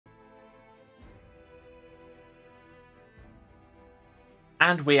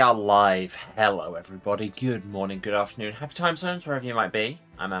And we are live. Hello, everybody. Good morning, good afternoon, happy time zones, wherever you might be.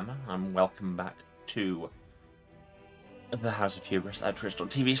 I'm Emma, and welcome back to the House of Hubris at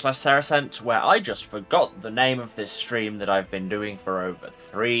twitch.tv/Saracent, where I just forgot the name of this stream that I've been doing for over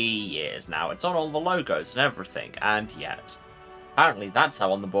 3 years now. It's on all the logos and everything, and yet, apparently that's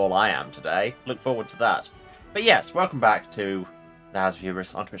how on the ball I am today. Look forward to that. But yes, welcome back to the House of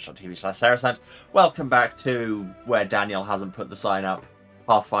Hubris on twitch.tv/Saracent. Welcome back to where Daniel hasn't put the sign up.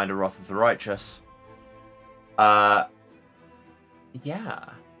 Pathfinder, Wrath of the Righteous. Yeah.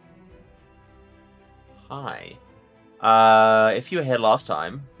 Hi. If you were here last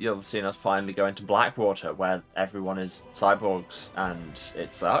time, you'll have seen us finally go into Blackwater, where everyone is cyborgs, and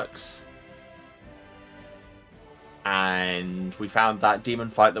it sucks. And we found that demon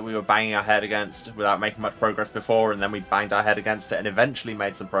fight that we were banging our head against without making much progress before, and then we banged our head against it and eventually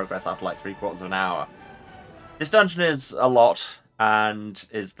made some progress after like 3/4 of an hour. This dungeon is a lot, and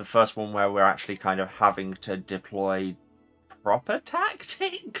is the first one where we're actually kind of having to deploy proper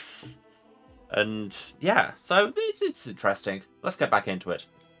tactics. And yeah, so it's interesting. Let's get back into it.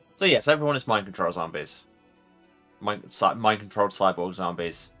 So yes, everyone is mind control zombies. Mind controlled cyborg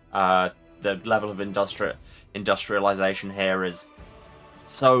zombies. The level of industrialization here is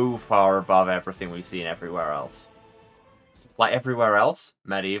so far above everything we've seen everywhere else. Like everywhere else,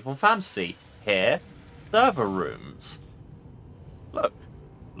 medieval fantasy. Here, server rooms.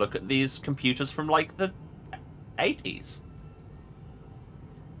 Look at these computers from, like, the 80s.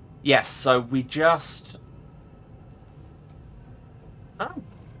 Yes, so we just... Oh,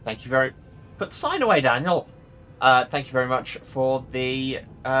 thank you very... Put the sign away, Daniel! Thank you very much for the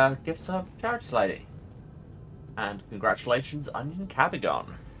gifts of Charities Lady. And congratulations, Onion Cabigon.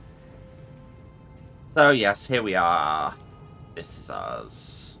 So, yes, here we are. This is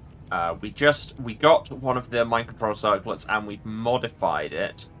us. We got one of the mind control circlets and we've modified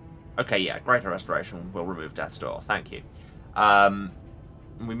it. Okay, yeah, Greater Restoration will remove Death's Door. Thank you.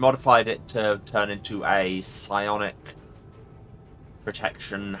 We modified it to turn into a psionic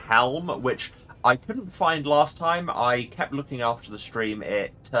protection helm, which I couldn't find last time. I kept looking after the stream.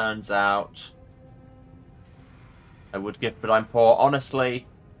 It turns out I would give, but I'm poor. Honestly,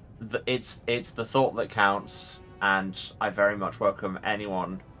 it's the thought that counts, and I very much welcome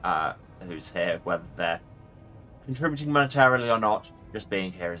anyone who's here, whether they're contributing monetarily or not. Just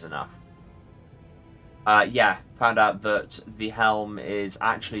being here is enough. Yeah, found out that the helm is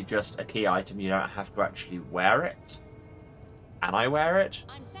actually just a key item. You don't have to actually wear it. Can I wear it?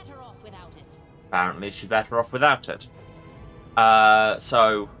 I'm better off without it. Apparently she's better off without it.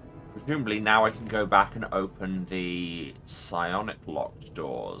 So, presumably now I can go back and open the psionic locked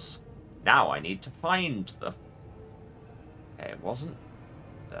doors. Now I need to find them. Okay, it wasn't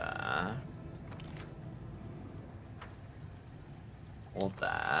there. Or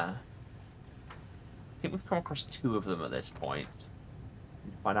there. I think we've come across 2 of them at this point.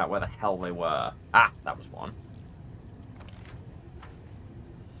 Find out where the hell they were. Ah, that was one.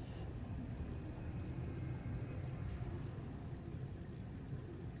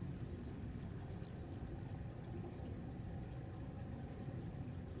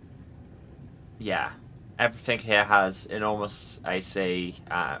 Yeah, everything here has enormous AC,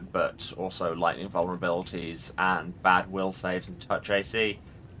 but also lightning vulnerabilities and bad will saves and touch AC.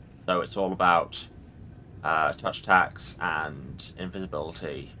 So it's all about touch attacks and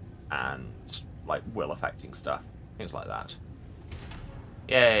invisibility and like will affecting stuff, things like that.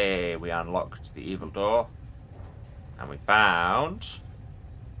 Yay, we unlocked the evil door and we found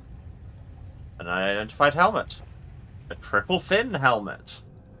an unidentified helmet, a triple fin helmet.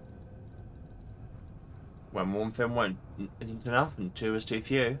 When one fin isn't enough and 2 is too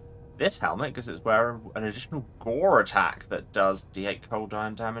few, this helmet gives its wearer an additional gore attack that does d8 cold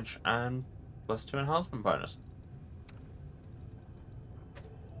iron damage and +2 enhancement bonus.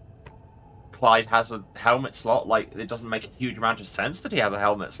 Clyde has a helmet slot. Like, it doesn't make a huge amount of sense that he has a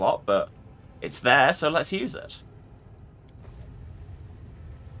helmet slot, but it's there, so let's use it.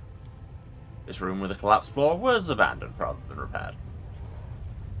 This room with a collapsed floor was abandoned rather than repaired.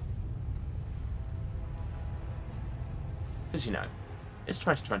 Because, you know, it's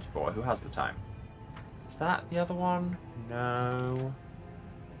 2024, who has the time? Is that the other one? No.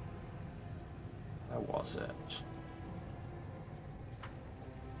 Where was it?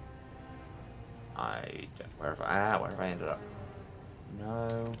 Where have I ended up?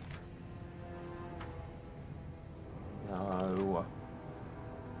 No. No.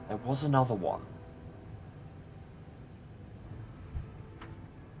 There was another one.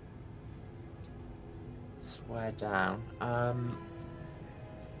 Swear down.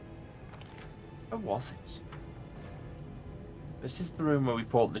 Where was it? This is the room where we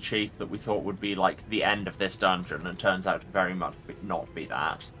fought the chief that we thought would be, like, the end of this dungeon, and turns out to very much not be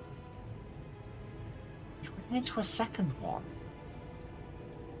that. We ran into a second one.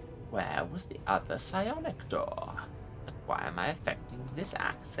 Where was the other psionic door? Why am I affecting this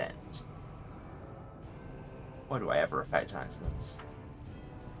accent? Why do I ever affect accents?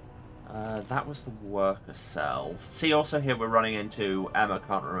 That was the worker cells. See, also here we're running into Emma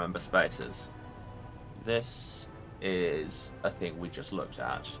can't remember spaces. This is a thing we just looked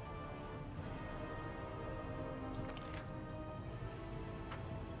at.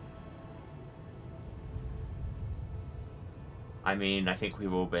 I mean, I think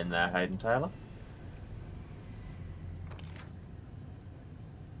we've all been there, Hayden Taylor.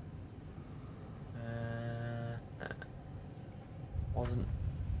 Wasn't...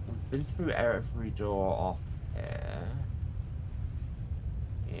 We've been through every door off here.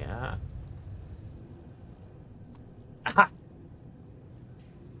 Yeah. Aha!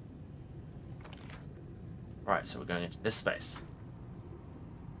 Right, so we're going into this space.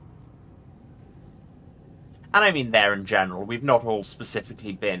 And I mean there in general. We've not all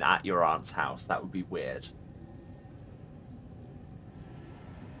specifically been at your aunt's house. That would be weird.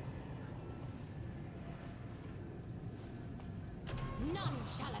 None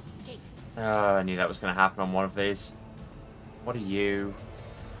shall escape. I knew that was going to happen on one of these. What are you?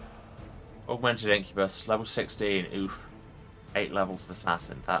 Augmented Incubus, level 16. Oof. 8 levels of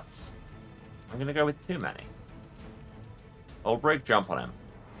Assassin. That's... I'm going to go with too many. Old Brig, jump on him.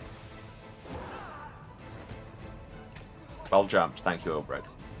 Well jumped, thank you, Ulbrich.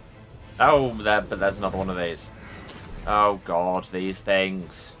 Oh, but there's another one of these. Oh god, these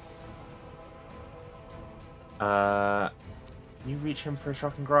things. Can you reach him for a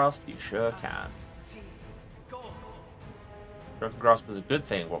shocking grasp? You sure can. Shocking grasp is a good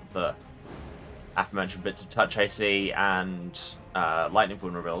thing, what the aforementioned bits of touch AC and lightning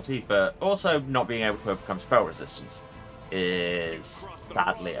vulnerability, but also not being able to overcome spell resistance is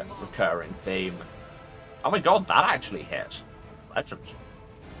sadly a recurring theme. Oh my god, that actually hit. Legend.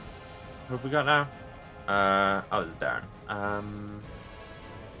 What have we got now? Oh, there's Darren.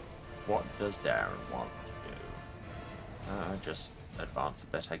 What does Darren want to do? Just advance a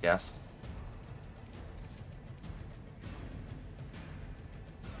bit, I guess.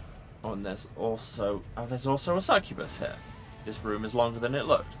 Oh, and there's also... Oh, there's also a succubus here. This room is longer than it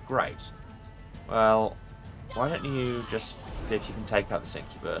looked. Great. Well, why don't you just see if you can take out the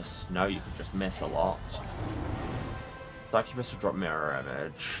succubus? No, you can just miss a lot. Succubus will drop mirror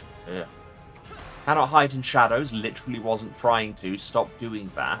image. Ugh. Cannot hide in shadows. Literally wasn't trying to. Stop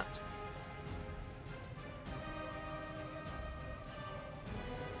doing that.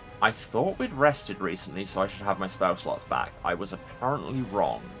 I thought we'd rested recently, so I should have my spell slots back. I was apparently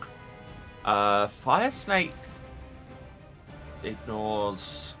wrong. Fire Snake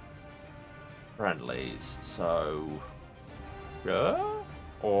ignores friendlies, so...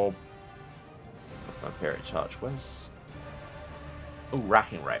 Or... What's my period touch? Where's... Oh,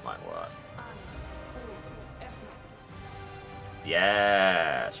 Racking Rate might work.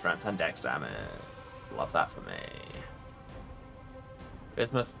 Yeah! Strength and dex damage. Love that for me.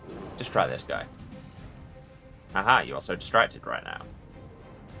 Bismuth, distract this guy. Haha, you are so distracted right now.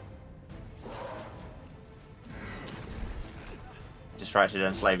 Distracted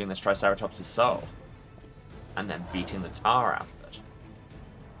enslaving this Triceratops' soul. And then beating the tar out of it.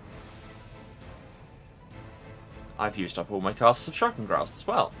 I've used up all my casts of Shocking Grasp as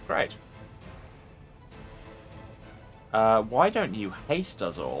well. Great. Why don't you haste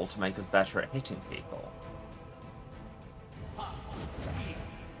us all to make us better at hitting people?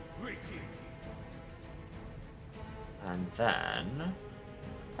 And then...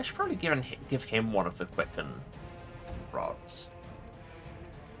 I should probably give him one of the quicken rods.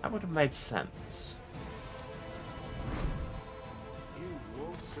 That would have made sense. You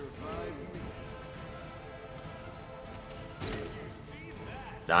won't survive me.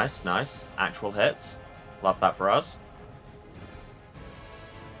 Nice, nice. Actual hits. Love that for us.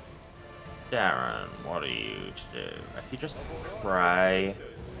 Darren, what are you to do? If you just pray...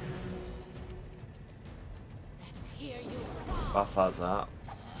 Buff us up.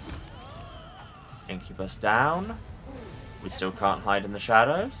 Incubus down. We still can't hide in the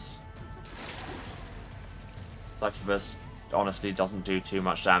shadows. Succubus honestly doesn't do too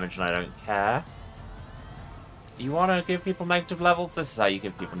much damage and I don't care. You want to give people negative levels? This is how you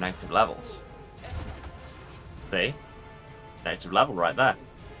give people negative levels. See? Negative level right there.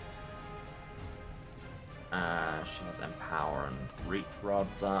 She has Empower and Reach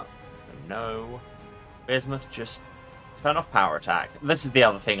rods up. No. Bismuth, just Turn off power attack. This is the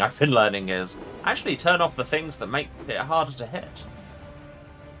other thing I've been learning is actually turn off the things that make it harder to hit.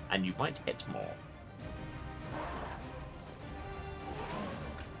 And you might hit more.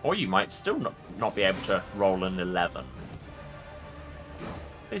 Or you might still not be able to roll an 11.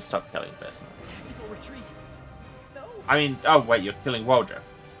 Please stop killing Bismuth. Tactical retreat. No. I mean, oh wait, you're killing Woljif.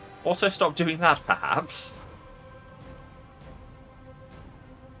 Also stop doing that, perhaps.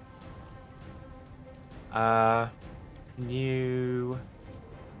 Can you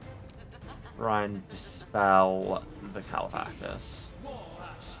try and dispel the Calvacus?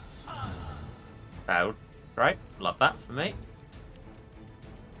 Oh, right. Love that for me.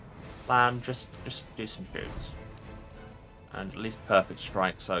 Plan, just do some shoots. And at least perfect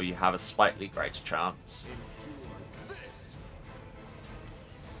strike, so you have a slightly greater chance.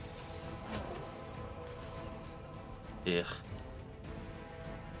 Ugh.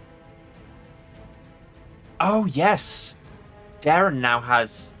 Oh, yes! Darren now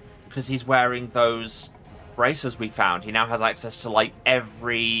has, because he's wearing those bracers we found, he now has access to, like,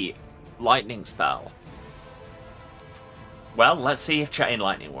 every lightning spell. Well, let's see if Chain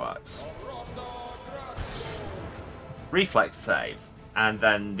Lightning works. Reflex save, and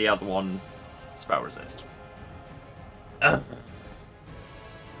then the other one, spell resist. Ugh.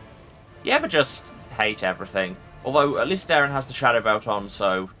 You ever just hate everything? Although, at least Darren has the Shadow Belt on,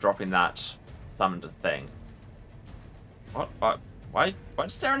 so dropping that summoned a thing. What? Why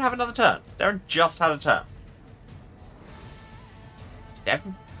does Darren have another turn? Darren just had a turn.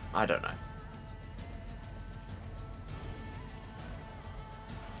 I don't know.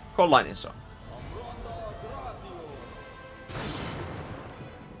 Call Lightning Storm.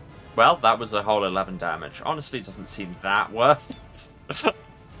 Well, that was a whole 11 damage. Honestly, it doesn't seem that worth it.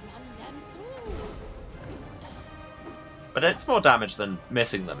 But it's more damage than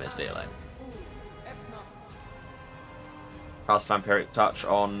missing them is dealing. Cast Vampiric Touch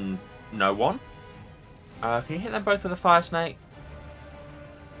on no one. Can you hit them both with a Fire Snake?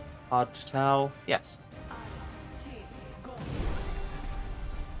 Hard to tell. Yes.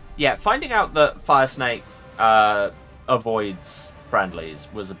 Yeah, finding out that Fire Snake avoids friendlies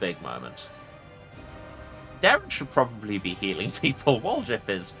was a big moment. Darren should probably be healing people. Woljif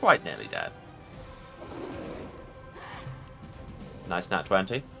is quite nearly dead. Nice nat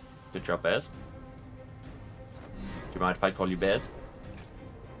 20. Good job, Bears. Do you mind if I call you Bears?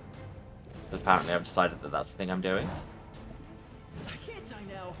 Because apparently I've decided that that's the thing I'm doing. I can't die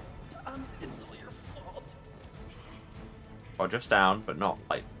now. It's all your fault. Woljif's down, but not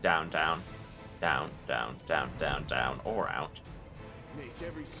like down, down, down, down, down, down, down, or out. Make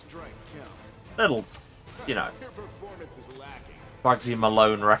every strike count. Little, you know, Your performance is lacking. Bugsy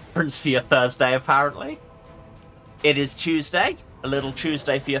Malone reference for your Thursday, apparently. It is Tuesday. A little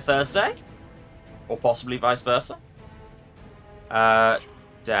Tuesday for your Thursday. Or possibly vice versa.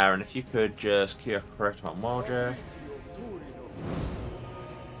 Darren, if you could just cure crit on Woljif.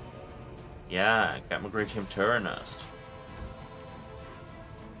 Yeah, get Magritium Turinist.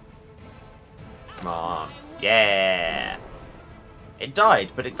 Come on. Yeah! It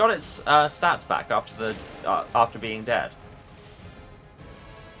died, but it got its stats back after being dead.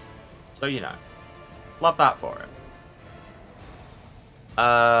 So, you know. Love that for it.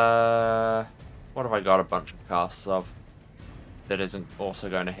 What have I got a bunch of casts of that isn't also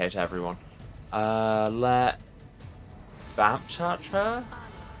going to hit everyone? Let Vamp touch her?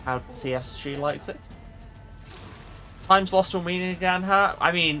 How CS she likes it? Time's lost all meaning again, her?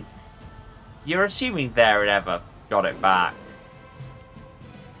 I mean, you're assuming there it ever got it back.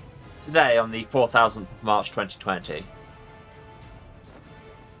 Today, on the 4,000th of March 2020.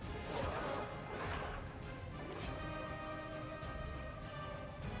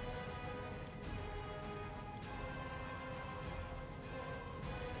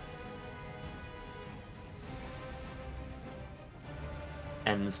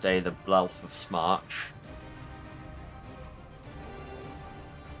 Wednesday, the Blelf of Smarch.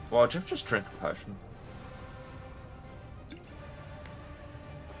 Well, just drink a potion.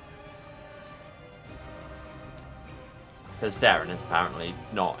 Because Darren is apparently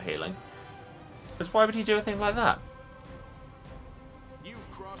not healing. Because why would he do a thing like that?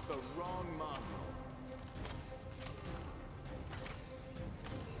 You've crossed the wrong module.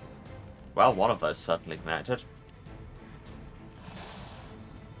 Well, one of those certainly connected.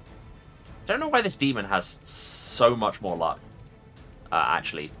 Don't know why this demon has so much more luck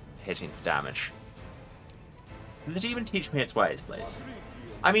actually hitting for damage. Can the demon teach me its ways, please?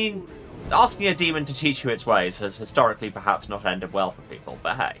 I mean, asking a demon to teach you its ways has historically perhaps not ended well for people,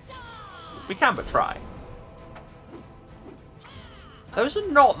 but hey, we can but try. Those are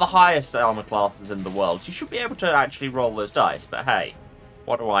not the highest armor classes in the world. You should be able to actually roll those dice, but hey,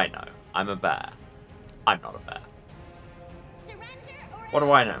 what do I know? I'm a bear. I'm not a bear. What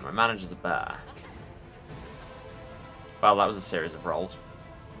do I know? My manager's a bear. Well, that was a series of rolls.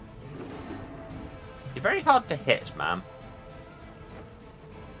 You're very hard to hit, man.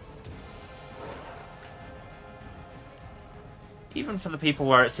 Even for the people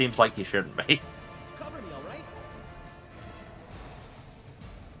where it seems like you shouldn't be. Cover me, all right?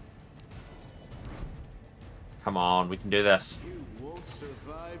 Come on, we can do this. You won't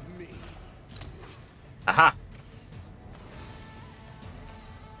survive me. Aha!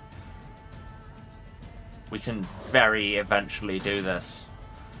 We can very eventually do this.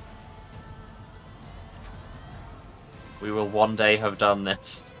 We will one day have done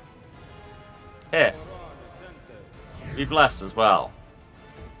this. Here. Be blessed as well.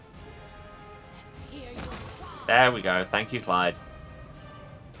 There we go. Thank you, Clyde.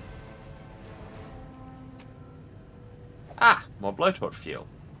 Ah, more blowtorch fuel.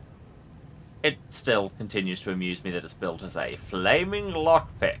 It still continues to amuse me that it's built as a flaming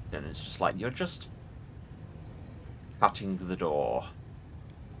lockpick, and it's just like, you're just cutting the door.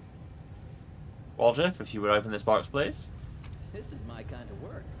 Walter, if you would open this box, please. This is my kind of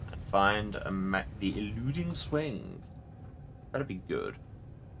work. And find the eluding swing. That'd be good.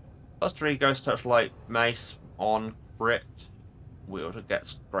 +3 Ghost Touch Light Mace on crit. Wielder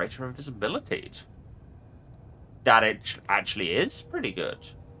gets greater invisibility. That it actually is pretty good.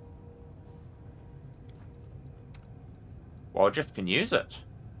 Well, Jeff can use it.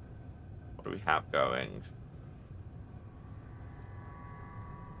 What do we have going?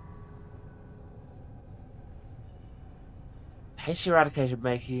 Haste Eradicated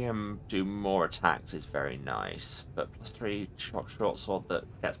making him do more attacks is very nice, but +3 shock short sword that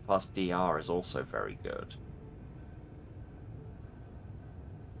gets past DR is also very good.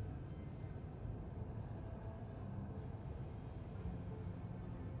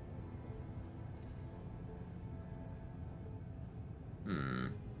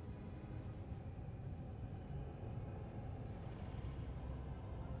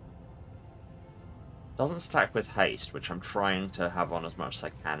 Doesn't stack with haste, which I'm trying to have on as much as I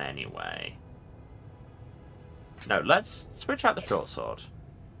can anyway. No, let's switch out the short sword.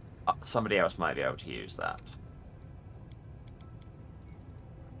 Somebody else might be able to use that.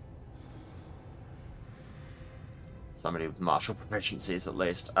 Somebody with martial proficiencies, at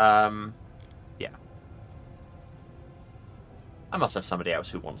least. Yeah. I must have somebody else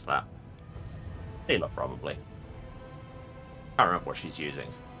who wants that. Steela, probably. Can't remember what she's using.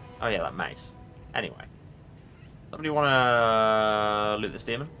 Oh yeah, that mace. Anyway. Somebody want to loot this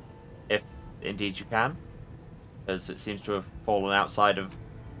demon? If indeed you can. Because it seems to have fallen outside of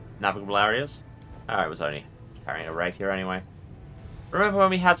navigable areas. Oh, it was only carrying a rapier anyway. Remember when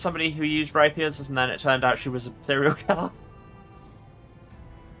we had somebody who used rapiers and then it turned out she was a serial killer?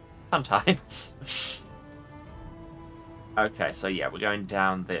 Fun times. Okay, so yeah, we're going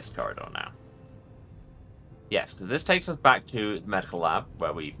down this corridor now. Yes, because this takes us back to the medical lab,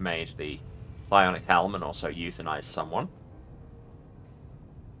 where we've made the bionic helm and also euthanized someone.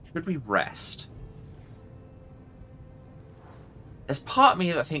 Should we rest? There's part of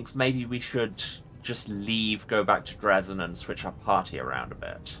me that thinks maybe we should just leave, go back to Dresden, and switch our party around a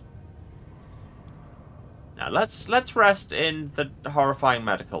bit. Now, let's rest in the horrifying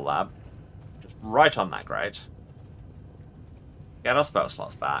medical lab. Just right on that grate. Get our spell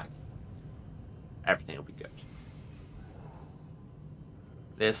slots back. Everything will be good.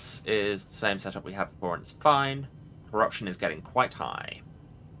 This is the same setup we had before, and it's fine. Corruption is getting quite high.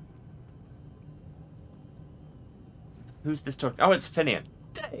 Who's this talking? Oh, it's Finian.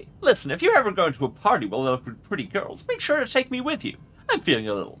 Hey, listen, if you're ever going to a party with a with pretty girls, make sure to take me with you. I'm feeling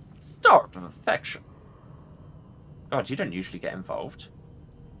a little starved of affection. God, you don't usually get involved.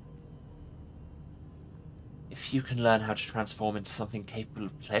 If you can learn how to transform into something capable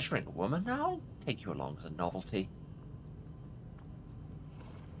of pleasuring a woman, I'll take you along as a novelty.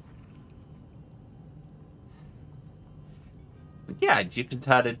 Yeah, you can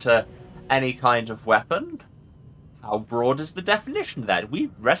turn into any kind of weapon. How broad is the definition then? We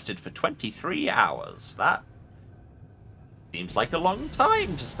rested for 23 hours. That seems like a long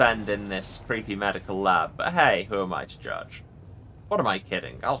time to spend in this creepy medical lab. But hey, who am I to judge? What am I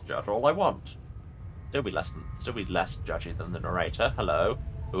kidding? I'll judge all I want. Still be less judgy than the narrator. Hello.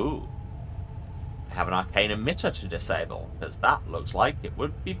 Ooh. I have an arcane emitter to disable, because that looks like it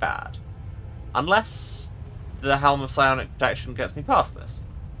would be bad. Unless the Helm of Psionic Protection gets me past this.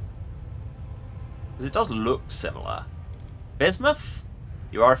 Because it does look similar. Bismuth,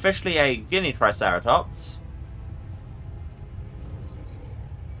 you are officially a guinea triceratops.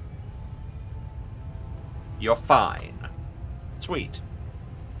 You're fine. Sweet.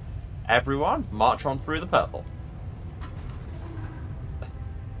 Everyone, march on through the purple.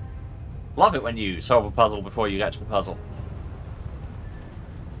 Love it when you solve a puzzle before you get to the puzzle.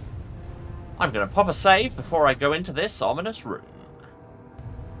 I'm going to pop a save before I go into this ominous room.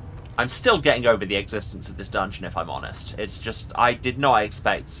 I'm still getting over the existence of this dungeon, if I'm honest. It's just, I did not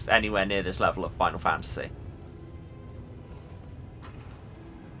expect anywhere near this level of Final Fantasy.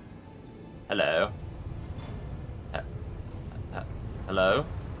 Hello? Hello?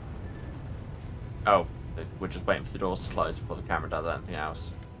 Oh, we're just waiting for the doors to close before the camera does anything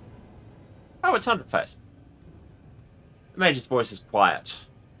else. Oh, it's Hunterface. The Mage's voice is quiet,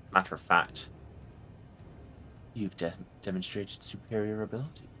 matter of fact. You've demonstrated superior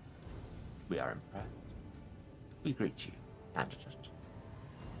ability. We are impressed. We greet you, candidate.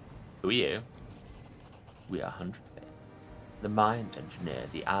 Who are you? We are Hunterface, the mind engineer,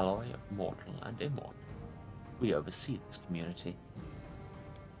 the alloy of mortal and immortal. We oversee this community.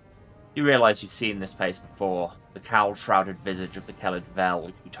 You realize you've seen this face before, the cowl-shrouded visage of the Kellid Vel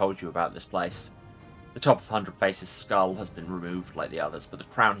who told you about this place. The top of Hunterface's skull has been removed like the others, but the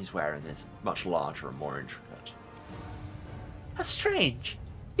crown he's wearing is much larger and more intricate. How strange.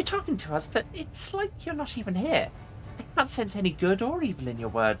 You're talking to us, but it's like you're not even here. I can't sense any good or evil in your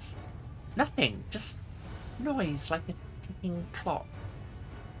words. Nothing, just noise like a ticking clock.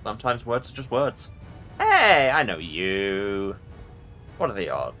 Sometimes words are just words. Hey, I know you. What are the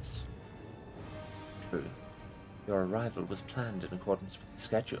odds? True. Your arrival was planned in accordance with the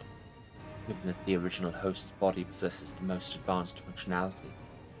schedule. Given that the original host's body possesses the most advanced functionality,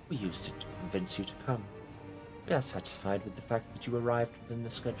 we used it to convince you to come. We are satisfied with the fact that you arrived within the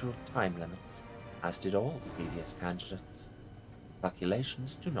scheduled time limits, as did all the previous candidates.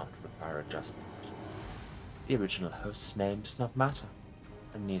 Calculations do not require adjustment. The original host's name does not matter,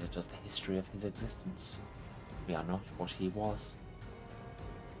 and neither does the history of his existence. We are not what he was.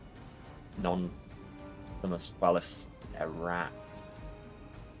 Non-Plumus Quellis Erat.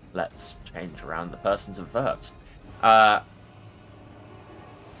 Let's change around the persons and verbs.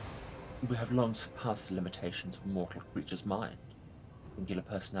 We have long surpassed the limitations of a mortal creature's mind. Singular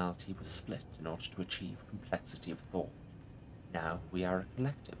personality was split in order to achieve complexity of thought. Now we are a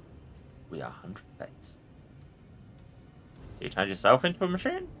collective. We are Hunterface. So you turned yourself into a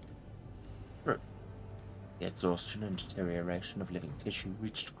machine? True. The exhaustion and deterioration of living tissue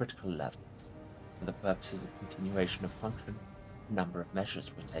reached critical levels. For the purposes of continuation of function, a number of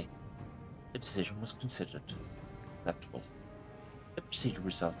measures were taken. The decision was considered acceptable. The procedure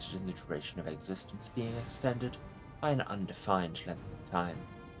resulted in the duration of existence being extended by an undefined length of time,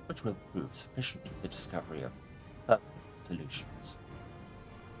 which will prove sufficient for the discovery of permanent solutions.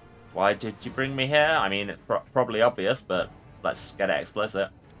 Why did you bring me here? I mean, it's probably obvious, but let's get it explicit.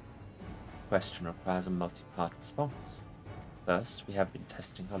 The question requires a multi-part response. First, we have been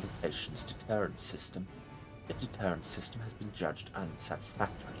testing our location's deterrence system. The deterrence system has been judged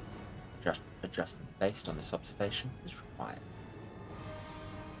unsatisfactory. Adjustment based on this observation is required.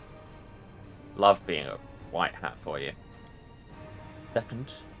 Love being a white hat for you.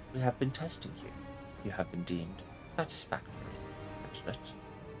 Second, we have been testing you. You have been deemed satisfactory, candidate.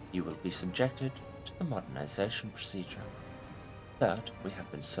 You will be subjected to the modernization procedure. Third, we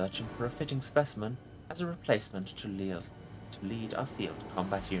have been searching for a fitting specimen as a replacement to lead our field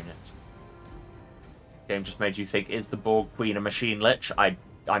combat unit. Game just made you think, is the Borg Queen a machine lich? I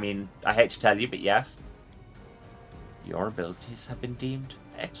mean, I hate to tell you, but yes. Your abilities have been deemed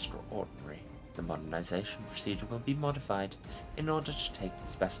extraordinary. The modernization procedure will be modified in order to take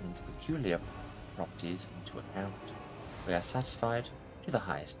the specimen's peculiar properties into account. We are satisfied to the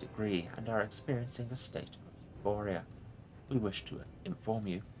highest degree and are experiencing a state of euphoria. We wish to inform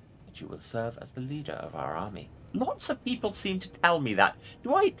you that you will serve as the leader of our army. Lots of people seem to tell me that.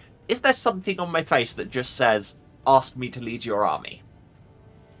 Is there something on my face that just says, ask me to lead your army?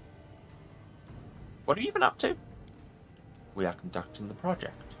 What are you even up to? We are conducting the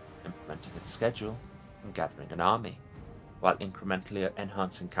project, implementing its schedule, and gathering an army. While incrementally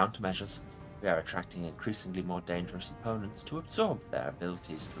enhancing countermeasures, we are attracting increasingly more dangerous opponents to absorb their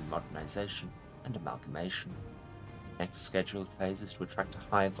abilities through modernization and amalgamation. The next scheduled phase is to attract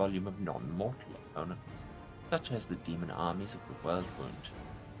a high volume of non-mortal opponents, such as the demon armies of the World Wound.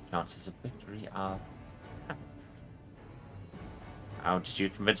 Chances of victory are... How did you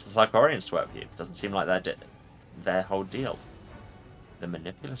convince the Psychorians to work for you? Doesn't seem like that did their whole deal. The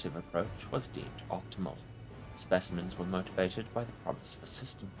manipulative approach was deemed optimal. Specimens were motivated by the promise of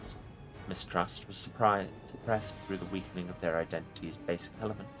assistance. Mistrust was suppressed through the weakening of their identity's basic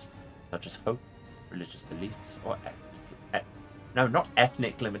elements, such as hope, religious beliefs, or not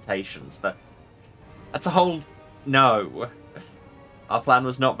ethnic limitations. That's a whole... No. Our plan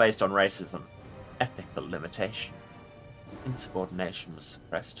was not based on racism. Ethical limitation. Insubordination was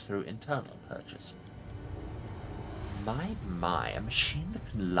suppressed through internal purchase. My, a machine that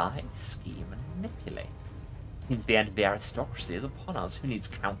can lie, scheme, and manipulate. Seems the end of the aristocracy is upon us. Who needs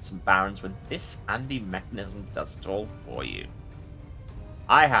counts and barons when this handy mechanism does it all for you?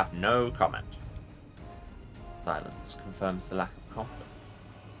 I have no comment. Silence confirms the lack of confidence.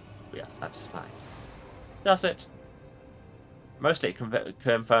 We are satisfied. Does it? Mostly it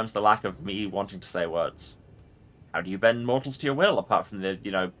confirms the lack of me wanting to say words. How do you bend mortals to your will, apart from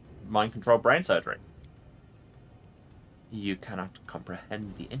the, mind-controlled brain surgery? You cannot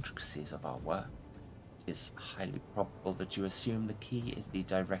comprehend the intricacies of our work. It is highly probable that you assume the key is the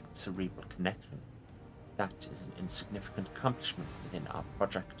direct cerebral connection. That is an insignificant accomplishment within our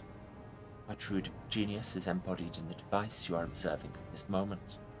project. Our true genius is embodied in the device you are observing at this moment.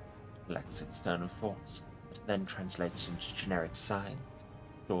 It collects external thoughts, but then translates into generic signs,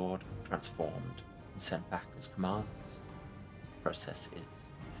 stored, transformed, and sent back as commands. This process is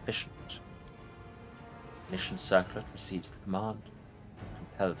efficient. The mission circlet receives the command and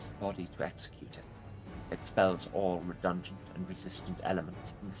compels the body to execute it. It expels all redundant and resistant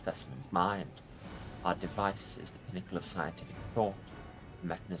elements from the specimen's mind. Our device is the pinnacle of scientific thought, a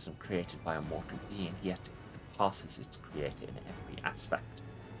mechanism created by a mortal being, yet it surpasses its creator in every aspect.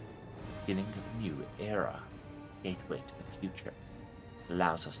 The beginning of a new era, a gateway to the future. It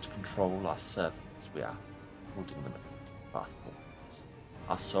allows us to control our servants. We are holding them at the path forwards.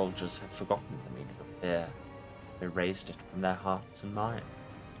 Our soldiers have forgotten the meaning of fear. They erased it from their hearts and minds.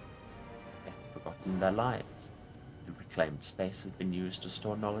 They have forgotten their lives. The reclaimed space has been used to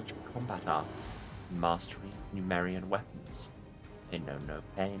store knowledge of combat arts and mastery of Numerian weapons. They know no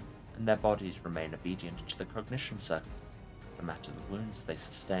pain, and their bodies remain obedient to the cognition circuits, no matter the wounds they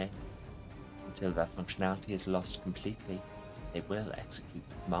sustain. Until their functionality is lost completely, they will execute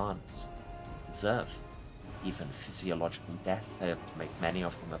the commands. Observe. Even physiological death failed to make many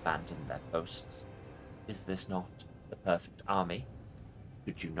of them abandon their posts. Is this not the perfect army?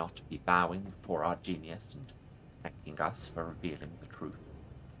 Should you not be bowing before our genius and thanking us for revealing the truth?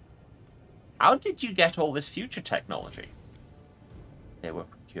 How did you get all this future technology? They were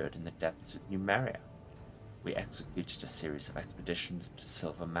procured in the depths of Numeria. We executed a series of expeditions into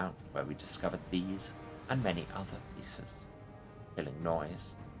Silver Mount where we discovered these and many other pieces. Killing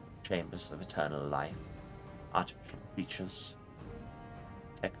noise, chambers of eternal life, artificial creatures,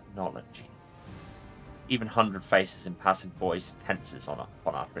 technology. Even 100 Faces in passive voice tenses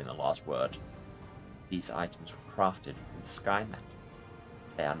upon uttering the last word. These items were crafted from sky metal.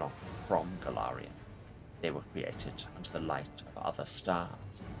 They are not from Galarian. They were created under the light of other stars.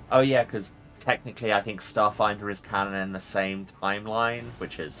 Oh yeah, because technically I think Starfinder is canon in the same timeline,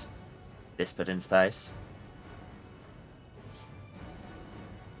 which is this but in space.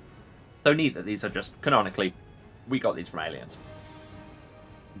 So neat that these are just, canonically, we got these from aliens.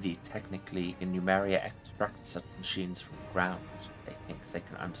 The technically in Numeria extracts such machines from the ground. They think they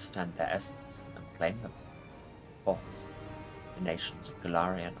can understand their essence and claim them. False. The nations of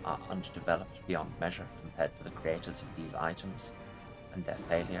Galarian are underdeveloped beyond measure compared to the creators of these items, and their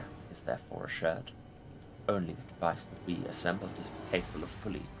failure is therefore assured. Only the device that we assembled is capable of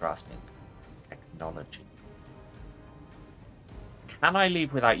fully grasping technology. Can I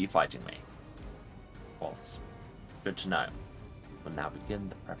leave without you fighting me? False. Good to know. We'll now begin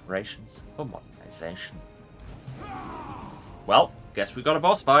the preparations for modernization. Well, guess we got a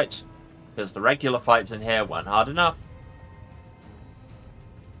boss fight, because the regular fights in here weren't hard enough.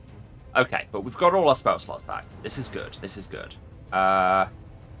 Okay, but we've got all our spell slots back. This is good. This is good.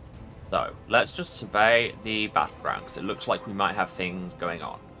 So, let's just survey the battleground, because it looks like we might have things going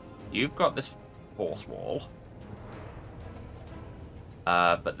on. You've got this force wall.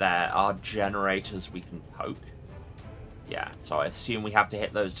 But there are generators we can poke. Yeah, so I assume we have to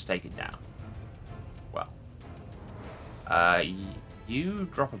hit those to take it down. Well. You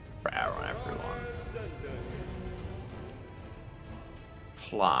drop a prayer on everyone.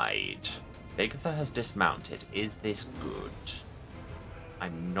 Clyde. Bigitha has dismounted. Is this good?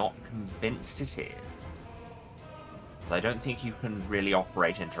 I'm not convinced it is. So I don't think you can really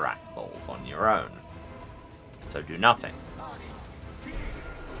operate interactables on your own. So do nothing.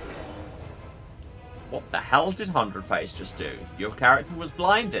 What the hell did 100 Face just do? Your character was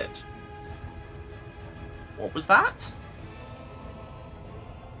blinded. What was that?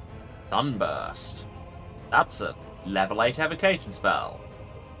 Sunburst. That's a level 8 evocation spell.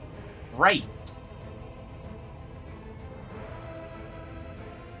 Great.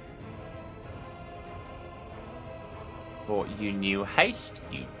 Thought you knew haste.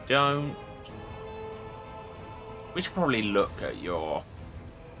 You don't. We should probably look at your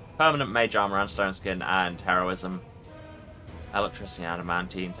permanent mage armor and stone skin and heroism. Electricity,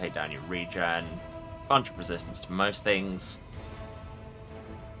 adamantine, take down your regen. Bunch of resistance to most things.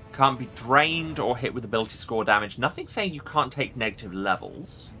 Can't be drained or hit with ability score damage. Nothing saying you can't take negative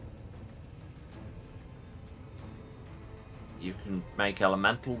levels. You can make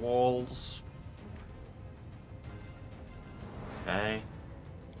elemental walls. Okay.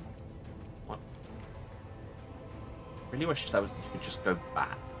 What? Really wish that you could just go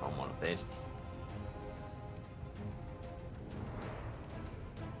back on one of these.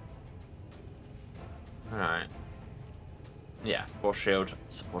 Alright. Yeah, force shield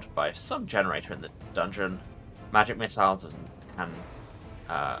supported by some generator in the dungeon. Magic missiles can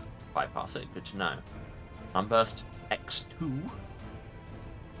bypass it. Good to know. Sunburst X2.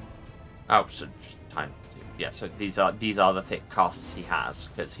 Oh, so just time. Yeah, so these are the thick casts he has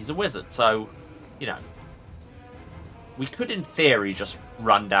because he's a wizard. So, you know, we could in theory just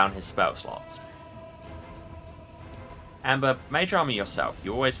run down his spell slots. Amber, mage armor yourself.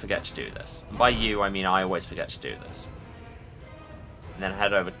 You always forget to do this. And by you, I mean I always forget to do this. And then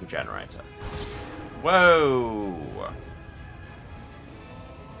head over to the generator. Whoa!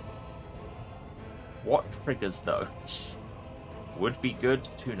 What triggers those? Would be good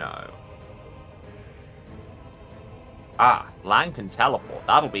to know. Ah, Lang can teleport.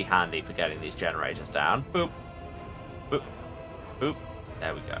 That'll be handy for getting these generators down. Boop. Boop. Boop.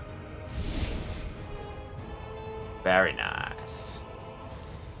 There we go. Very nice.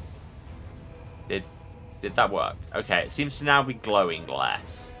 Did that work? Okay, it seems to now be glowing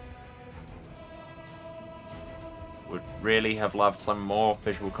less. Would really have loved some more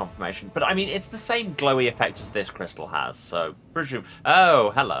visual confirmation. But, I mean, it's the same glowy effect as this crystal has, so presume...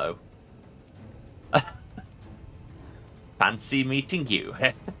 Oh, hello. Fancy meeting you.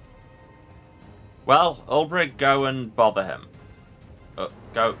 Well, Ulbrich, go and bother him.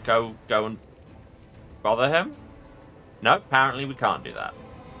 Go and bother him? No, apparently we can't do that.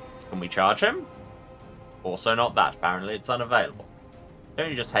 Can we charge him? Also not that. Apparently it's unavailable.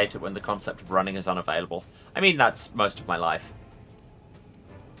 Don't you just hate it when the concept of running is unavailable? I mean, that's most of my life.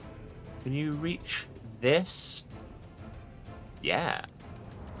 Can you reach this? Yeah.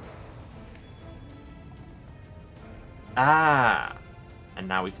 Ah! And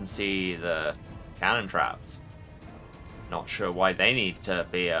now we can see the cannon traps. Not sure why they need to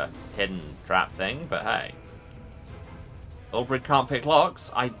be a hidden trap thing, but hey. Ulbrich can't pick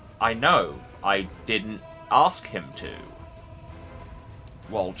locks. I know. I didn't ask him to.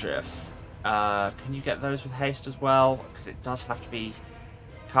 Walgif. Can you get those with haste as well? Because it does have to be...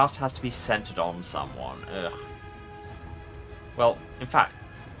 Cast has to be centered on someone. Ugh. Well, in fact,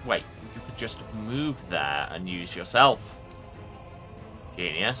 wait. You could just move there and use yourself.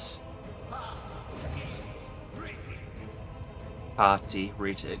 Genius. Party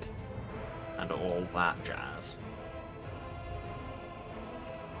retig. And all that jazz.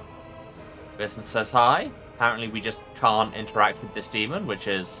 Bismuth says hi. Apparently we just can't interact with this demon, which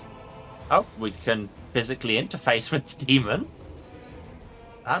is... Oh, we can physically interface with the demon.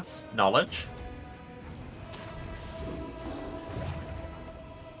 That's knowledge.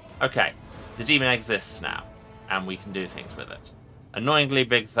 Okay, the demon exists now, and we can do things with it. Annoyingly,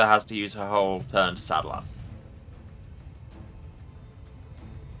 Bigitha has to use her whole turn to saddle up.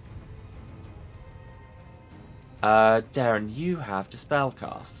 Darren, you have dispel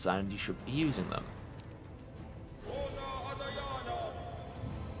casts, and you should be using them.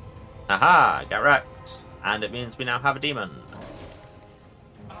 Aha! Get wrecked! And it means we now have a demon.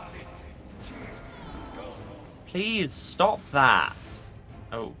 Please stop that!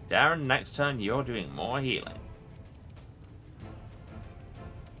 Oh, Darren, next turn you're doing more healing.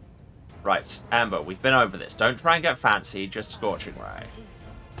 Right, Amber, we've been over this. Don't try and get fancy, just Scorching Ray.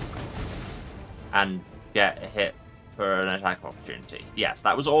 And get a hit for an attack opportunity. Yes,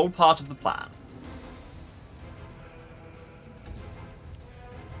 that was all part of the plan.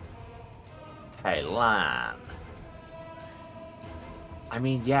 Okay, Lan. I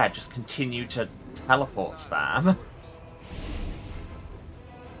mean, yeah, just continue to teleport spam.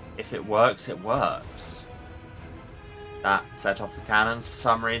 If it works, it works. That set off the cannons for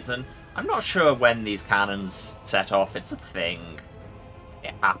some reason. I'm not sure when these cannons set off. It's a thing.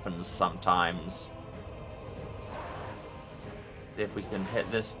 It happens sometimes. If we can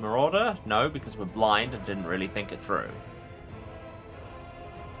hit this Marauder? No, because we're blind and didn't really think it through.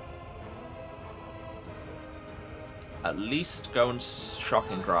 At least go and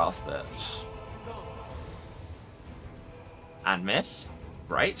Shocking Grasp it. And miss.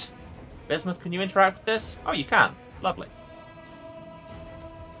 Great. Bismuth, can you interact with this? Oh, you can. Lovely.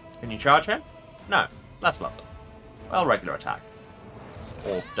 Can you charge him? No. That's lovely. Well, regular attack.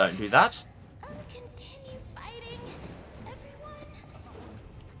 Or don't do that. Continue fighting, everyone.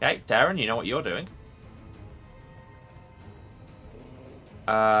 Okay, Darren, you know what you're doing.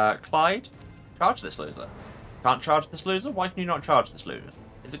 Clyde, charge this loser. Can't charge this loser? Why can you not charge this loser?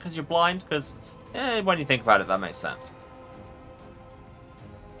 Is it because you're blind? Because, when you think about it, that makes sense.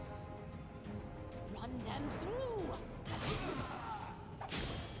 Run them through.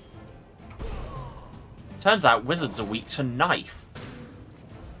 Turns out wizards are weak to knife.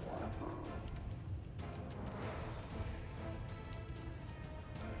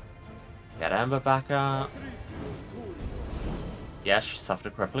 Get Amber back up. Yes, she suffered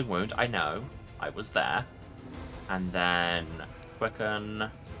a crippling wound. I know. I was there. And then quicken.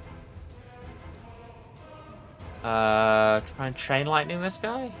 Try and chain lightning this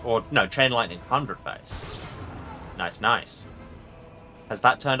guy? Or no, chain lightning 100 face. Nice, nice. Has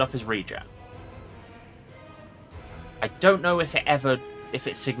that turned off his regen? I don't know if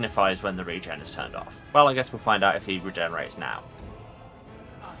it signifies when the regen is turned off. Well, I guess we'll find out if he regenerates now.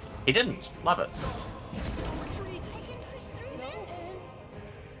 He didn't. Love it.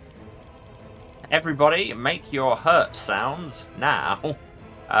 Everybody, make your hurt sounds now.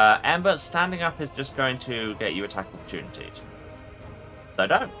 Amber, standing up is just going to get you attack opportunity. So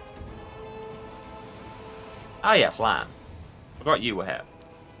don't. Ah yes, Lan. Forgot you were here.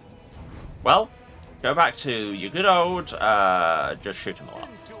 Well, go back to your good old, just shoot him a lot.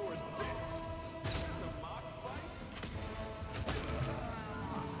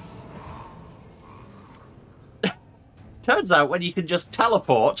 Turns out when you can just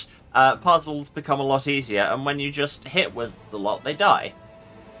teleport, puzzles become a lot easier, and when you just hit wizards a lot, they die.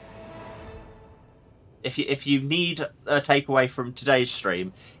 If you need a takeaway from today's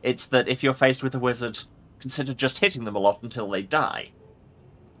stream, it's that if you're faced with a wizard, consider just hitting them a lot until they die.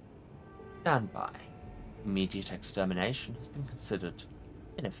 Stand by. Immediate extermination has been considered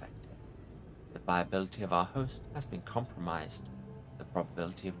ineffective. The viability of our host has been compromised. The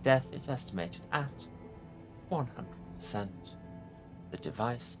probability of death is estimated at 100%. The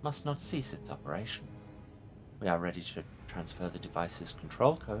device must not cease its operation. We are ready to transfer the device's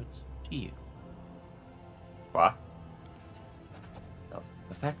control codes to you. What?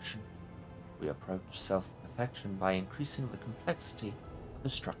 Self-perfection. We approach self-perfection by increasing the complexity of the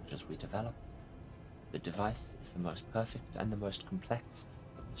structures we develop. The device is the most perfect and the most complex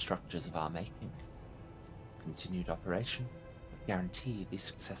of the structures of our making. Continued operation will guarantee the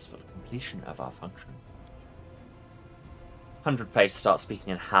successful completion of our function. 100 Face starts speaking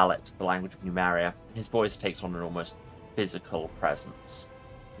in Hallett, the language of Numeria, and his voice takes on an almost physical presence.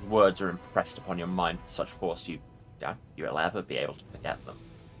 His words are impressed upon your mind with such force you'll ever be able to forget them.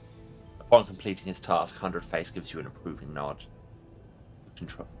 Upon completing his task, 100 Face gives you an approving nod.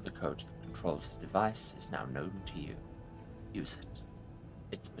 The code that controls the device is now known to you. Use it.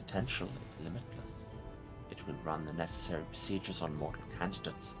 Its potential is limitless. It will run the necessary procedures on mortal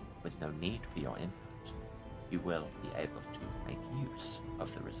candidates with no need for your input. You will be able to make use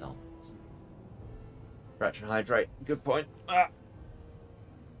of the results. Stretch and hydrate. Good point.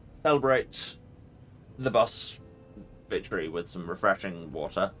 Celebrate the boss victory with some refreshing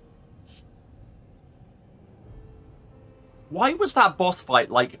water. Why was that boss fight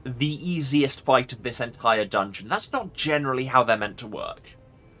like the easiest fight of this entire dungeon? That's not generally how they're meant to work.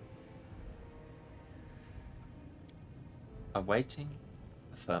 Awaiting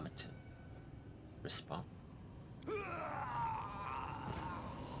affirmative response.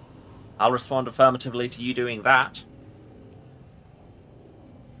 I'll respond affirmatively to you doing that.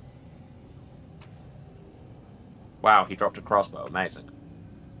 Wow, he dropped a crossbow. Amazing.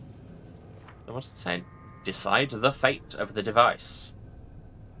 So what's it saying? Decide the fate of the device.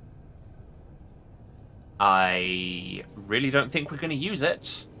 I really don't think we're going to use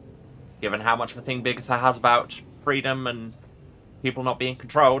it, given how much of a thing Bigitha has about freedom and people not being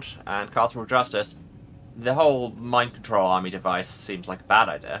controlled and castle of justice. The whole mind control army device seems like a bad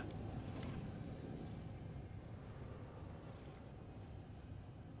idea.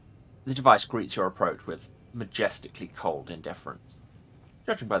 The device greets your approach with majestically cold indifference.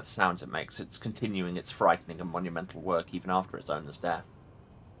 Judging by the sounds it makes, it's continuing its frightening and monumental work even after its owner's death.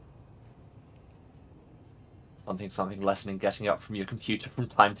 Something lessening getting up from your computer from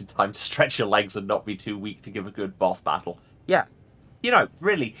time to time to stretch your legs and not be too weak to give a good boss battle. Yeah. You know,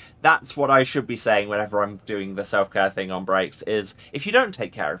 really, that's what I should be saying whenever I'm doing the self-care thing on breaks, is if you don't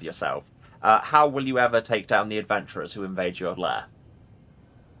take care of yourself, how will you ever take down the adventurers who invade your lair?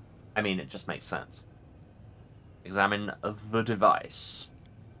 I mean, it just makes sense. Examine the device.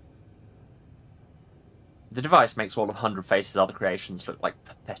 The device makes all of 100 Faces' other creations look like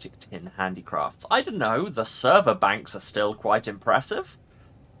pathetic tin handicrafts. I don't know, the server banks are still quite impressive.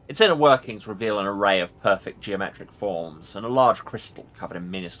 Its inner workings reveal an array of perfect geometric forms, and a large crystal covered in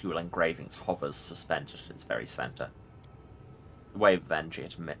minuscule engravings hovers suspended at its very centre. The wave of energy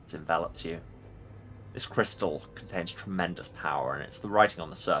it emits envelops you. This crystal contains tremendous power, and it's the writing on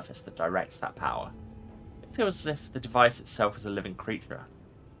the surface that directs that power. It feels as if the device itself is a living creature,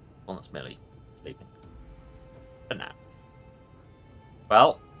 one that's merely sleeping. For now.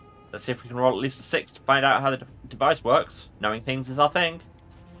 Well, let's see if we can roll at least a 6 to find out how the device works. Knowing things is our thing.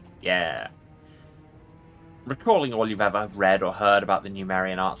 Yeah. Recalling all you've ever read or heard about the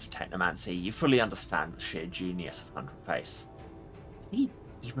Numerian arts of technomancy, you fully understand the sheer genius of Hundred Face. Did he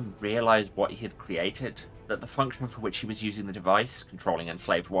even realize what he had created? That the function for which he was using the device, controlling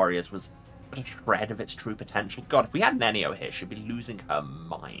enslaved warriors, was but a shred of its true potential? God, if we had an Enio here, she'd be losing her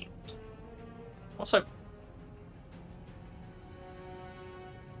mind. Also,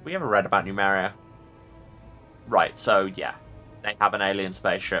 we ever read about Numeria? Right, so yeah, they have an alien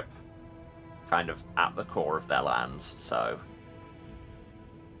spaceship kind of at the core of their lands, so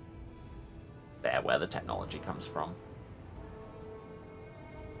they're where the technology comes from.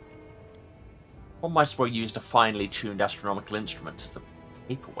 One might as well use a finely tuned astronomical instrument as a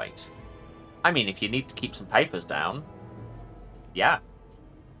paperweight. I mean, if you need to keep some papers down, yeah.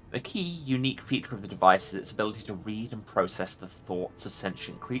 The key, unique feature of the device is its ability to read and process the thoughts of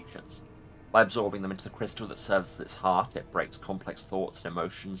sentient creatures. By absorbing them into the crystal that serves as its heart, it breaks complex thoughts and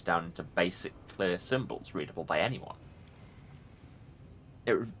emotions down into basic, clear symbols readable by anyone.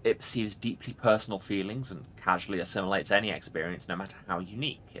 It perceives deeply personal feelings and casually assimilates any experience, no matter how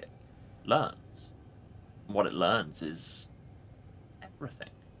unique. It learns. And what it learns is everything.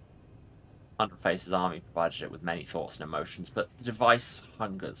 Hundred Faces' army provided it with many thoughts and emotions, but the device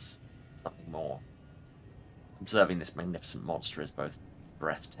hungers something more. Observing this magnificent monster is both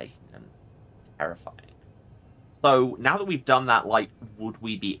breathtaking and terrifying. So, now that we've done that, like, would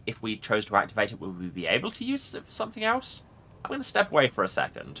we be, if we chose to activate it, would we be able to use it for something else? I'm going to step away for a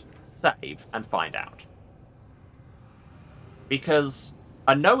second, save, and find out. Because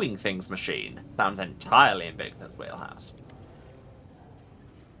a knowing things machine sounds entirely in Bigitha's wheelhouse.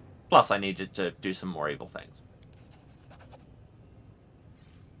 Plus, I needed to do some more evil things.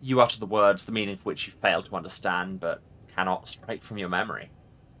 You utter the words, the meaning of which you fail to understand, but cannot strike from your memory.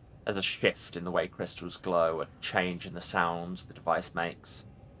 There's a shift in the way crystals glow, a change in the sounds the device makes.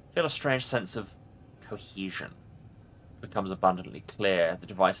 Feel a strange sense of cohesion. It becomes abundantly clear the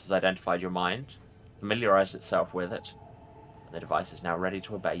device has identified your mind, familiarized itself with it, and the device is now ready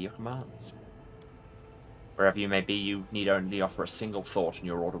to obey your commands. Wherever you may be, you need only offer a single thought and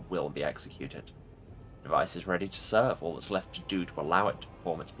your order will be executed. The device is ready to serve. All that's left to do to allow it to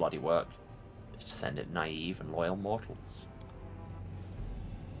perform its bloody work is to send it naive and loyal mortals.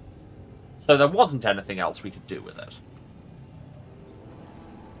 So there wasn't anything else we could do with it.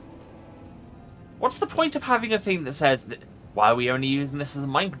 What's the point of having a thing that says that, why are we only using this as a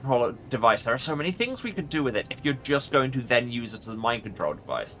mind control device? There are so many things we could do with it if you're just going to then use it as a mind control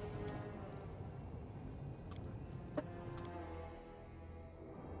device.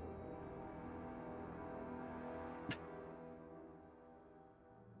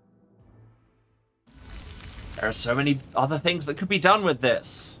 There are so many other things that could be done with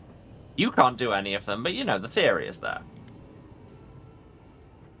this. You can't do any of them, but you know, the theory is there.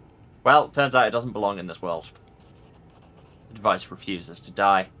 Well, turns out it doesn't belong in this world. The device refuses to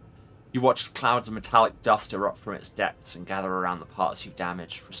die. You watch as clouds of metallic dust erupt from its depths and gather around the parts you've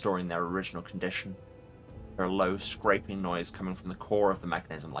damaged, restoring their original condition. There a low scraping noise coming from the core of the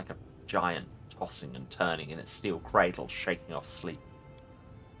mechanism, like a giant tossing and turning in its steel cradle, shaking off sleep.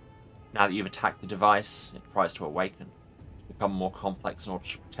 Now that you've attacked the device, it tries to awaken, to become more complex in order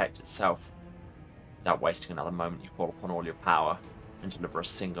to protect itself. Without wasting another moment, you call upon all your power and deliver a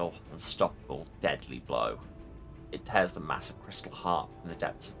single, unstoppable, deadly blow. It tears the massive crystal heart from the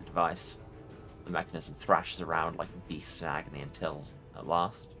depths of the device. The mechanism thrashes around like a beast in agony until, at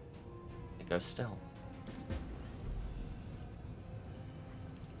last, it goes still.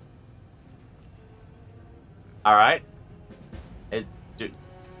 Alright.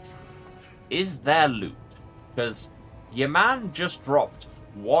 Is there loot? Because your man just dropped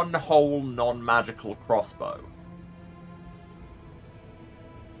one whole non-magical crossbow.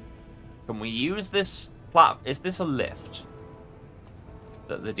 Can we use this is this a lift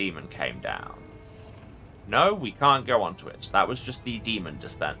that the demon came down? No, we can't go onto it. That was just the demon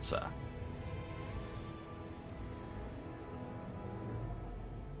dispenser.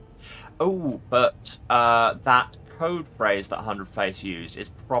 Oh, but that code phrase that 100 Face used is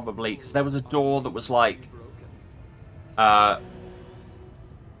probably because there was a door that was like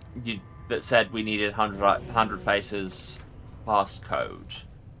that said we needed 100 faces passcode.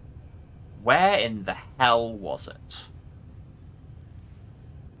 Where in the hell was it?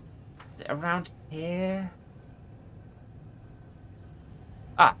 Is it around here?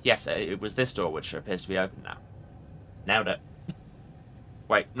 Ah, yes, it was this door, which appears to be open now. Nailed it.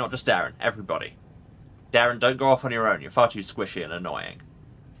 Wait, not just Darren, everybody. Darren, don't go off on your own. You're far too squishy and annoying.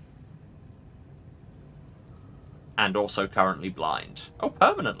 And also currently blind. Oh,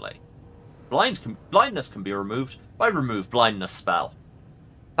 permanently. Blindness can be removed by remove blindness spell.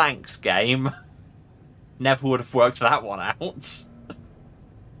 Thanks, game. Never would have worked that one out.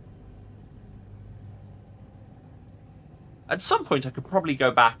 At some point, I could probably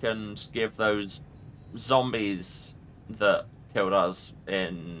go back and give those zombies that killed us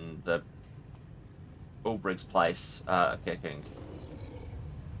in the Ulbrig's place a kicking.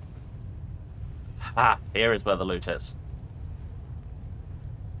 Ah, here is where the loot is.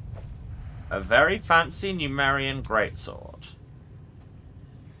 A very fancy Numerian greatsword.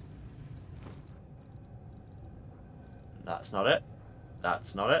 That's not it.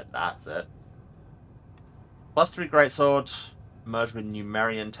 That's not it. That's it. +3 greatsword, merged with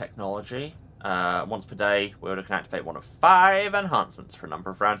Numerian technology. Once per day, wielder can activate one of 5 enhancements for a number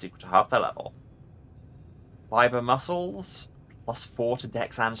of rounds equal to half their level. Fiber muscles, +4 to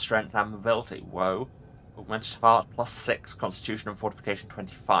dex and strength and mobility. Whoa. Augmented heart, +6. Constitution and fortification,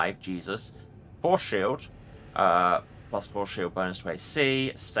 25. Jesus. Force shield, +4 shield bonus to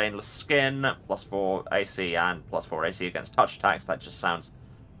AC. Stainless skin, +4 AC and +4 AC against touch attacks. That just sounds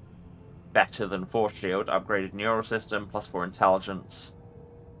better than force shield. Upgraded neural system, +4 intelligence.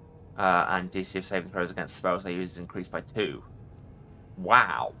 And DC of saving throws against spells they use is increased by 2.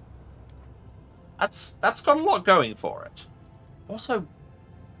 Wow. That's got a lot going for it. Also,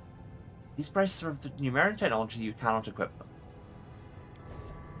 these braces are of the Numerian technology. You cannot equip them.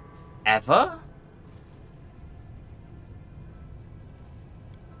 Ever?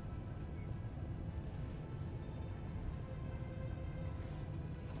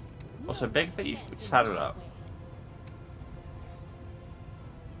 Also, Bigitha, you should set it up.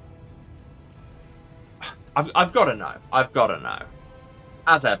 I've got to know. I've got to know.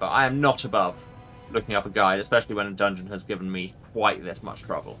 As ever, I am not above looking up a guide, especially when a dungeon has given me quite this much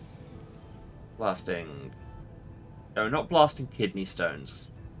trouble. Blasting... No, not blasting kidney stones,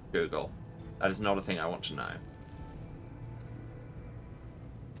 Google. That is not a thing I want to know.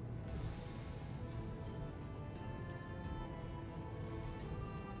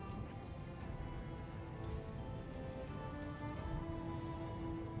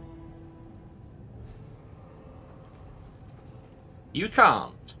 You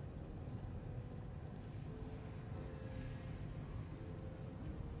can't.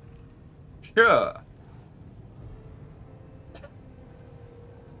 Sure.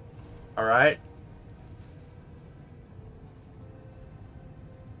 Alright.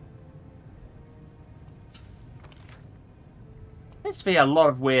 Seems to be a lot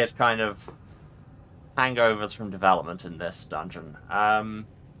of weird kind of hangovers from development in this dungeon.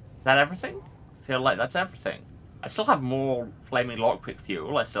 Is that everything? I feel like that's everything. I still have more flaming lockpick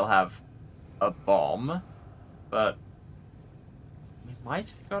fuel. I still have a bomb. But we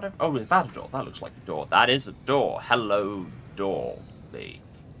might have got a... Oh, is that a door? That looks like a door. That is a door. Hello, door.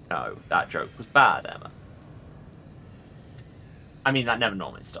 No, that joke was bad, Emma. I mean, that never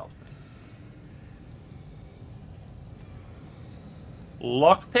normally stops me.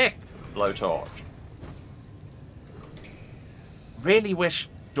 Lockpick. Blowtorch. Really wish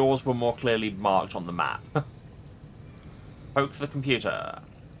doors were more clearly marked on the map. Poke the computer.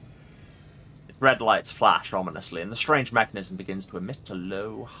 Red lights flash ominously, and the strange mechanism begins to emit a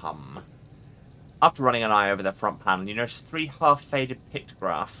low hum. After running an eye over their front panel, you notice 3 half-faded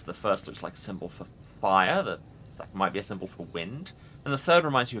pictographs. The first looks like a symbol for fire, that might be a symbol for wind, and the third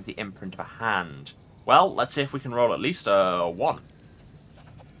reminds you of the imprint of a hand. Well, let's see if we can roll at least a 1.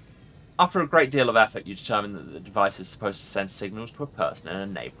 After a great deal of effort, you determine that the device is supposed to send signals to a person in a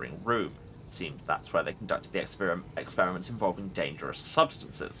neighbouring room. It seems that's where they conducted the experiments involving dangerous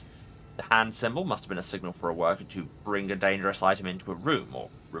substances. The hand symbol must have been a signal for a worker to bring a dangerous item into a room, or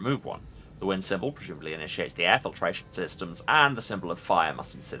remove one. The wind symbol presumably initiates the air filtration systems, and the symbol of fire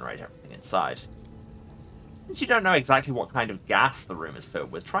must incinerate everything inside. Since you don't know exactly what kind of gas the room is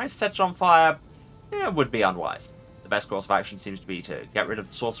filled with, trying to set it on fire would be unwise. The best course of action seems to be to get rid of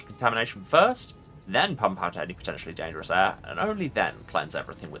the source of contamination first, then pump out any potentially dangerous air, and only then cleanse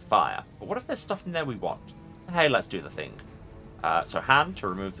everything with fire. But what if there's stuff in there we want? Hey, let's do the thing. So hand to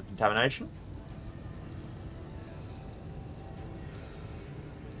remove the contamination.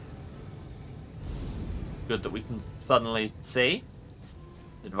 good that we can suddenly see.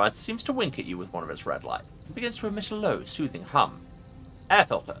 The device seems to wink at you with one of its red lights and begins to emit a low, soothing hum. Air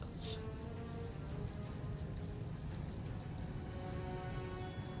filters.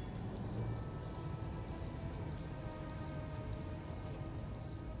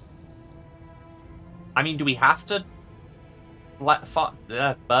 I mean, do we have to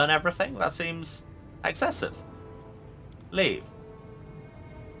burn everything? That seems excessive. Leave.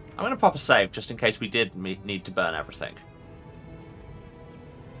 I'm going to pop a save just in case we did need to burn everything.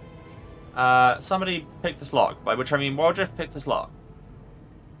 Somebody pick this lock, by which I mean Waldriff, pick this lock.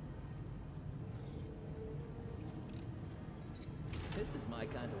 This is my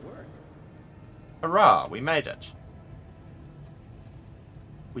kind of work. Hurrah, we made it.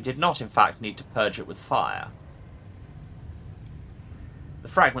 We did not, in fact, need to purge it with fire. The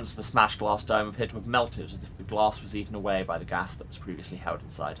fragments of the smashed glass dome appeared to have melted as if the glass was eaten away by the gas that was previously held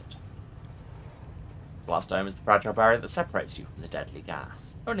inside it. The glass dome is the fragile barrier that separates you from the deadly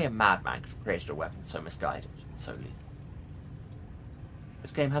gas. Only a madman could have created a weapon so misguided and so lethal.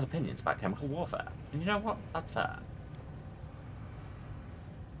 This game has opinions about chemical warfare, and you know what? That's fair.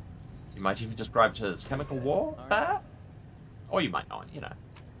 You might even describe it as chemical warfare? Or you might not, you know.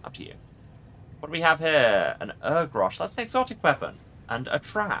 Up to you. What do we have here? An Urgrosh. That's an exotic weapon. And a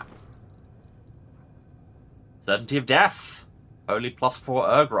trap. Certainty of death. Holy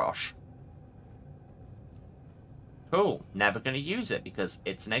 +4 Urgrosh. Cool. Never going to use it because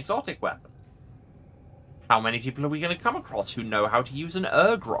it's an exotic weapon. How many people are we going to come across who know how to use an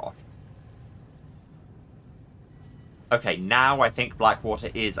Urgrosh? Okay, now I think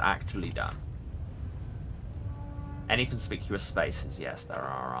Blackwater is actually done. Any conspicuous spaces? Yes, there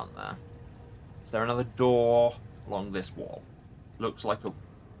are, aren't there? Is there another door along this wall? Looks like a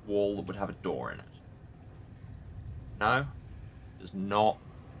wall that would have a door in it. No? Does not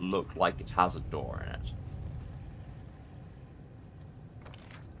look like it has a door in it.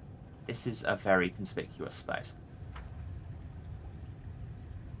 This is a very conspicuous space.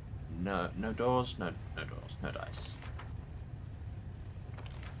 No doors, no doors, no dice.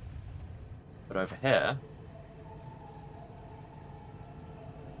 But over here...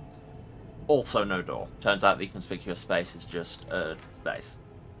 also no door. Turns out the conspicuous space is just a space.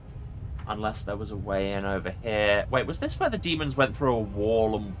 Unless there was a way in over here. Wait, was this where the demons went through a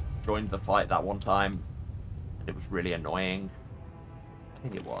wall and joined the fight that one time? And it was really annoying. I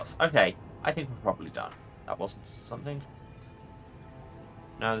think it was. Okay, I think we're probably done. That wasn't something.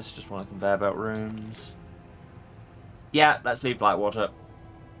 No, this is just one of the conveyor belt rooms. Yeah, let's leave Blackwater.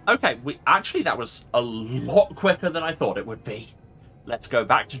 Okay, actually that was a lot quicker than I thought it would be. Let's go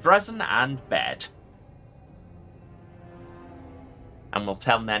back to Dresden and bed. And we'll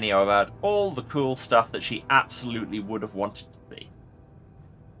tell Nenio about all the cool stuff that she absolutely would have wanted to see.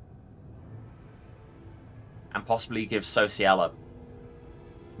 And possibly give Sociel a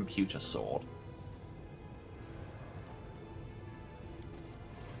computer sword.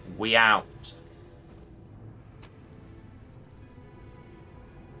 We out.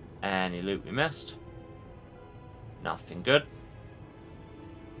 Any loot we missed? Nothing good.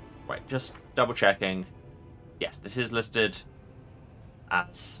 Wait, just double checking. Yes, this is listed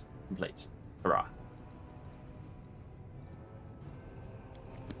as complete. Hurrah.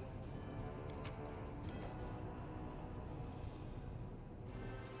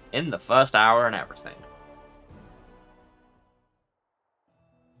 In the first hour and everything.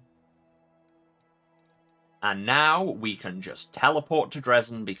 And now we can just teleport to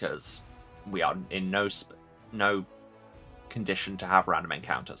Dresden because we are in no condition to have random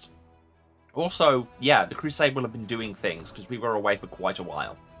encounters. Also, yeah, the Crusade will have been doing things because we were away for quite a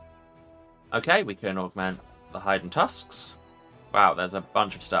while. Okay, we can augment the hide and tusks. Wow, there's a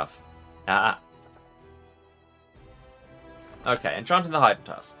bunch of stuff. Okay, enchanting the hide and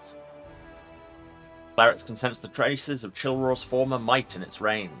tusks. Clerics can sense the traces of Chilroar's former might in its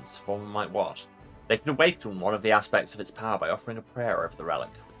reigns. Former might what? They can awaken one of the aspects of its power by offering a prayer over the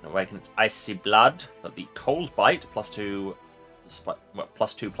relic. We can awaken its icy blood, but the cold bite, +2,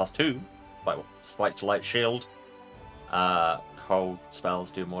 +2, slight to light shield. Cold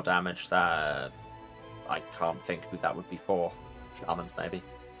spells do more damage. That I can't think who that would be for. Shamans, maybe.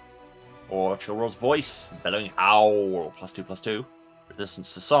 Or Chilroar's voice, bellowing howl, +2/+2.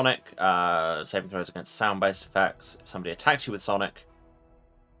 Resistance to Sonic, saving throws against sound-based effects. If somebody attacks you with Sonic,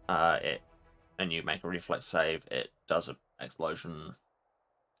 and you make a reflex save, it does an explosion.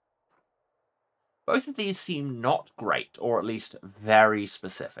 Both of these seem not great, or at least very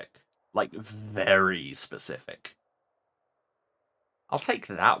specific. Like, very specific. I'll take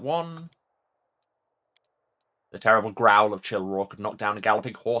that one. The terrible growl of Chilroar could knock down a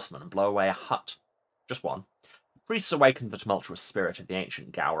galloping horseman and blow away a hut. Just one. Priests awakened the tumultuous spirit of the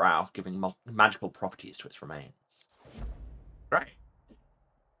ancient Gao Rao, giving magical properties to its remains. Great.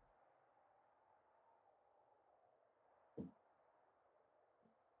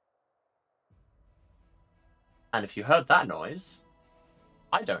 And if you heard that noise,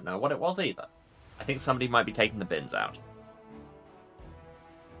 I don't know what it was either. I think somebody might be taking the bins out.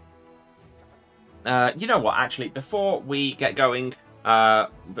 You know what, actually, before we get going,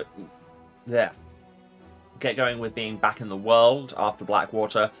 get going with being back in the world after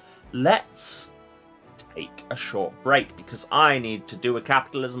Blackwater, let's take a short break, because I need to do a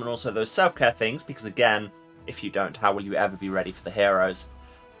capitalism and also those self-care things, because again, if you don't, how will you ever be ready for the heroes?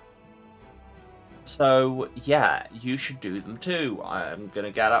 So, yeah, you should do them too. I'm going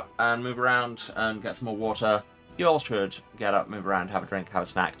to get up and move around and get some more water. You all should get up, move around, have a drink, have a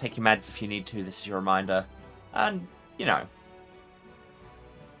snack, take your meds if you need to, this is your reminder. And, you know,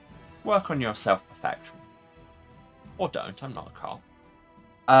 work on your self-perfection. Or don't, I'm not a cop.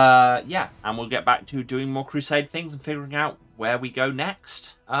 Yeah, and we'll get back to doing more crusade things and figuring out where we go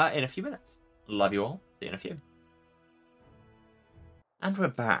next in a few minutes. Love you all. See you in a few. And we're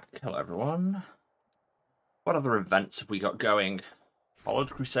back. Hello, everyone. What other events have we got going?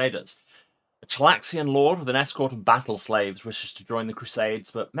 Followed Crusaders. A Chalaxian lord with an escort of battle slaves wishes to join the Crusades,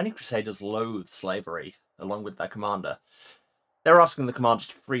 but many Crusaders loathe slavery, along with their commander. They're asking the commander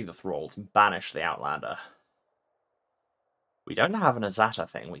to free the thralls and banish the outlander. We don't have an Azata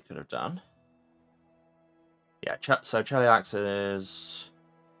thing we could have done. Yeah, so Cheliax is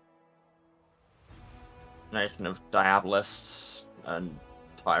nation of diabolists and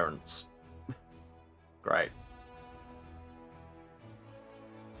tyrants. Great.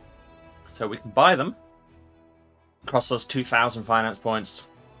 So we can buy them. Costs us 2,000 finance points.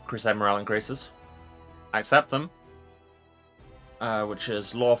 Crusade morale increases. Accept them. Which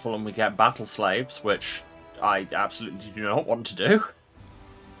is lawful, and we get battle slaves, which I absolutely do not want to do.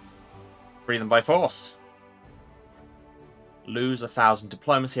 Free them by force. Lose 1,000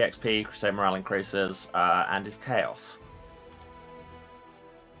 diplomacy XP, Crusade morale increases, and is chaos.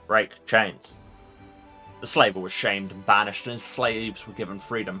 Break chains. The slaver was shamed and banished, and his slaves were given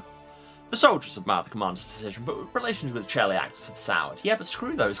freedom. The soldiers admire the commander's decision, but relations with Cheliax have soured. Yeah, but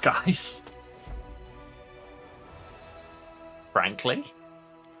screw those guys. Frankly.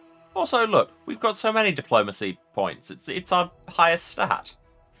 Also, look, we've got so many diplomacy points. It's our highest stat.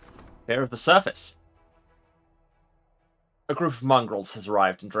 Fear of the surface. A group of mongrels has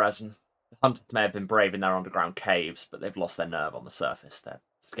arrived in Dresden. The hunters may have been brave in their underground caves, but they've lost their nerve on the surface. They're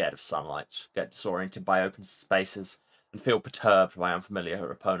scared of sunlight, get disoriented by open spaces, and feel perturbed by unfamiliar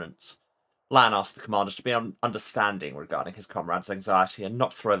opponents. Lan asked the commanders to be understanding regarding his comrades' anxiety and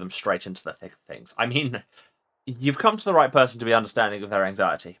not throw them straight into the thick of things. I mean, you've come to the right person to be understanding of their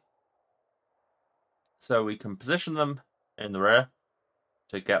anxiety. So we can position them in the rear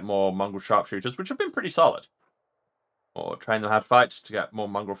to get more mongrel sharpshooters, which have been pretty solid. Or train them how to fight to get more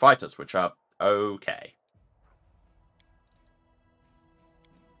mongrel fighters, which are okay.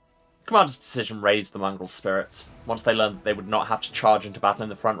 Commander's decision raised the mongrel spirits. Once they learned that they would not have to charge into battle in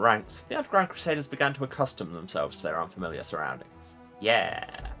the front ranks, the underground crusaders began to accustom themselves to their unfamiliar surroundings. Yeah.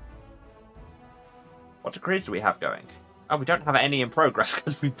 What decrees do we have going? Oh, we don't have any in progress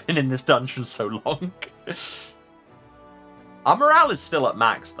because we've been in this dungeon so long. Our morale is still at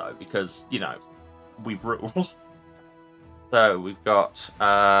max, though, because, you know, we rule. So, we've got...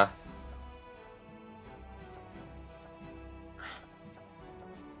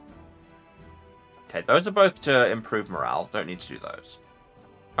 Okay, those are both to improve morale. Don't need to do those.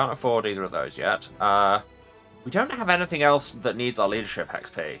 Can't afford either of those yet. We don't have anything else that needs our leadership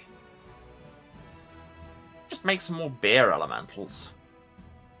XP. Just make some more beer elementals.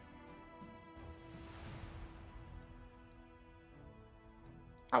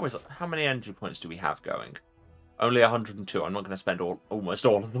 How is it? How many energy points do we have going? Only 102. I'm not going to spend almost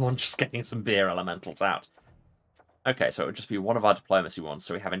all of them on just getting some beer elementals out. Okay, so it would just be one of our diplomacy ones.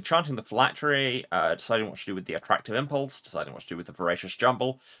 So we have Enchanting the Phylactery, deciding what to do with the Attractive Impulse, deciding what to do with the Voracious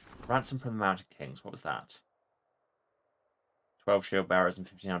Jumble, Ransom from the Mounted Kings. What was that? 12 Shield Bearers and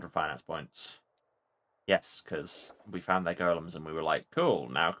 1,500 finance points. Yes, because we found their golems and we were like, cool,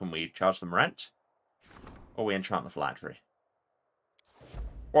 now can we charge them rent? Or we enchant the Phylactery?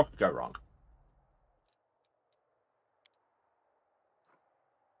 What could go wrong?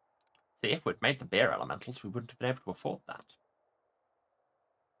 See, if we'd made the beer elementals, we wouldn't have been able to afford that.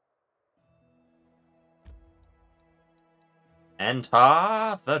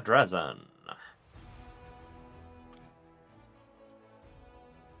 Enter the Dresden.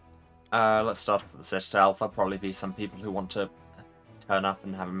 Let's start off with the Citadel. There'll probably be some people who want to turn up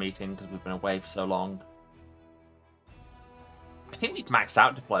and have a meeting because we've been away for so long. I think we've maxed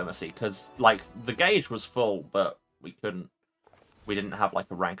out diplomacy because, like, the gauge was full, but we couldn't. We didn't have, like,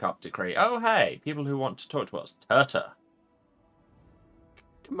 a rank up decree. Oh, hey, people who want to talk to us. Turta.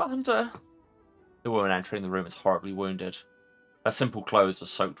 Commander. The woman entering the room is horribly wounded. Her simple clothes are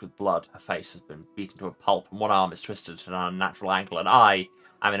soaked with blood. Her face has been beaten to a pulp, and one arm is twisted at an unnatural angle, and I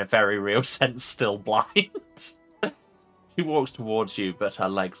am, in a very real sense, still blind. She walks towards you, but her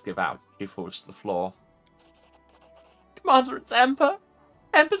legs give out. She falls to the floor. Commander, it's Ember.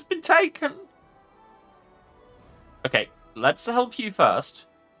 Ember's been taken. Okay, let's help you first.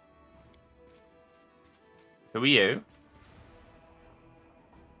 Who are you?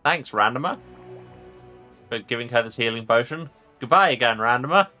 Thanks, Randomer, for giving her this healing potion. Goodbye again,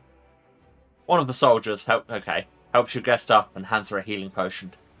 Randomer. One of the soldiers helps your guest up and hands her a healing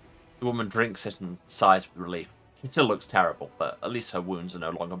potion. The woman drinks it and sighs with relief. She still looks terrible, but at least her wounds are no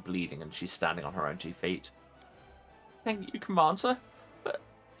longer bleeding and she's standing on her own 2 feet. Thank you, Commander, but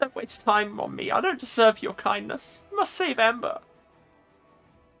don't waste time on me. I don't deserve your kindness. You must save Ember.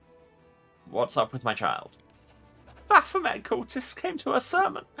 What's up with my child? Baphomet cultists came to her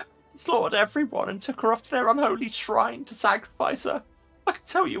sermon, slaughtered everyone, and took her off to their unholy shrine to sacrifice her. I can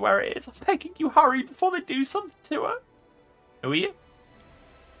tell you where it is. I'm begging you, hurry before they do something to her. Who are you?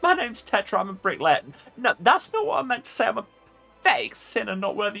 My name's Tetra. I'm a bricklayer. No, that's not what I meant to say. I'm a pathetic sinner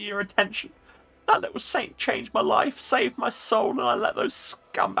not worthy of your attention. That little saint changed my life, saved my soul, and I let those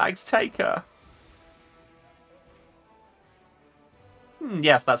scumbags take her.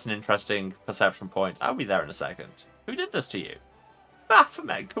 Yes, that's an interesting perception point. I'll be there in a second. Who did this to you?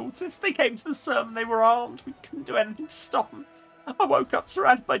 Baphomet cultists. They came to the sermon. They were armed. We couldn't do anything to stop them. I woke up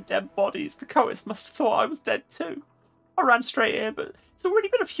surrounded by dead bodies. The cultists must have thought I was dead too. I ran straight here, but it's already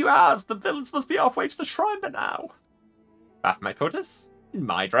been a few hours. The villains must be halfway to the shrine by now. Baphomet cultists? In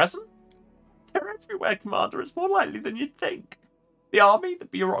my dressing? They're everywhere, Commander. It's more likely than you'd think. The army, the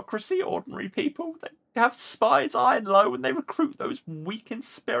bureaucracy, ordinary people, they have spies high and low, and they recruit those weak in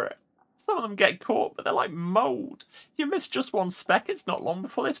spirit. Some of them get caught, but they're like mold. If you miss just one speck, it's not long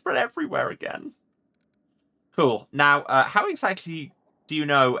before they spread everywhere again. Cool. Now, how exactly do you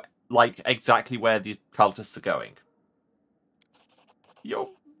know, like, exactly where the cultists are going? You're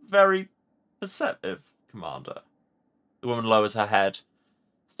very perceptive, Commander. The woman lowers her head,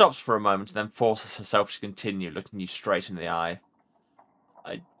 stops for a moment, and then forces herself to continue, looking you straight in the eye.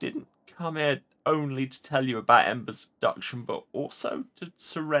 I didn't come here only to tell you about Ember's abduction, but also to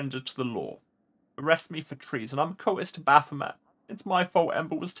surrender to the law. Arrest me for treason. I'm a cultist to Baphomet. It's my fault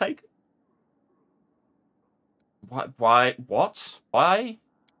Ember was taken. Why? What? Why?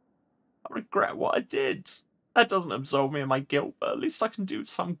 I regret what I did. That doesn't absolve me of my guilt, but at least I can do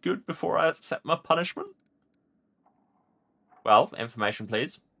some good before I accept my punishment. Well, information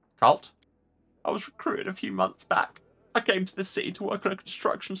please. Cult? I was recruited a few months back. I came to the city to work on a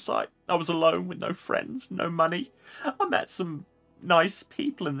construction site. I was alone with no friends, no money. I met some nice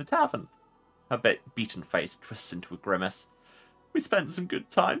people in the tavern. Her beaten face twists into a grimace. We spent some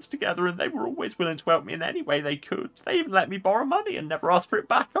good times together and they were always willing to help me in any way they could. They even let me borrow money and never asked for it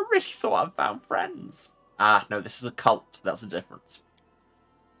back. I really thought I'd found friends. Ah, no, this is a cult. That's the difference.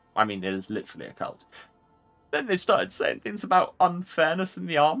 I mean, it is literally a cult. Then they started saying things about unfairness in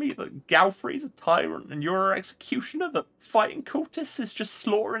the army, that Galfrey's a tyrant and you're an executioner, that fighting cultists is just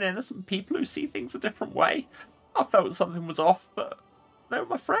slaughtering innocent people who see things a different way. I felt something was off, but they were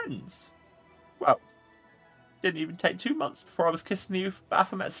my friends. Well, didn't even take 2 months before I was kissing the youth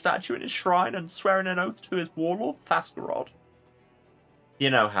Baphomet statue in his shrine and swearing an oath to his warlord, Thaskarod. You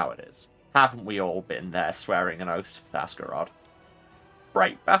know how it is. Haven't we all been there swearing an oath to Thaskarod?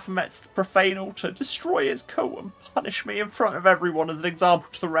 Break Baphomet's profane altar, destroy his cult, and punish me in front of everyone as an example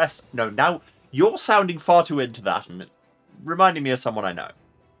to the rest. No, now you're sounding far too into that, and it's reminding me of someone I know.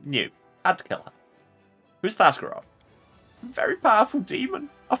 Knew. Had to kill her. Who's Thaskarod? Very powerful demon.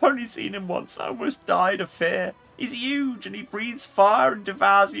 I've only seen him once. I almost died of fear. He's huge, and he breathes fire and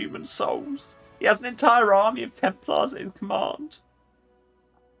devours human souls. He has an entire army of Templars at his command.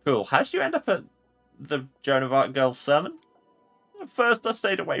 Cool. How did you end up at the Joan of Arc girl's sermon? At first I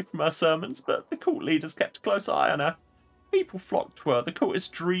stayed away from her sermons, but the cult leaders kept a close eye on her. People flocked to her. The cultists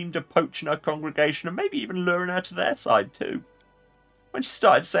dreamed of poaching her congregation and maybe even luring her to their side too. When she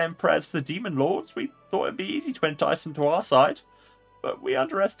started saying prayers for the demon lords, we thought it'd be easy to entice them to our side, but we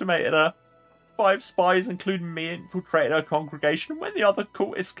underestimated her. 5 spies, including me, infiltrated her congregation, and when the other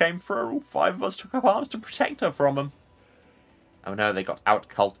cultists came for her, all 5 of us took up arms to protect her from them. Oh no, they got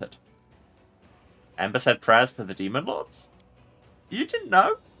out-culted. Ember said prayers for the demon lords? You didn't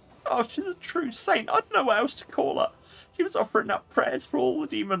know? Oh, she's a true saint. I don't know what else to call her. She was offering up prayers for all the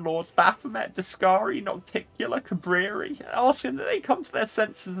demon lords, Baphomet, Discari, Nocticula, Cabreri, and asking that they come to their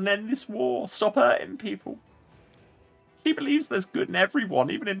senses and end this war, stop hurting people. She believes there's good in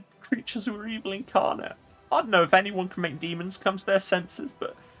everyone, even in creatures who are evil incarnate. I don't know if anyone can make demons come to their senses,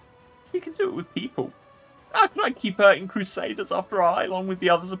 but she can do it with people. How could I keep hurting crusaders after I, along with the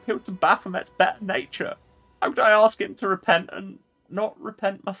others, appealed to Baphomet's better nature? How could I ask him to repent and not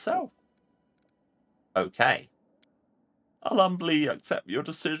repent myself? Okay. I'll humbly accept your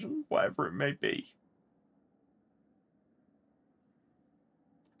decision, whatever it may be.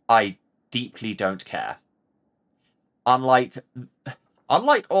 I deeply don't care. Unlike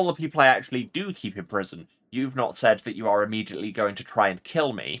all the people I actually do keep in prison, you've not said that you are immediately going to try and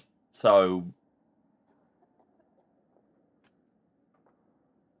kill me, so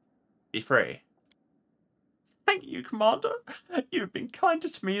be free. Thank you, Commander. You've been kinder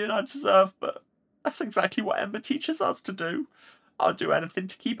to me than I deserve, but that's exactly what Ember teaches us to do. I'll do anything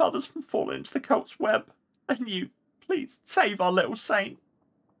to keep others from falling into the cult's web. And you, please, save our little saint.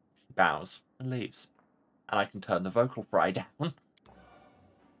 She bows and leaves. And I can turn the vocal fry down.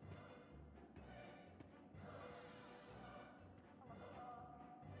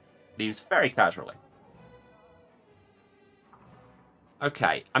 Leaves very casually.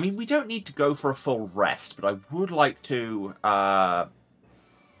 Okay, I mean, we don't need to go for a full rest, but I would like to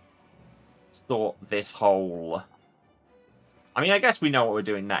sort this whole... I mean, I guess we know what we're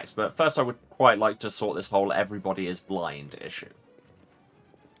doing next, but first I would quite like to sort this whole everybody is blind issue.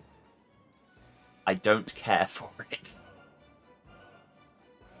 I don't care for it.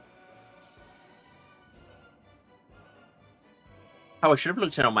 Oh, I should have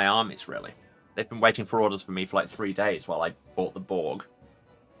looked in on my armies, really. They've been waiting for orders for me for like 3 days while I fought the Borg.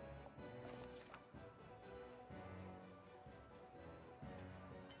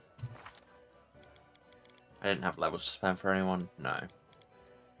 I didn't have levels to spend for anyone, no.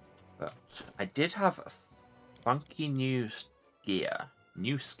 But I did have a funky new gear.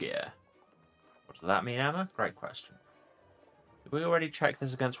 New skier. What does that mean, Emma? Great question. Did we already check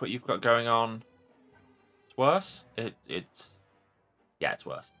this against what you've got going on? It's worse? It's... Yeah, it's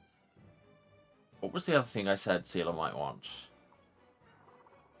worse. What was the other thing I said Sealer might want?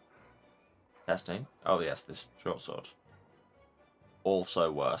 Testing? Oh, yes, this short sword.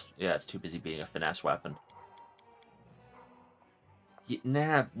 Also worse. Yeah, it's too busy being a finesse weapon.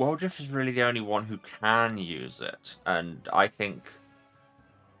 Nah, Woldriff is really the only one who can use it. And I think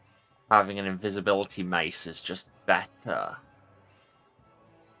having an invisibility mace is just better.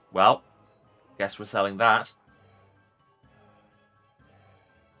 Well, guess we're selling that.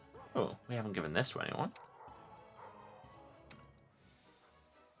 Oh, we haven't given this to anyone.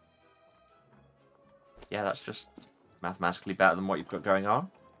 Yeah, that's just mathematically better than what you've got going on.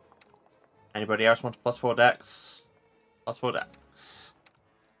 Anybody else want a +4 dex? +4 dex.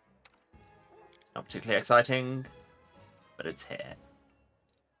 Not particularly exciting, but it's here.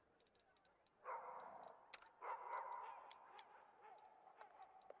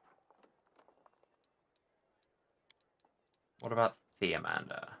 What about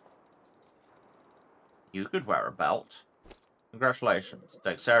Theomander? You could wear a belt. Congratulations,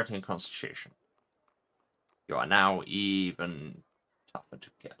 dexterity and constitution. You are now even tougher to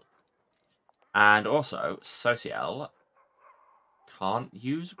kill. And also, Sociel can't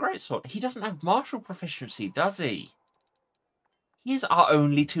use a greatsword. He doesn't have martial proficiency, does he? He's our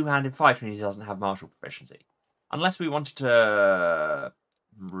only two-handed fighter and he doesn't have martial proficiency. Unless we wanted to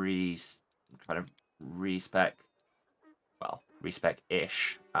kind of respec, well,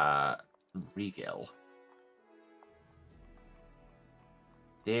 respec-ish Regil.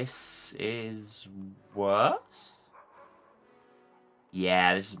 This is worse?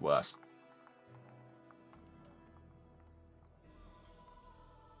 Yeah, this is worse.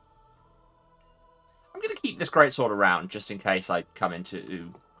 I'm going to keep this greatsword around just in case I come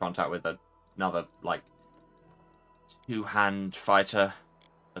into contact with another, like, two-hand fighter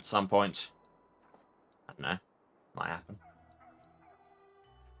at some point. I don't know. Might happen.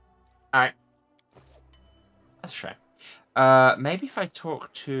 Alright. That's a shame. Maybe if I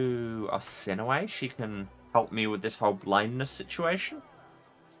talk to Arsinoe, she can help me with this whole blindness situation.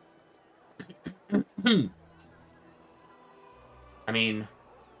 I mean,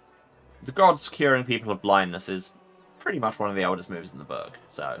 the gods curing people of blindness is pretty much one of the oldest moves in the book,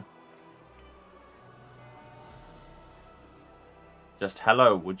 so... Just,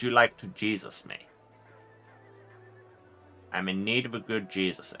 hello, would you like to Jesus me? I'm in need of a good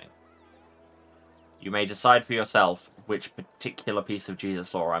Jesusing. You may decide for yourself which particular piece of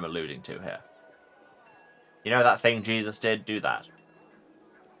Jesus lore I'm alluding to here. You know that thing Jesus did? Do that.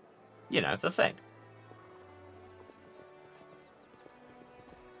 you know, the thing.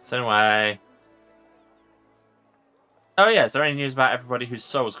 So anyway... Oh yeah, is there any news about everybody whose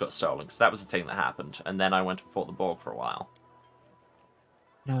souls got stolen? Because that was the thing that happened. And then I went and fought the Borg for a while.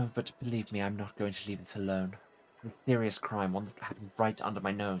 No, but believe me, I'm not going to leave it alone. It's a serious crime, one that happened right under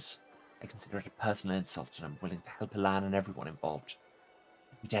my nose. I consider it a personal insult, and I'm willing to help Elan and everyone involved.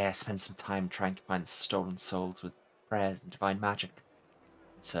 Every day I spend some time trying to find the stolen souls with prayers and divine magic.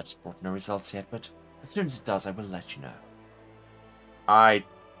 The search has brought no results yet, but as soon as it does, I will let you know. I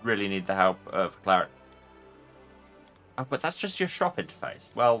really need the help of Claret. Oh, but that's just your shop interface.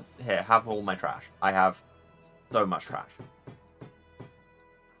 Well, here, have all my trash. I have so much trash.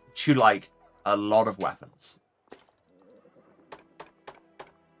 You like a lot of weapons.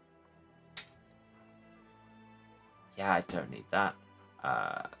 Yeah, I don't need that.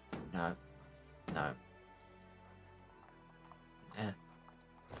 No. No. Yeah.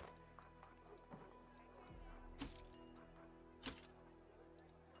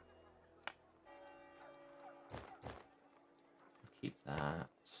 Keep that.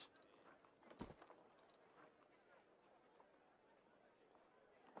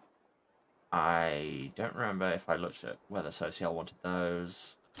 I don't remember if I looked at whether Social wanted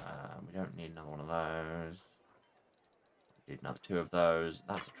those. We don't need another one of those. We need another 2 of those.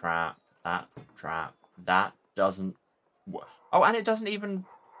 That's a trap. That trap. That doesn't... Oh, and it doesn't even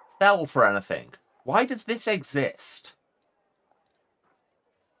sell for anything. Why does this exist?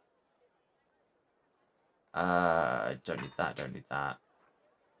 Don't need that, don't need that.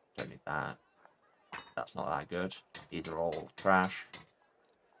 Don't need that. That's not that good. These are all trash.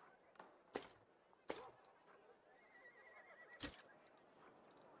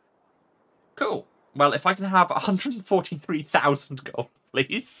 Cool. Well, if I can have 143,000 gold,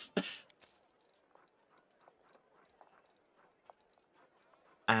 please.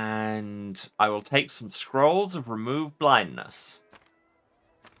 And I will take some scrolls of remove blindness.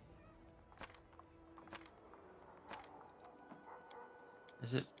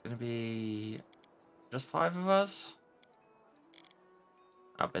 Is it going to be just 5 of us?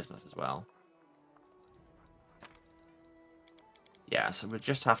 Oh, Bismuth as well. Yeah, so we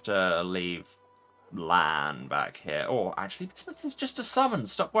just have to leave Lan back here. Oh, actually, Bismuth is just a summon.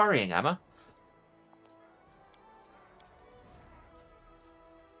 Stop worrying, Emma.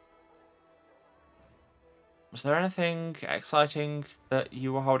 Was there anything exciting that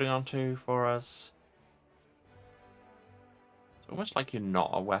you were holding on to for us? It's almost like you're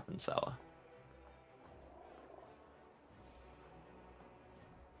not a weapon seller.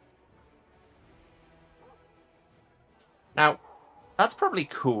 Now, that's probably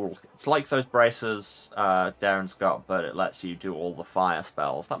cool. It's like those braces Darren's got, but it lets you do all the fire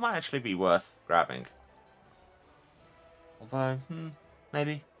spells. That might actually be worth grabbing. Although,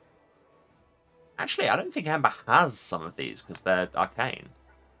 maybe. Actually, I don't think Ember has some of these because they're arcane.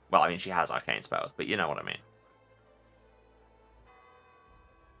 Well, I mean, she has arcane spells, but you know what I mean.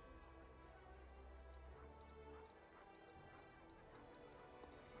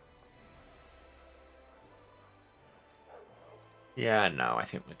 Yeah, no, I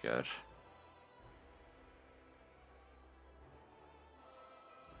think we're good.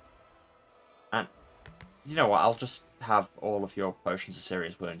 And you know what? I'll just have all of your potions of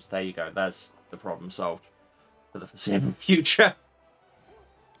serious wounds. There you go. There's the problem solved for the foreseeable future.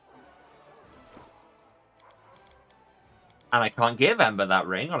 And I can't give Ember that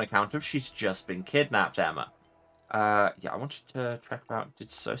ring on account of she's just been kidnapped, Emma. Yeah, I wanted to check about, did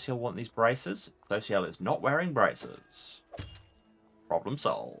Social want these braces? Social is not wearing braces. Problem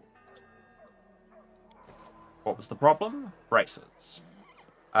solved. What was the problem? Braces.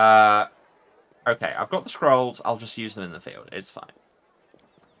 Okay, I've got the scrolls. I'll just use them in the field. It's fine.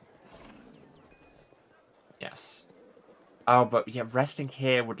 Yes. Oh, but yeah, resting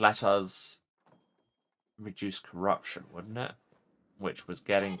here would let us reduce corruption, wouldn't it? Which was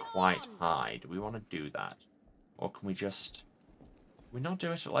getting quite high. Do we want to do that? Or can we just... Can we not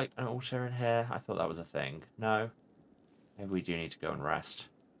do it at, like, an altar in here? I thought that was a thing. No? Maybe we do need to go and rest.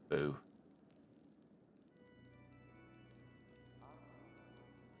 Boo.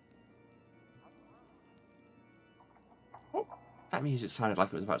 Oh, that music sounded like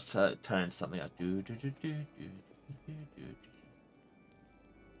it was about to turn into something like...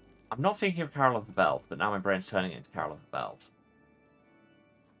 I'm not thinking of Carol of the Bells, but now my brain's turning into Carol of the Bells.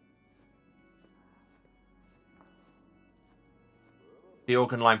 The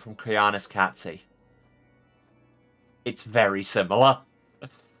organ line from Kyanis Katsi. It's very similar.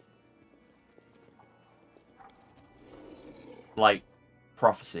 Like,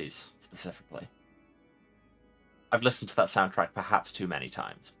 prophecies, specifically. I've listened to that soundtrack perhaps too many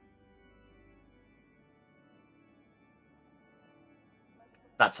times.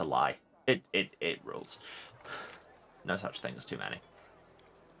 That's a lie. It rules. No such thing as too many.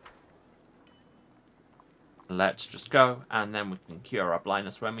 Let's just go, and then we can cure our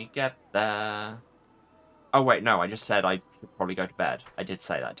blindness when we get there. Oh, wait, no, I just said I should probably go to bed. I did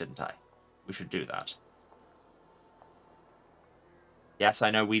say that, didn't I? We should do that. Yes,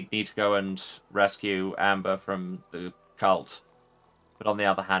 I know we need to go and rescue Amber from the cult. But on the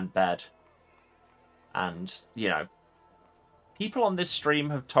other hand, bed. And, you know, people on this stream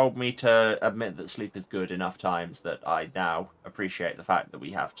have told me to admit that sleep is good enough times that I now appreciate the fact that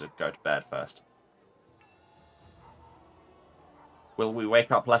we have to go to bed first. Will we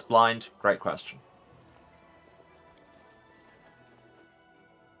wake up less blind? Great question.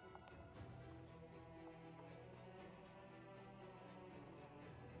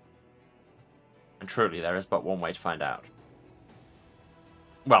 And truly, there is but one way to find out.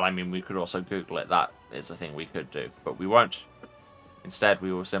 Well, I mean, we could also Google it. That is a thing we could do. But we won't. Instead,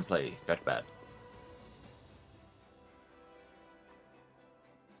 we will simply go to bed.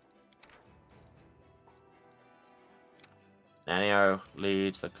 Nanio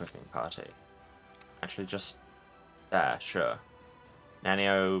leads the cooking party. Actually, just there, sure.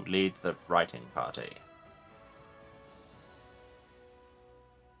 Nanio lead the writing party.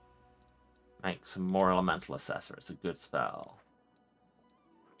 Make some more elemental assessor. It's a good spell.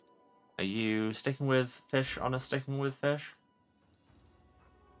 Are you sticking with fish on a sticking with fish?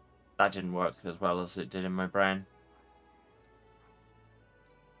 That didn't work as well as it did in my brain.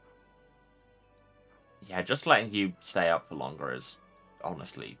 Yeah, just letting you stay up for longer is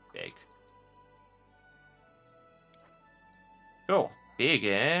honestly big. Cool.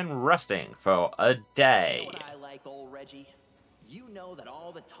 Begin resting for a day. You know what I like, old Reggie? You know that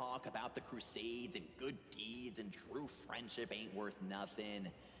all the talk about the Crusades and good deeds and true friendship ain't worth nothing.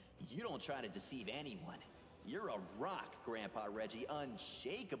 You don't try to deceive anyone. You're a rock, Grandpa Reggie,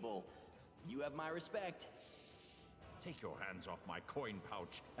 unshakable. You have my respect. Take your hands off my coin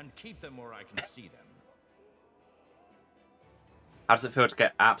pouch and keep them where I can see them. How does it feel to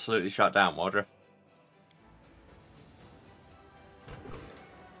get absolutely shut down, Wardriff?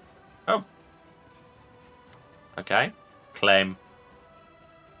 Oh. Okay. Claim.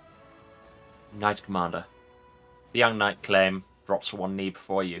 Knight Commander. The young knight Claim drops to one knee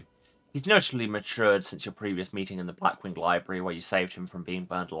before you. He's notably matured since your previous meeting in the Blackwing Library where you saved him from being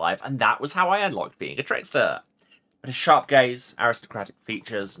burned alive, and that was how I unlocked being a trickster. But his sharp gaze, aristocratic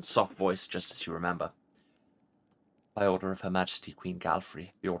features, and soft voice just as you remember. By order of Her Majesty Queen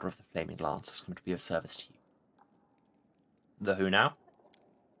Galfrey, the Order of the Flaming Lance has come to be of service to you. The who now?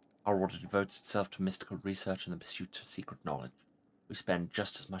 Our order devotes itself to mystical research and the pursuit of secret knowledge. We spend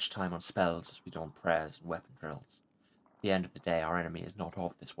just as much time on spells as we do on prayers and weapon drills. At the end of the day, our enemy is not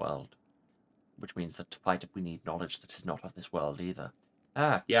of this world. Which means that to fight it, we need knowledge that is not of this world either.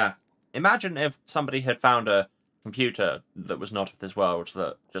 Ah, yeah. Imagine if somebody had found a computer that was not of this world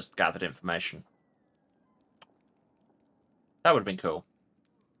that just gathered information. That would have been cool.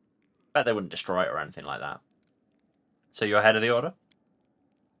 Bet they wouldn't destroy it or anything like that. So you're head of the order?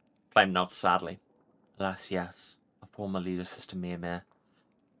 Claim nods sadly. Alas, yes. Our former leader, Sister Mir,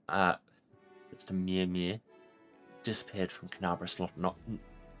 Sister Mir, disappeared from Canabra Slot.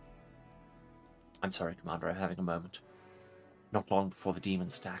 I'm sorry, Commander, I'm having a moment. Not long before the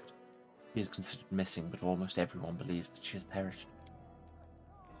demons attacked. She is considered missing, but almost everyone believes that she has perished.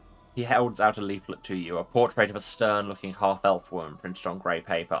 He holds out a leaflet to you, a portrait of a stern-looking half-elf woman printed on grey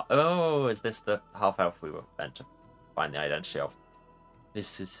paper. Oh, is this the half-elf we were meant to find the identity of?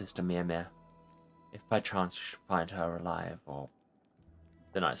 This is Sister Mir. If by chance you should find her alive, or...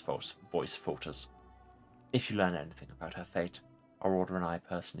 The knight's voice falters. If you learn anything about her fate, our order and I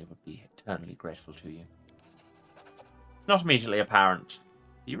personally would be eternally grateful to you. It's not immediately apparent.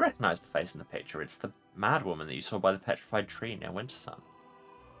 You recognize the face in the picture. It's the mad woman that you saw by the petrified tree near Wintersun.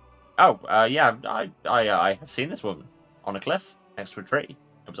 Oh, yeah, I have seen this woman on a cliff next to a tree.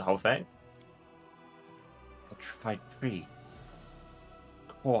 It was a whole thing. Petrified tree.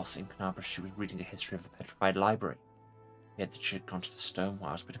 Of course, in Canabra she was reading a history of the petrified library. Yet that she had gone to the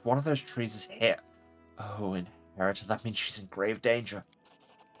Stonewiles, but if one of those trees is here... Oh, inheritor, that means she's in grave danger.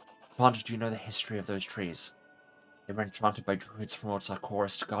 Commander, do you know the history of those trees? They were enchanted by druids from Old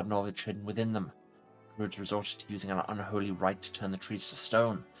Sarkoris to guard knowledge hidden within them. Druids resorted to using an unholy rite to turn the trees to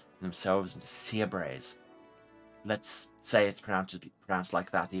stone, and themselves into seabraes. Let's say it's pronounced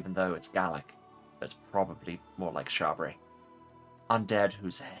like that, even though it's Gallic. But it's probably more like Shabri. Undead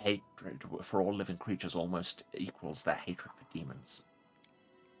whose hatred for all living creatures almost equals their hatred for demons.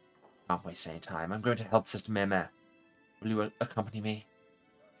 Can't waste any time. I'm going to help Sister Mir. Will you accompany me?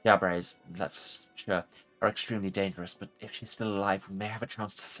 Seabres, sure. are extremely dangerous, but if she's still alive, we may have a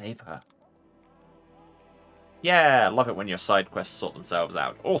chance to save her. Yeah, love it when your side quests sort themselves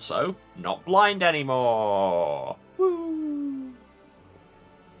out. Also, not blind anymore! Woo!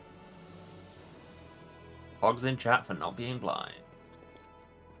 Hogs in chat for not being blind.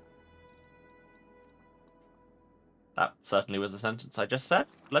 That certainly was a sentence I just said.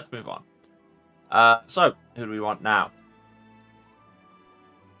 Let's move on. So, who do we want now?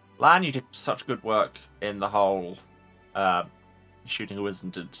 Lan, you did such good work in the whole shooting a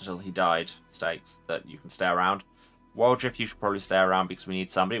wizard until he died stakes that you can stay around. Waldriff, you should probably stay around because we need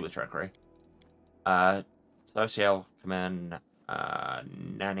somebody with trickery. Sociel, come in.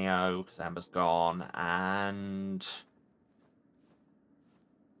 Nanio, because Amber's gone. And...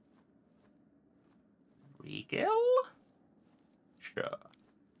 Regal? Sure.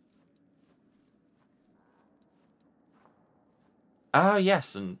 Oh,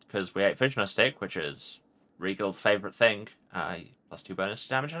 yes, and because we ate fish on a stick, which is Regal's favourite thing, plus 2 bonus to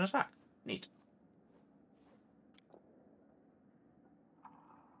damage and attack. Neat.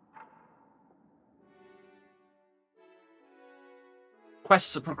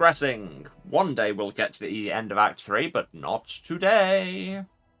 Quests are progressing. One day we'll get to the end of Act 3, but not today.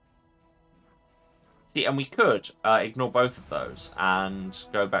 See, and we could ignore both of those and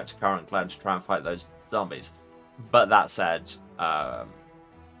go back to Current Glen to try and fight those zombies. But that said,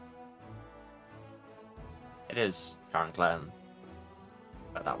 it is Current Glen.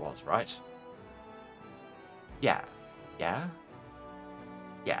 But that was, right? Yeah. Yeah?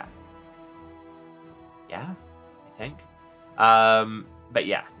 Yeah. Yeah? I think. But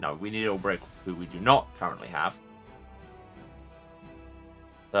yeah, no, we need Ulbrich, who we do not currently have.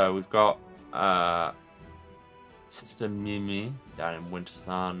 So we've got Sister Mimi down in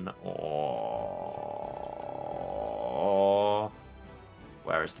Wintersun, or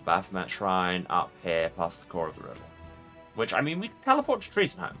where is the Baphomet Shrine? Up here, past the core of the riddle. Which, I mean, we can teleport to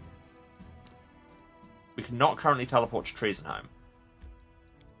Treasonholme. We cannot currently teleport to Treasonholme.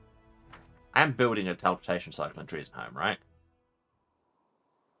 I am building a teleportation cycle in Treasonholme, right?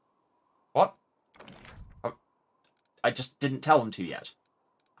 What? Oh, I just didn't tell them to yet.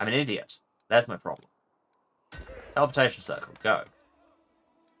 I'm an idiot. There's my problem. Teleportation circle, go.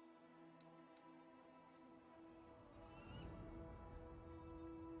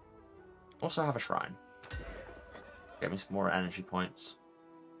 Also have a shrine. Get me some more energy points.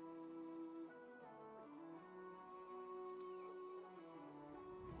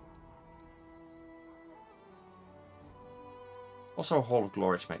 Also a Hall of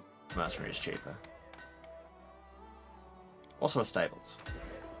Glory to make mercenaries cheaper. Also a stables.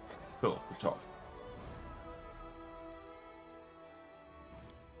 Cool, good talk.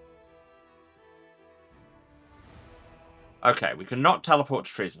 Okay, we cannot teleport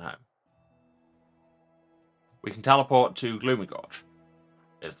to Treasonholme. We can teleport to Gloomy Gorge.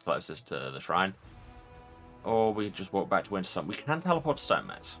 It's the closest to the shrine. Or we just walk back to Wintersun. We can teleport to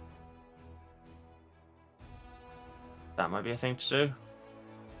Stonemaze. That might be a thing to do.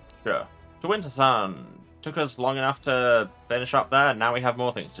 Sure. To Wintersun. Took us long enough to finish up there, and now we have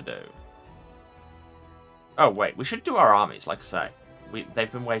more things to do. Oh, wait. We should do our armies, like I say.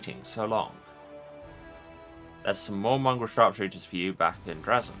 They've been waiting so long. There's some more mongrel sharpshooters for you back in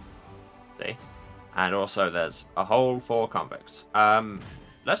Dresden. See? And also there's a whole 4 convicts.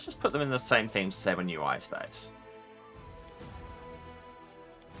 Let's just put them in the same thing to save a new eye space.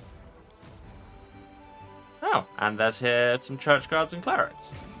 Oh, and there's here some church guards and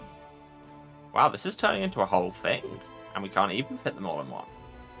clerics. Wow, this is turning into a whole thing. And we can't even fit them all in one.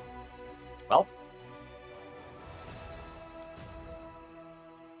 Well.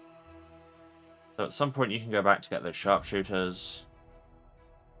 So at some point you can go back to get those sharpshooters.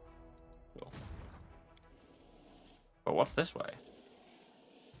 Cool. But what's this way?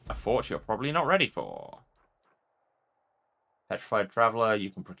 A fort you're probably not ready for. Petrified Traveller, you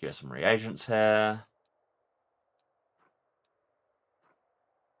can procure some reagents here.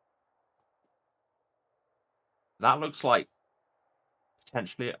 That looks like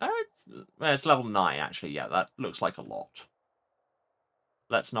potentially... it's level 9, actually. Yeah, that looks like a lot.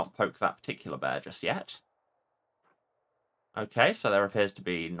 Let's not poke that particular bear just yet. Okay, so there appears to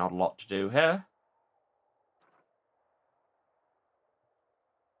be not a lot to do here.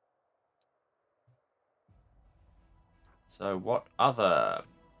 So what other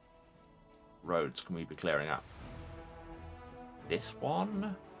roads can we be clearing up? This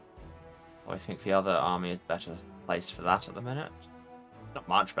one? Oh, I think the other army is better placed for that at the minute. Not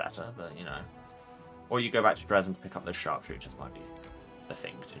much better, but you know. Or you go back to Dresden to pick up those sharpshooters, might be the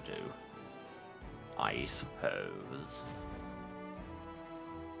thing to do. I suppose.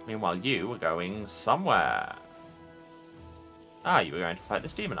 Meanwhile, you were going somewhere. Ah, you were going to fight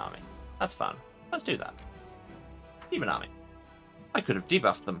this demon army. That's fun. Let's do that. Demon army. I could have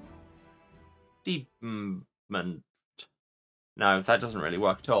debuffed them. Demon. No, that doesn't really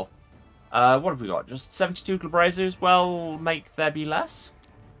work at all. What have we got? Just 72 Glabrezus? Well, make there be less.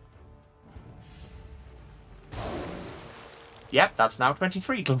 Yep, that's now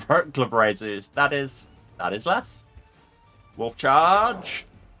 23 Glabrezus. That is less. Wolf charge.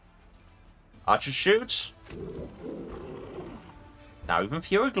 Archer shoot. Now even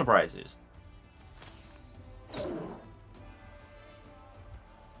fewer Glabrezus.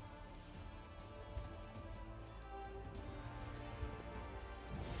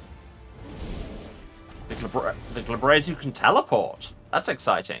 The Glabrezu can teleport. That's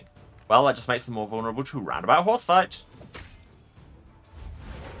exciting. Well, that just makes them more vulnerable to a roundabout horse fight.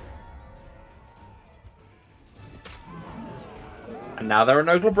 And now there are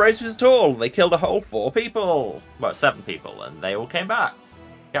no Glabrezus at all. They killed a whole 4 people. Well, 7 people, and they all came back.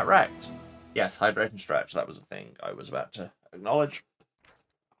 Get wrecked. Yes, hydrate and stretch. That was a thing I was about to acknowledge.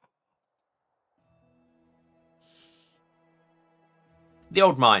 The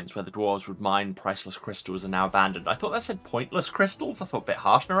old mines where the dwarves would mine priceless crystals are now abandoned. I thought that said pointless crystals. I thought a bit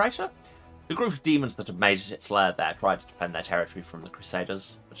harsh, narrator. The group of demons that had made it its lair there tried to defend their territory from the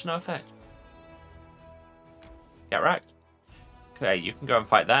Crusaders, but to no effect. Get wrecked. Okay, you can go and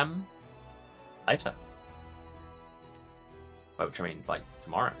fight them later. Which I mean, like,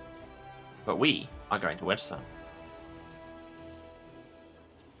 tomorrow. But we are going to Winterstone.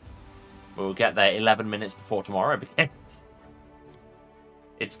 We'll get there 11 minutes before tomorrow begins.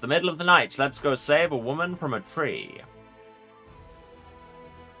 It's the middle of the night. Let's go save a woman from a tree.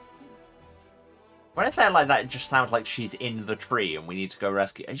 When I say it like that, it just sounds like she's in the tree and we need to go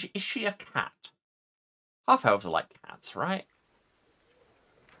rescue. Is she a cat? Half-elves are like cats, right?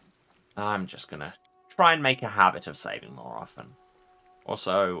 I'm just gonna try and make a habit of saving more often.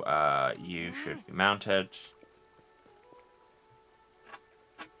 Also, you should be mounted.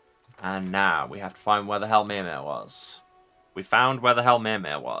 And now we have to find where the hell Mimir was. We found where the hell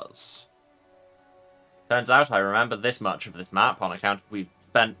Mimir was. Turns out I remember this much of this map on account of we've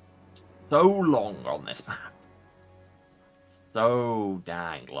spent so long on this map. So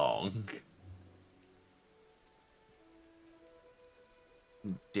dang long.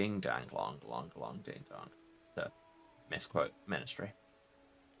 Ding dang long ding dong. The misquote ministry.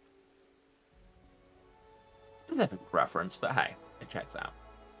 It's a big reference, but hey, it checks out.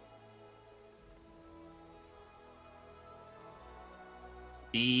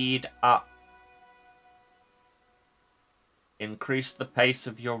 Speed up. Increase the pace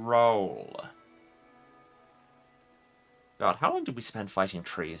of your roll. God, how long did we spend fighting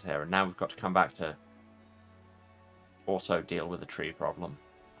trees here? And now we've got to come back to also deal with the tree problem.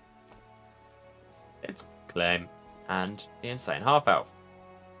 It's Claim and the insane half-elf.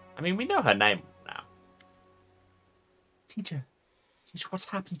 I mean, we know her name now. Teacher, what's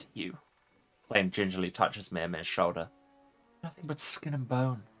happened to you? Claim gingerly touches Mirmir's shoulder. Nothing but skin and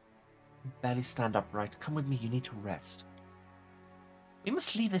bone. You barely stand upright. Come with me, you need to rest. We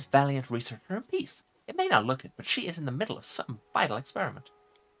must leave this valiant researcher in peace. It may not look it, but she is in the middle of some vital experiment.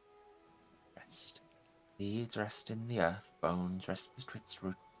 Rest. Seeds rest in the earth, bones rest betwixt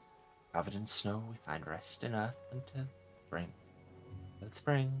roots. Covered in snow, we find rest in earth until spring. Till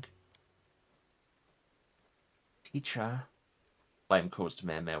spring. Teacher, Flame calls to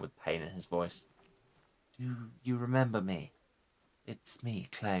Mimir with pain in his voice. Do you remember me? It's me,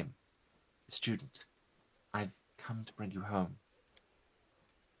 Claim, the student. I've come to bring you home.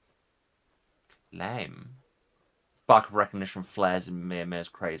 Claim? A spark of recognition flares in Mirmir's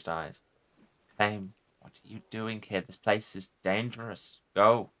crazed eyes. Claim, what are you doing here? This place is dangerous.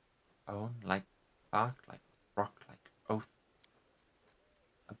 Go. Bone like bark, like rock, like oath.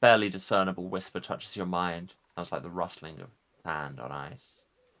 A barely discernible whisper touches your mind. Sounds like the rustling of sand on ice.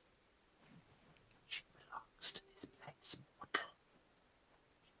 She belongs to this place, mortal.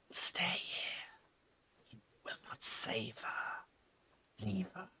 Stay here. You will not save her. Leave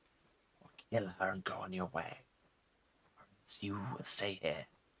her, or kill her and go on your way. Or else you will stay here.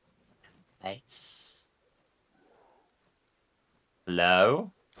 In place.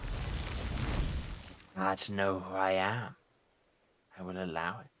 Hello? To know who I am. I will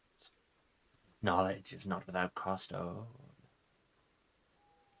allow it. Knowledge is not without cost. Oh.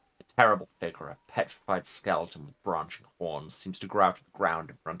 A terrible figure, a petrified skeleton with branching horns, seems to grow out of the ground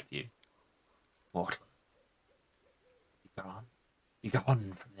in front of you. Mortal, be gone. Be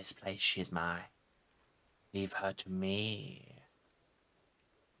gone from this place. She is mine. Leave her to me.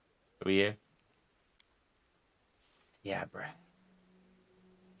 Who are you? Siabre.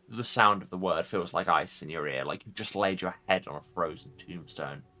 the sound of the word feels like ice in your ear, like you just laid your head on a frozen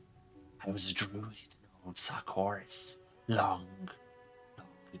tombstone. I was a druid in old Sarkoris, long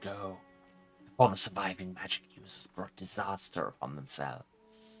ago, before the surviving magic users brought disaster upon themselves.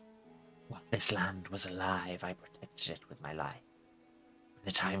 While this land was alive, I protected it with my life. When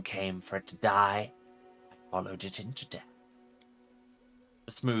the time came for it to die, I followed it into death.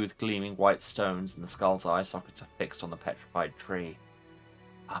 The smooth, gleaming white stones in the skull's eye sockets are fixed on the petrified tree.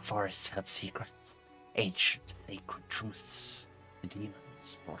 Our forests held secrets, ancient, sacred truths. The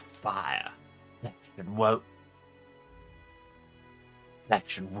demons brought fire, flesh and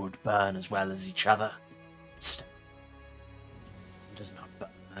wood burn as well as each other. Stone does not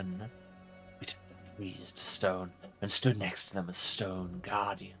burn. We turned the trees to stone and stood next to them as stone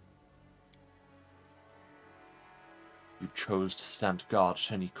guardians. You chose to stand guard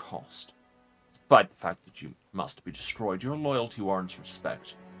at any cost. Despite the fact that you must be destroyed, your loyalty warrants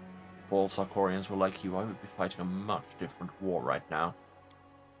respect. If all Sarkorians were like you, I would be fighting a much different war right now.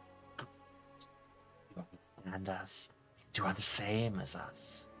 You understand us. You are the same as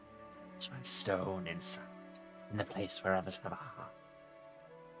us. So I have stone inside, in the place where others have a heart.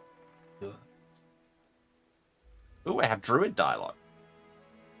 Good. Ooh, I have druid dialogue.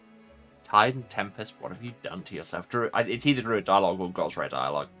 Tide and Tempest, what have you done to yourself? It's either druid dialogue or Gosra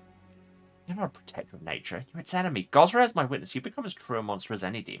dialogue. You're not a protector of nature. You're its enemy. Gosra is my witness. You become as true a monster as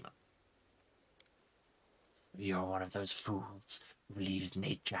any demon. You're one of those fools who believes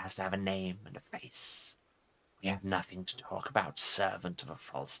nature has to have a name and a face. We have nothing to talk about, servant of a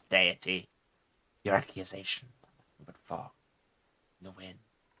false deity. Your accusations are nothing but fog in the wind.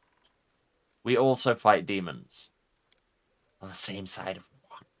 We also fight demons. On the same side of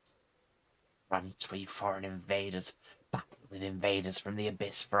what? Run to we foreign invaders, battle with invaders from the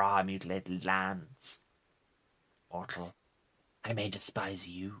abyss for our mutilated lands. Mortal, I may despise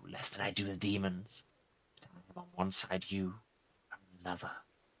you less than I do the demons, but I am on one side you, on another.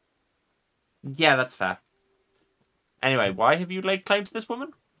 Yeah, that's fair. Anyway, why have you laid claim to this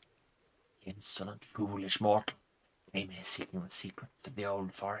woman? Insolent, foolish mortal, came here seeking the secrets of the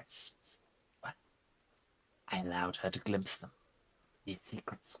old forests. Well, I allowed her to glimpse them. These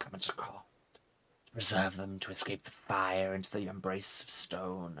secrets come at a cost. To preserve them, to escape the fire into the embrace of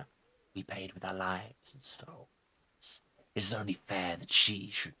stone, we paid with our lives and souls. It is only fair that she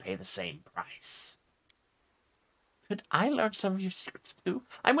should pay the same price. Could I learn some of your secrets too?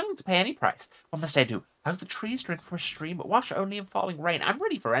 I'm willing to pay any price. What must I do? How the trees drink from a stream, but wash only in falling rain? I'm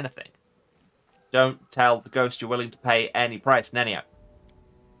ready for anything. Don't tell the ghost you're willing to pay any price, Nenio.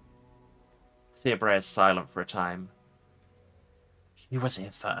 Theobray is silent for a time. She was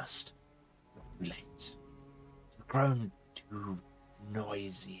here first. Too late. You've grown too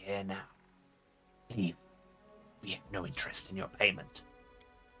noisy here now. Leave. We have no interest in your payment.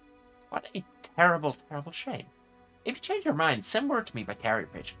 What a terrible, terrible shame. If you change your mind, send word to me by carrier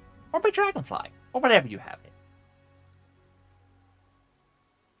pigeon, or by dragonfly, or whatever you have it.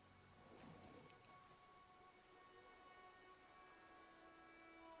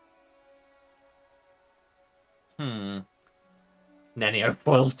 Nenio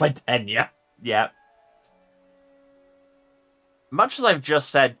foiled by Tenya. Yeah. Much as I've just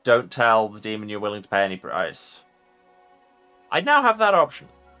said, don't tell the demon you're willing to pay any price, I now have that option.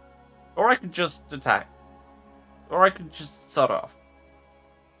 Or I could just attack. Or I could just sod off.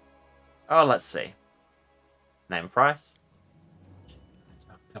 Oh, let's see. Name and price.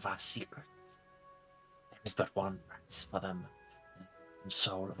 Of our secrets. There is but one price for them, and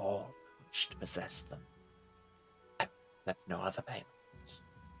soul of all who wish to possess them. I accept no other payment.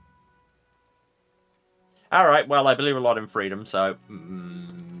 Alright, well, I believe a lot in freedom, so...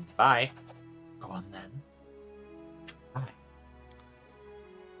 bye. Go on, then. Bye.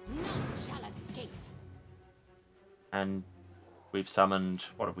 None shall escape. And we've summoned...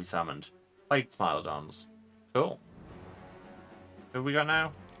 What have we summoned? Plagued Smilodons. Cool. Who have we got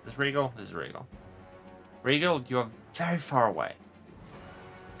now? This Regal? This is Regal. Regal, you are very far away.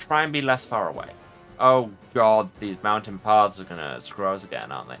 Try and be less far away. Oh god, these mountain paths are gonna screw us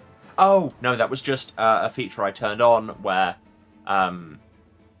again, aren't they? Oh, no, that was just a feature I turned on where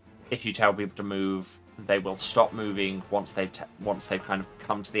if you tell people to move, they will stop moving once they've kind of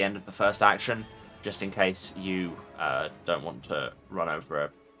come to the end of the first action, just in case you don't want to run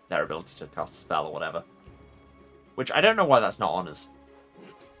over their ability to cast a spell or whatever. Which I don't know why that's not on as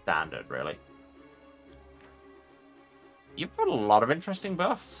standard, really. You've got a lot of interesting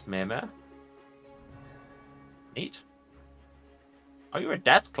buffs, Mimir. Neat. Oh, you're a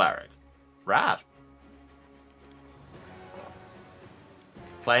death cleric. Rad.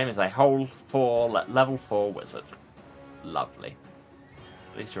 Flame is a level 4 wizard. Lovely.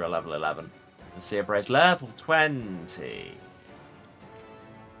 At least you're a level 11. And Seer Brace level 20.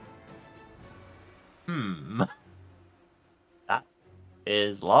 That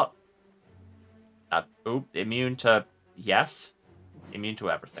is a lot. Oop, immune to... Yes. Immune to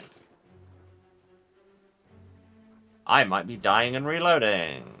everything. I might be dying and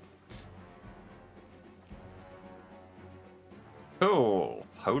reloading. Cool.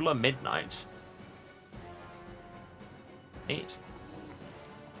 Polar Midnight. Neat.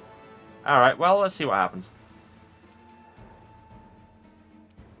 Alright, well, let's see what happens.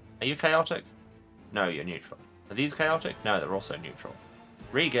 Are you chaotic? No, you're neutral. Are these chaotic? No, they're also neutral.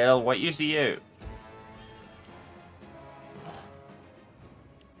 Regal, what use are you?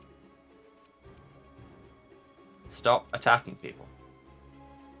 Stop attacking people.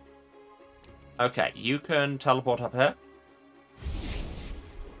 Okay, you can teleport up here.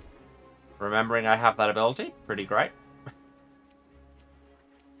 Remembering I have that ability. Pretty great.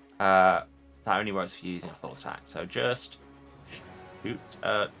 That only works for you using a full attack. So just shoot.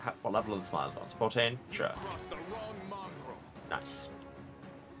 What level are the smiles on? 14? Sure. Nice.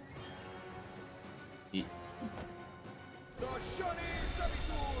 Yeah.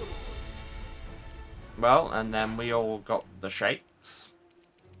 Well, and then we all got the shakes.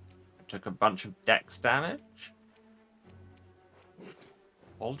 Took a bunch of dex damage.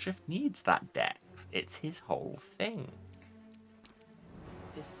 Woljif needs that dex. It's his whole thing.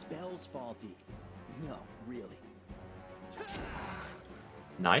 This spell's faulty. No, really.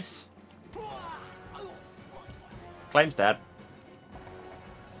 Nice. Claim's dead.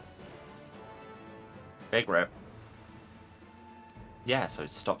 Big rip. Yeah, so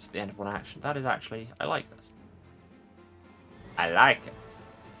it stops at the end of one action. That is actually... I like this. I like it.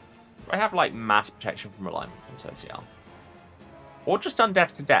 Do I have, like, mass protection from alignment on Social? Or just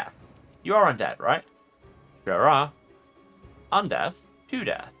undeath to death? You are undead, right? Sure are. Undeath to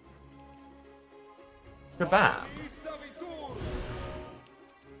death. Shabam.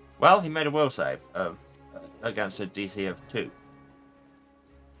 Well, he made a will save against a DC of 2.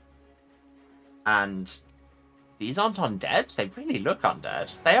 And these aren't undead? They really look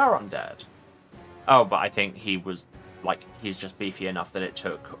undead. They are undead. Oh, but I think he was, like, he's just beefy enough that it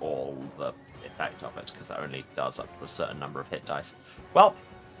took all the effect of it, because it only does up to a certain number of hit dice. Well,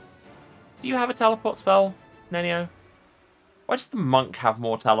 do you have a teleport spell, Nenio? Why does the monk have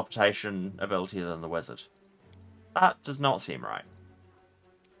more teleportation ability than the wizard? That does not seem right.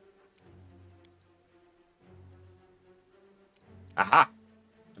 Aha!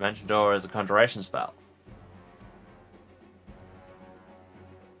 Dimension Door is a conjuration spell.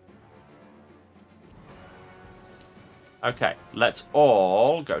 Okay, let's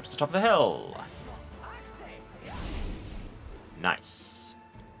all go to the top of the hill. Nice.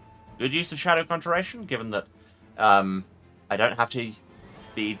 Good use of Shadow Conjuration, given that I don't have to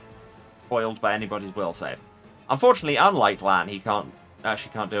be foiled by anybody's will save. Unfortunately, unlike Lan, he can't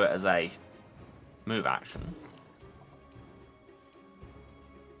do it as a move action.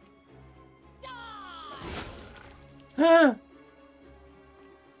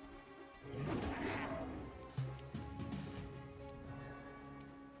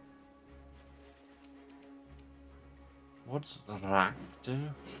 What's that do?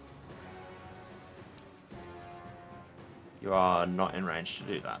 You are not in range to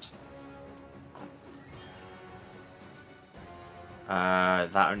do that.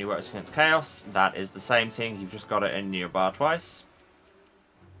 That only works against Chaos. That is the same thing. You've just got it in your bar twice.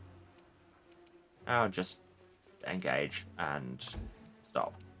 Now just engage and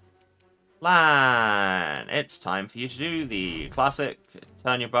stop. Lan! It's time for you to do the classic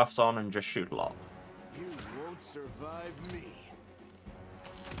turn your buffs on and just shoot a lot. You won't survive me.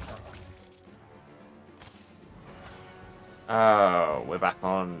 Oh, we're back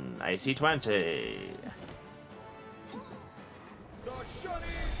on AC 20.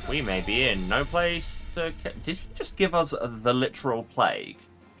 We may be in no place to... Did he just give us the literal plague?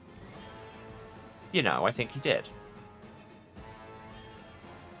 You know, I think he did.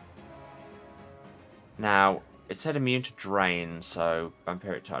 Now, it said immune to drain, so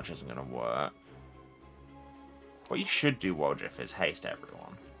Vampiric Touch isn't going to work. What you should do, Woljif, is haste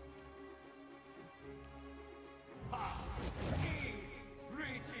everyone.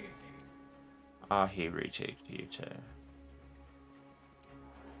 Ah, he reticked you too.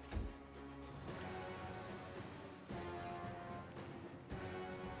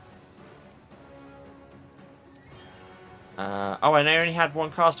 Oh, and I only had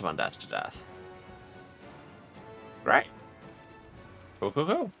one cast of Undeath to Death. Great. Cool, cool,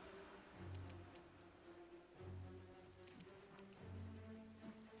 cool.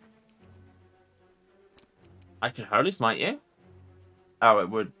 I could Holy Smite you. Oh, it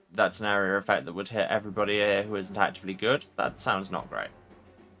would. That's an area effect that would hit everybody here who isn't actively good. That sounds not great.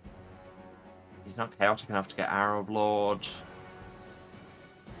 He's not chaotic enough to get Arrow Lord.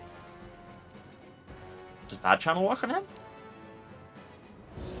 Does Bad Channel work on him?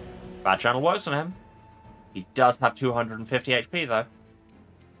 Bad Channel works on him. He does have 250 HP though.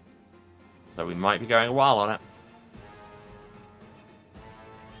 So we might be going a while on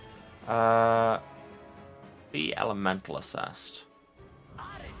it. Be elemental assessed.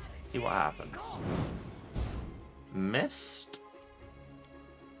 See what happens. Missed.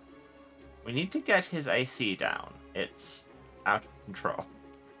 We need to get his AC down. It's out of control.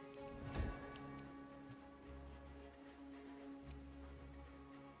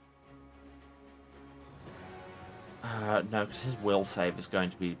 No, because his will save is going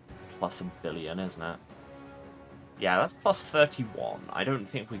to be plus 1 billion, isn't it? Yeah, that's plus 31. I don't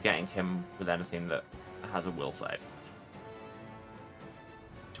think we're getting him with anything that has a will save.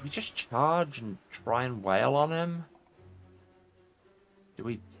 Do we just charge and try and wail on him? Do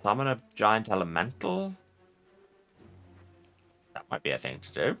we summon a giant elemental? That might be a thing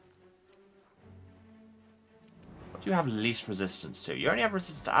to do. What do you have least resistance to? You only have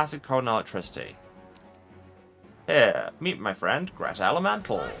resistance to acid, cold, and electricity. Here, meet my friend, Greta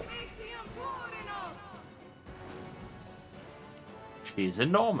Elemental. She's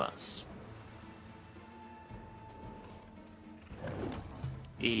enormous.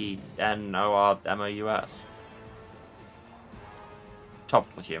 E-N-O-R-M-O-U-S.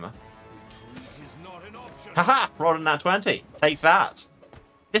 Topical humor. Haha! Rolled in that 20. Take that.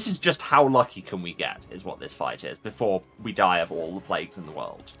 This is just how lucky can we get, is what this fight is, before we die of all the plagues in the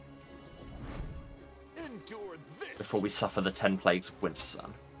world. Before we suffer the 10 plagues of Winter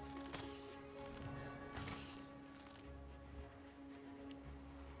Sun.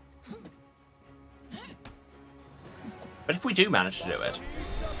 But if we do manage to do it,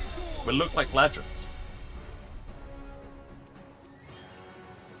 we'll look like legends.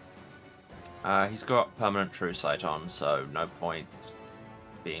 He's got permanent true sight on, so no point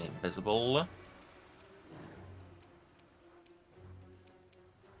being invisible.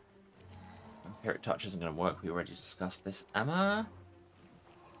 Vampiric touch isn't going to work. We already discussed this. Emma?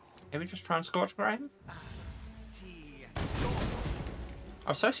 Maybe just try and Scorch Grain?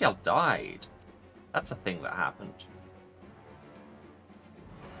 Oh, Social died. That's a thing that happened.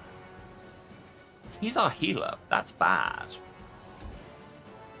 He's our healer. That's bad.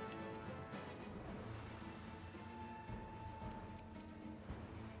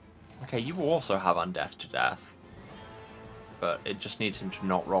 Okay, you also have Undeath to Death. But it just needs him to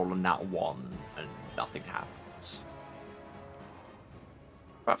not roll a nat 1 and nothing happens.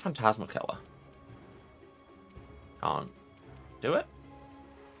 What about Phantasma Killer? Can't do it.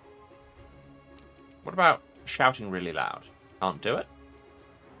 What about shouting really loud? Can't do it.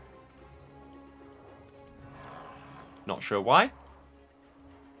 Not sure why.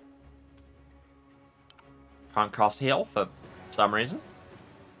 Can't cast heal for some reason.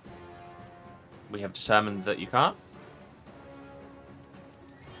 We have determined that you can't.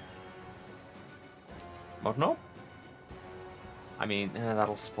 Modern Orb? I mean,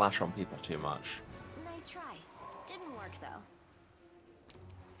 that'll splash on people too much. Nice try. Didn't work though.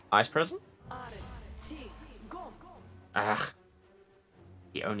 Ice Prison? Ugh.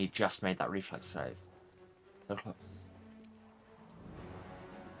 He only just made that reflex save. So close.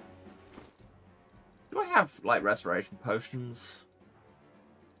 Do I have, like, restoration potions?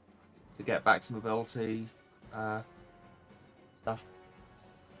 To get back some ability? Stuff?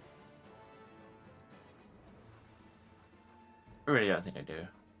 I really don't think I do.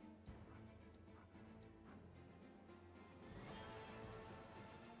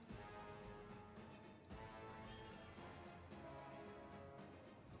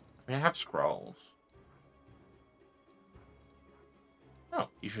 I mean, I have scrolls. Oh,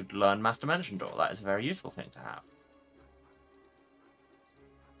 you should learn Master Dimension Door. That is a very useful thing to have.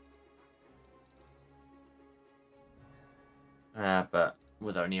 But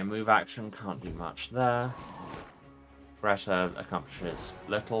with only a move action, can't do much there. Greta accomplishes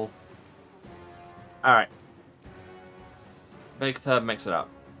little. Alright. Bigitha, mix it up.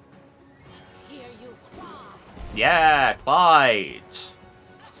 Hear you cry. Yeah, Clyde!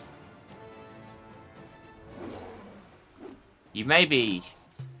 You may be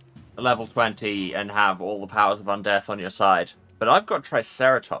a level 20 and have all the powers of Undeath on your side, but I've got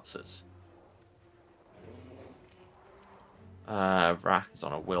Triceratopses. Rack is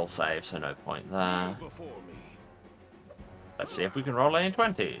on a will save, so no point there. Let's see if we can roll any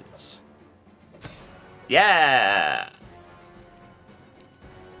 20s. Yeah!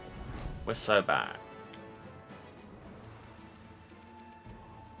 We're so bad.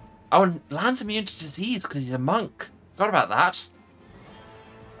 Oh, and Lan's immune to disease because he's a monk. Forgot about that.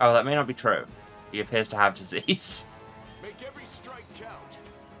 Oh, that may not be true. He appears to have disease. Make every strike count.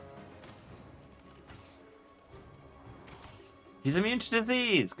 He's immune to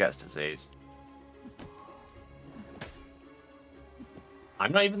disease. Gets disease.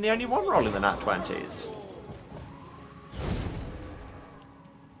 I'm not even the only one rolling the nat 20s.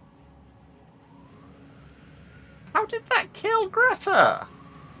 How did that kill Greta?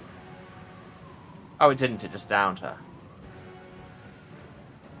 Oh, it didn't. It just downed her.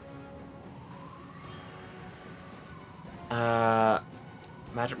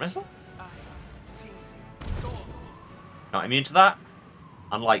 Magic missile? Not immune to that.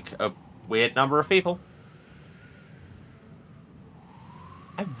 Unlike a weird number of people.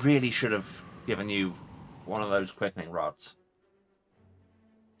 I really should have given you one of those quickening rods.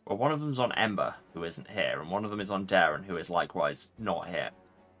 Well, one of them's on Ember, who isn't here, and one of them is on Darren, who is likewise not here.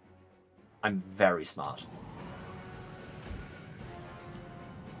 I'm very smart.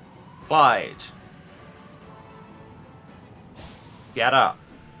 Clyde. Get up.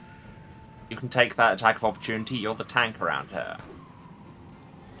 You can take that attack of opportunity. You're the tank around here.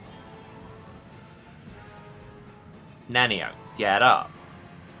 Nenio, get up.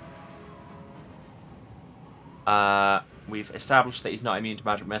 We've established that he's not immune to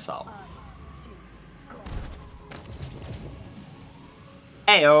magic missile.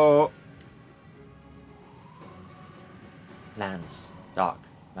 Ayo! Lands, dark,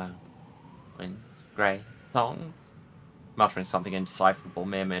 moan, winds, grey, songs. Muttering something indecipherable,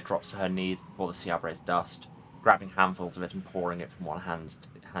 Mimir drops to her knees before the sea raised dust, grabbing handfuls of it and pouring it from one hand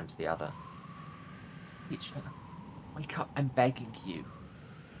to the other. Teacher, wake up, I'm begging you.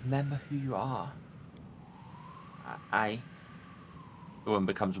 Remember who you are. The woman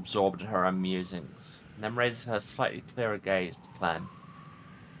becomes absorbed in her own musings, and then raises her slightly clearer gaze to Clem.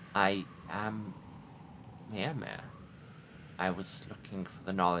 I am Mimir. I was looking for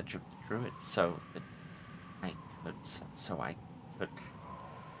the knowledge of the druids so that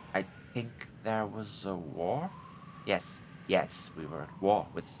I think there was a war? Yes, we were at war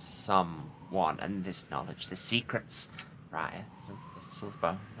with someone, and this knowledge, the secrets, riots and thistles,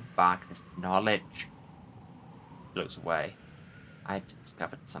 bone and bark, this knowledge. Looks away. I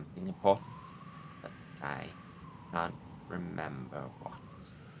discovered something important, but I can't remember what.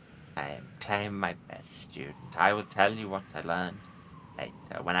 I am Clem, my best student. I will tell you what I learned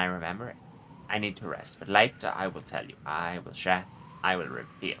later when I remember it. I need to rest, but later I will tell you. I will share. I will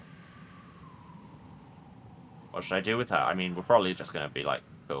reveal. What should I do with her? I mean, we're probably just going to be like,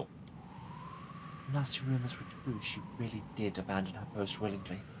 cool. Nasty rumors were true. She really did abandon her post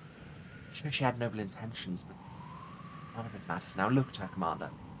willingly. Sure, she had noble intentions, but none of it matters now. Look at her, Commander.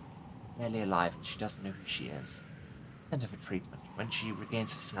 Barely alive, and she doesn't know who she is. Send her for treatment. When she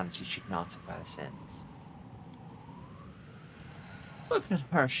regains her sanity, she can answer for her sins. Look at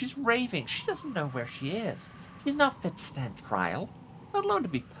her. She's raving. She doesn't know where she is. She's not fit to stand trial, let alone to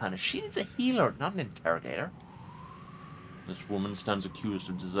be punished. She needs a healer, not an interrogator. This woman stands accused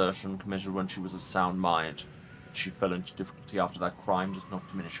of desertion committed when she was of sound mind. She fell into difficulty after that crime does not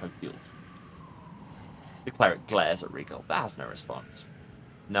diminish her guilt. The cleric glares at Regal, but has no response.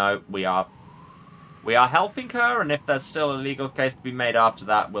 No, we are helping her, and if there's still a legal case to be made after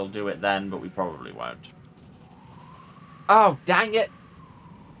that, we'll do it then, but we probably won't. Oh, dang it!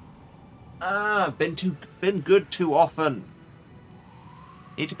 Been good too often.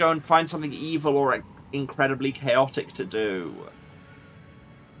 Need to go and find something evil or incredibly chaotic to do.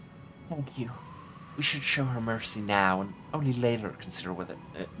 Thank you. We should show her mercy now, and only later consider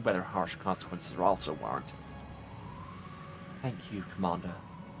whether harsh consequences are also warranted. Thank you, Commander.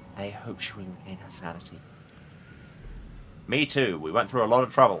 I hope she will regain her sanity. Me too. We went through a lot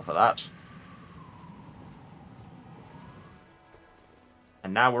of trouble for that.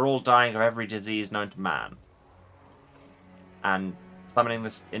 And now we're all dying of every disease known to man. And summoning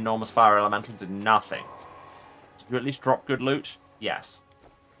this enormous fire elemental did nothing. Did you at least drop good loot? Yes.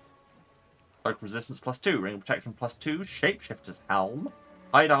 Cloak resistance +2, ring of protection +2, shapeshifter's helm,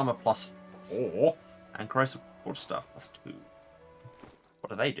 hide armor +4, and corrosive quarterstaff +2. What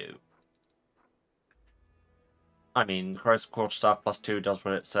do they do? I mean, corrosive quarterstaff +2 does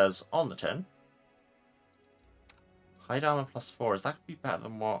what it says on the tin. Hide armor +4, is that going to be better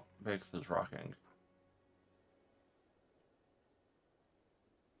than what Bigitha's rocking?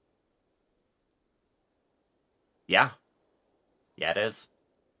 Yeah. Yeah, it is.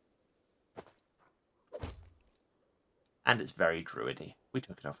 And it's very druidy. We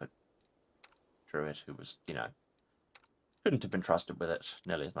took it off a druid who was, you know, couldn't have been trusted with it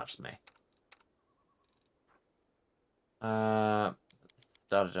nearly as much as me.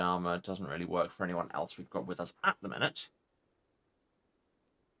 studded armor doesn't really work for anyone else we've got with us at the minute.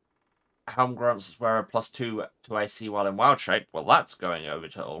 Helm grants wear a +2 to AC while in wild shape. Well, that's going over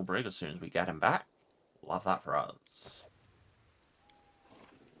to Ulbrig as soon as we get him back. Love that for us.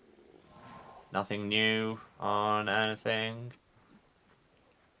 Nothing new on anything.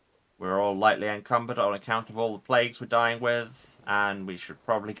 We're all lightly encumbered on account of all the plagues we're dying with, and we should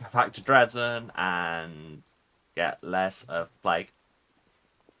probably go back to Dresden and get less of plague.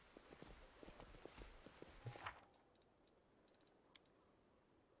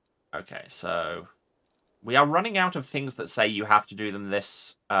 Okay, so we are running out of things that say you have to do them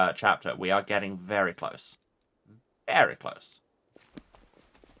this chapter. We are getting very close. Very close.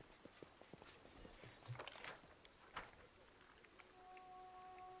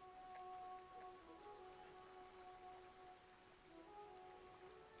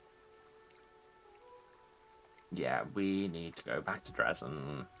 Yeah, we need to go back to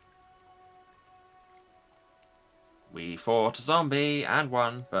Dresden. We fought a zombie and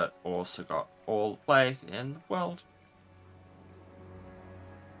won, but also got all the plague in the world.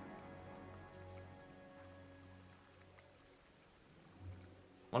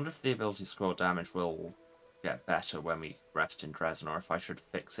 Wonder if the ability score damage will get better when we rest in Dresden, or if I should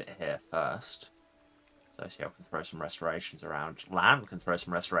fix it here first. So see, I can throw some restorations around. Lan can throw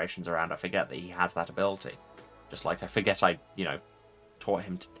some restorations around. I forget that he has that ability. Just like I forget I, taught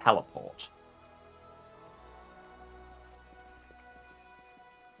him to teleport.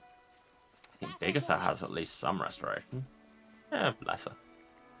 I think Bigitha has at least some restoration. Yeah, lesser.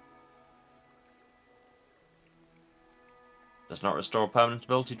 Does not restore permanent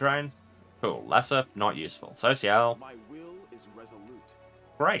ability drain. Cool. Lesser, not useful. Social. My will is resolute.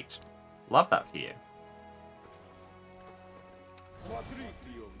 Great. Love that for you.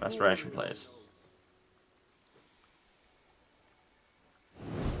 Restoration, please.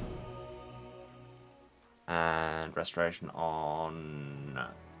 And restoration on...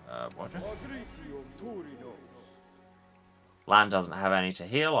 what? Lan doesn't have any to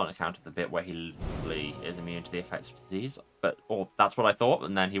heal on account of the bit where he literally is immune to the effects of disease. Or that's what I thought,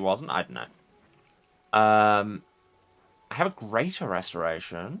 and then he wasn't. I don't know. I have a greater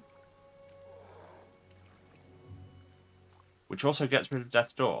restoration. Which also gets rid of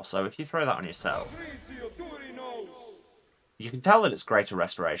Death's Door. So if you throw that on yourself... You can tell that it's greater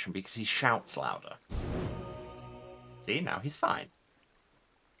restoration because he shouts louder. See, now he's fine.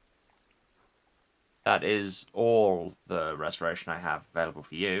 That is all the restoration I have available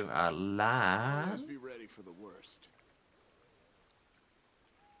for you. Always be ready for the worst.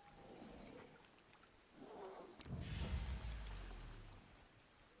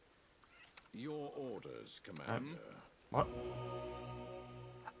 Your orders, Commander. What?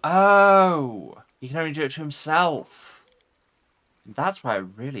 Oh! He can only do it to himself. That's why it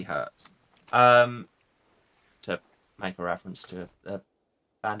really hurts. To make a reference to a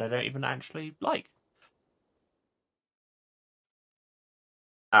band I don't even actually like.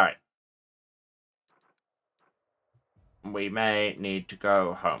 Alright. We may need to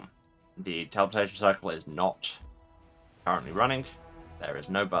go home. The teleportation circle is not currently running. There is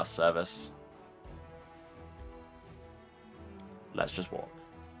no bus service. Let's just walk.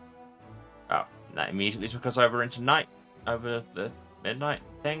 Oh, that immediately took us over into night. Over the midnight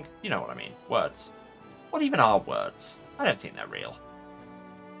thing. You know what I mean. Words. What even are words? I don't think they're real.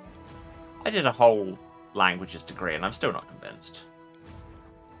 I did a whole languages degree and I'm still not convinced.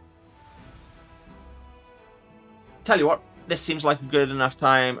 Tell you what, this seems like a good enough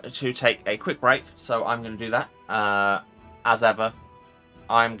time to take a quick break, so I'm going to do that. As ever,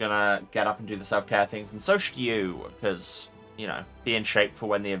 I'm going to get up and do the self-care things, and so should you, because, be in shape for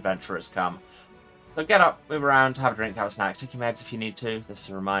when the adventurers come. So get up, move around, have a drink, have a snack, take your meds if you need to. This is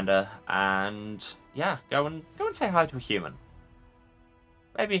a reminder, and yeah, go and say hi to a human.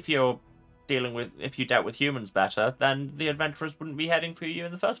 Maybe if you dealt with humans better, then the adventurers wouldn't be heading for you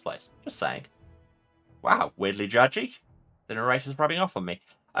in the first place. Just saying. Wow, weirdly judgy. The narrator's rubbing off on me.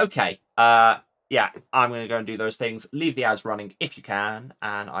 Okay, yeah, I'm going to go and do those things. Leave the ads running if you can,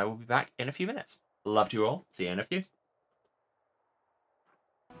 and I will be back in a few minutes. Love to you all. See you in a few.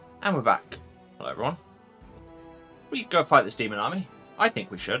 And we're back. Hello, everyone. We go fight this demon army. I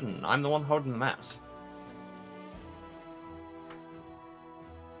think we should, and I'm the one holding the mouse.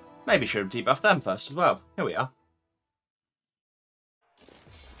 Maybe should have debuffed them first as well. Here we are.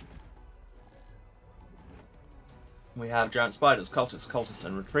 We have giant spiders, cultists,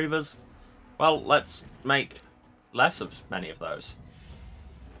 and retrievers. Well, let's make less of many of those.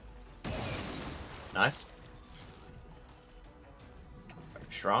 Nice. Very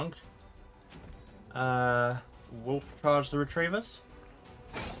strong. Wolf charge the retrievers.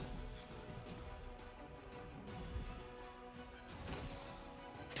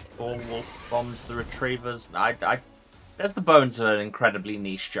 All wolf bombs the retrievers. There's the bones of an incredibly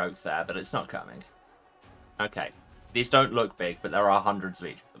niche joke there, but it's not coming. Okay. These don't look big, but there are hundreds of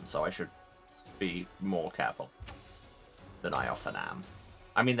each of them, so I should be more careful than I often am.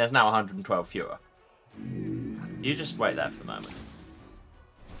 I mean, there's now 112 fewer. You just wait there for the moment.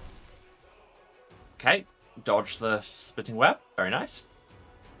 Okay. Dodge the spitting web. Very nice.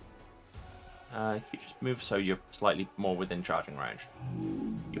 You just move so you're slightly more within charging range.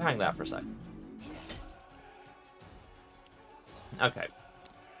 You hang there for a second. Okay.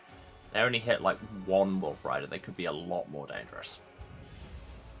 They only hit like one Wolf Rider. They could be a lot more dangerous.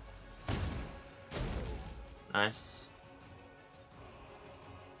 Nice.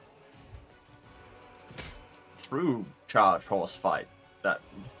 Through charge horse fight. That.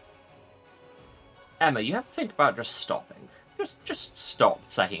 Emma, you have to think about just stopping. Just stop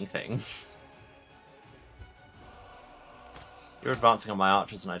saying things. You're advancing on my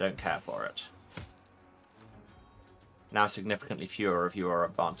archers and I don't care for it. Now significantly fewer of you are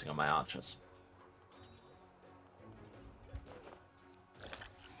advancing on my archers.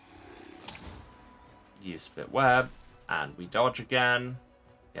 Use spit web, and we dodge again.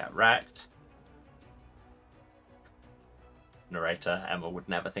 Get wrecked. Narrator, Emma would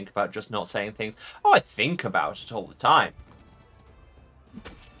never think about just not saying things. Oh, I think about it all the time.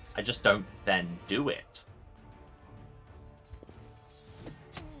 I just don't then do it.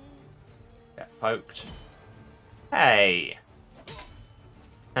 Get poked. Hey!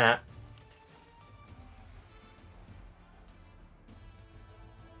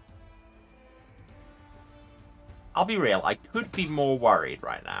 I'll be real, I could be more worried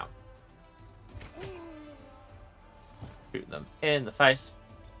right now. Shoot them in the face.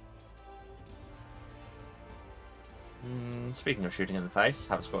 Speaking of shooting in the face,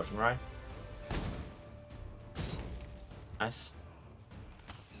 have a Scorching Ray. Nice.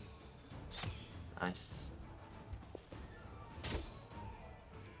 Nice.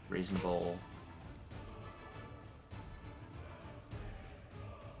 Reasonable.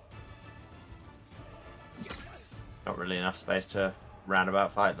 Not really enough space to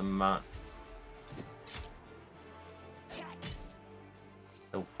roundabout fight them much.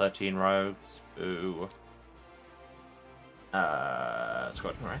 Still 13 rogues. Ooh.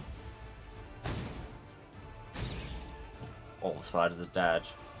 Scorching Ray. All the spiders are dead.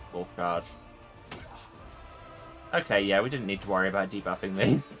 Wolf guard. Okay, yeah, we didn't need to worry about debuffing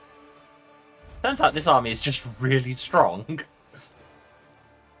these. Turns out this army is just really strong.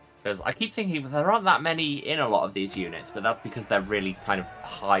 Because I keep thinking there aren't that many in a lot of these units, but that's because they're really kind of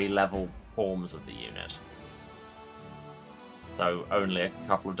high-level forms of the unit. So only a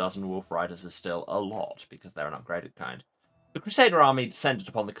couple of dozen Wolf Riders is still a lot, because they're an upgraded kind. The Crusader army descended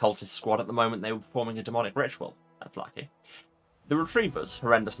upon the cultist squad at the moment they were performing a demonic ritual. That's lucky. The Retrievers,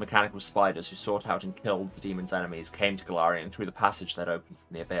 horrendous mechanical spiders who sought out and killed the demon's enemies, came to Galarian through the passage that opened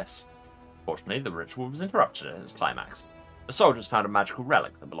from the abyss. Fortunately, the ritual was interrupted at its climax. The soldiers found a magical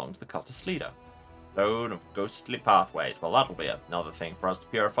relic that belonged to the cultist leader. Stone of ghostly pathways. Well, that'll be another thing for us to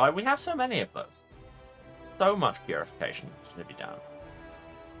purify. We have so many of those. So much purification to be done.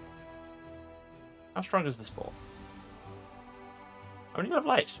 How strong is this ball? Only of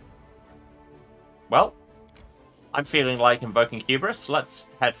late. Well, I'm feeling like invoking Hubris. Let's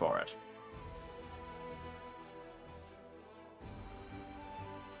head for it.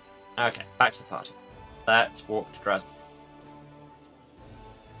 Okay, back to the party. Let's walk to Dresden.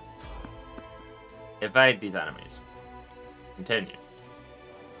 Evade these enemies. Continue.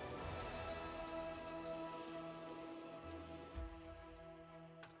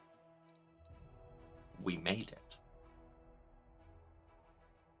 We made it.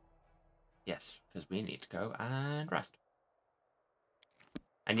 Yes, because we need to go and rest.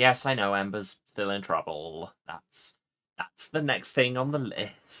 And yes, I know Ember's still in trouble. That's the next thing on the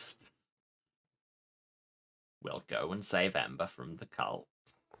list. We'll go and save Ember from the cult,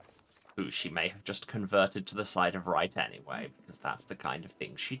 who she may have just converted to the side of right anyway, because that's the kind of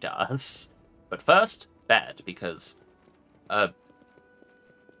thing she does. But first, bed, because a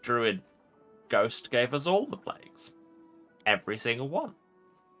druid ghost gave us all the plagues. Every single one.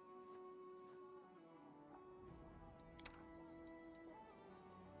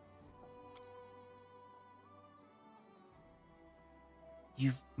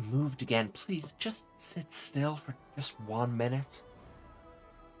 You've moved again. Please, just sit still for just 1 minute.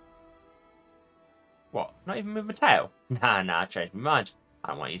 What? Not even move my tail? Nah, I changed my mind. I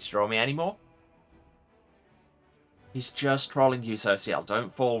don't want you to draw me anymore. He's just trolling you, Sociel.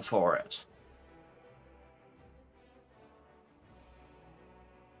 Don't fall for it.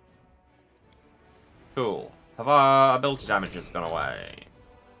 Cool. Have our ability damages gone away?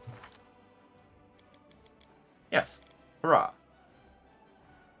 Yes. Hurrah.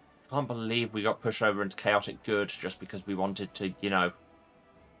 Can't believe we got pushed over into chaotic good just because we wanted to, you know,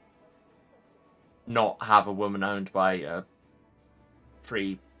 not have a woman owned by a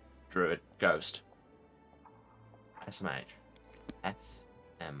tree druid ghost. SMH. SMH.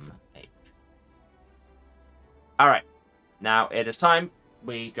 Alright. Now it is time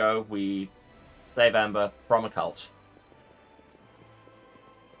we save Ember from a cult.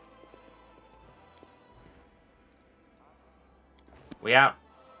 We out.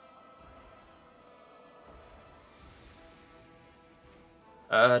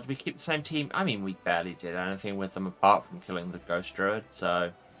 Did we keep the same team? I mean, we barely did anything with them apart from killing the ghost druid,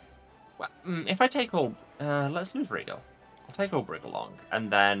 so... Well, if I take all... let's lose Regal. I'll take all Brig along,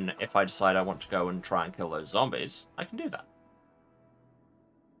 and then if I decide I want to go and try and kill those zombies, I can do that.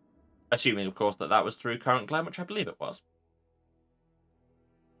 Assuming, of course, that that was through Current Glen, which I believe it was.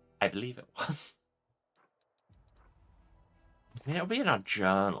 I believe it was. I mean, it'll be in our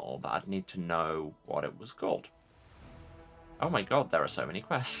journal, but I'd need to know what it was called. Oh my god, there are so many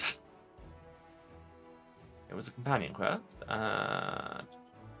quests. It was a companion quest.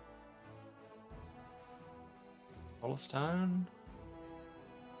 Stone.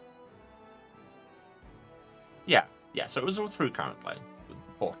 Yeah, so it was all through Current Glen, with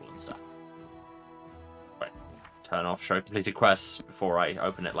the portal and stuff. Wait, turn off show completed quests before I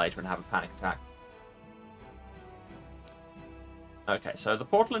open it later and have a panic attack. Okay, so the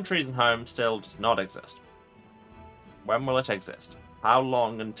portal in Treason Home still does not exist. When will it exist? How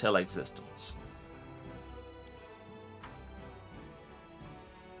long until existence?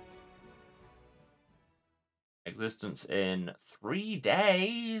 Existence in 3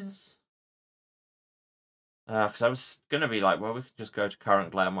 days? Because I was going to be like, well, we could just go to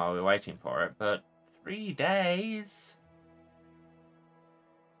Current Glen while we're waiting for it, but 3 days?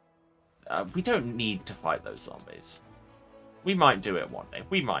 We don't need to fight those zombies. We might do it one day.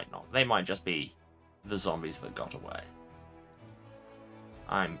 We might not. They might just be the zombies that got away.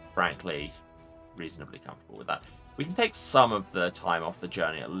 I'm, frankly, reasonably comfortable with that. We can take some of the time off the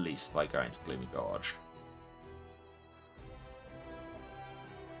journey at least by going to Gloomy Gorge.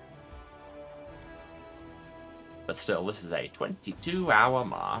 But still, this is a 22-hour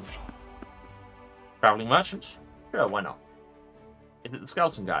march. Traveling merchant? Sure, why not? Is it the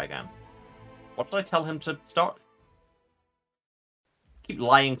skeleton guy again? What did I tell him to stock? Keep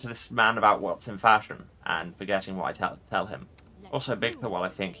lying to this man about what's in fashion and forgetting what I tell him. Also, Bigitha, well, I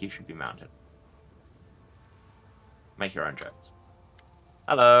think you should be mounted. Make your own jokes.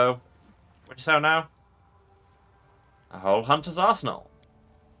 Hello. What'd you say now? A whole hunter's arsenal.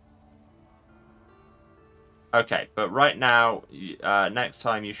 Okay, but right now, next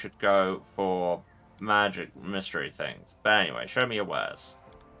time you should go for magic mystery things. But anyway, show me your wares.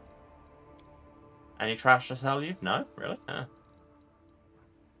 Any trash to sell you? No? Really?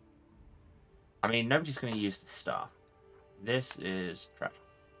 I mean, nobody's going to use this stuff. This is trash.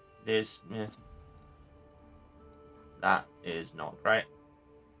 This, yeah. That is not great.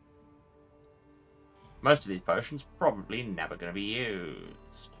 Most of these potions probably never going to be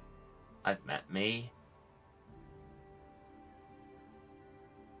used. I've met me.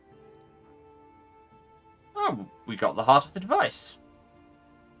 Oh, we got the heart of the device.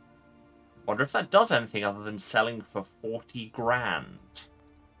 Wonder if that does anything other than selling for 40 grand.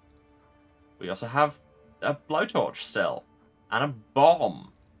 We also have a blowtorch still. And a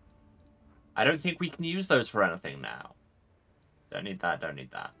bomb. I don't think we can use those for anything now. Don't need that, don't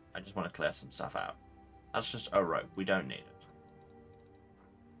need that. I just want to clear some stuff out. That's just a rope. We don't need it.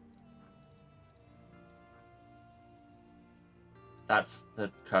 That's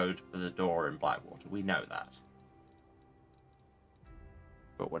the code for the door in Blackwater. We know that.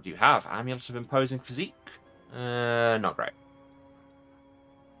 But what do you have? Amulet of Imposing Physique? Not great.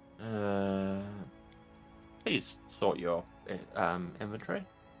 Please sort your inventory.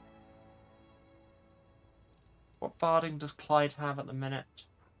 What barding does Clyde have at the minute?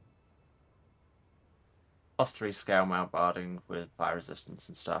 +3 scale mail barding with fire resistance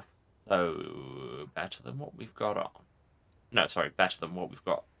and stuff. So, better than what we've got on. No, sorry, better than what we've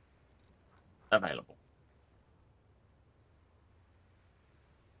got available.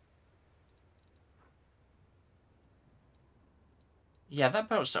 Yeah, that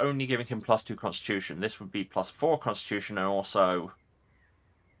belt's only giving him +2 Constitution. This would be +4 Constitution and also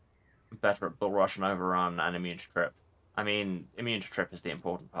better at Bull Rush and Overrun and Immune to Trip. I mean, Immune to Trip is the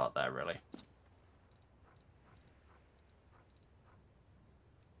important part there, really.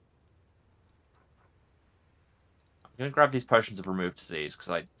 I'm going to grab these potions of Remove Disease, because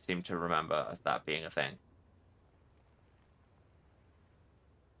I seem to remember that being a thing.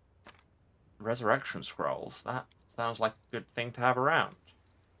 resurrection scrolls. That sounds like a good thing to have around.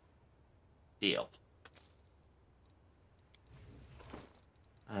 Deal.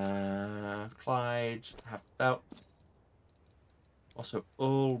 Clyde, have the belt. Also,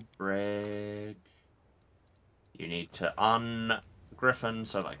 Ulbrig. You need to un-Griffin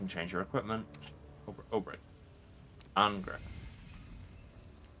so that I can change your equipment. Ulbrig. Un-Griffin.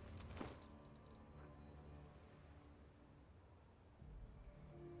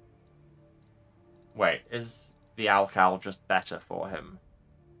 Wait, is the Alcal just better for him?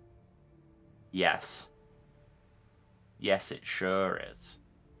 Yes. Yes, it sure is.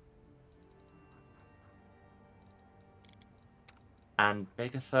 And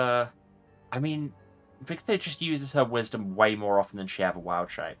Bigitha... I mean, Bigitha just uses her wisdom way more often than she ever wild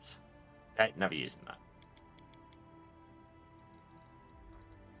shapes. Okay, never using that.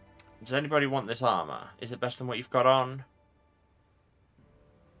 Does anybody want this armor? Is it better than what you've got on?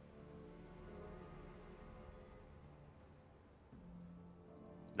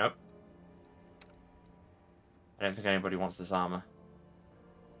 Nope. I don't think anybody wants this armor.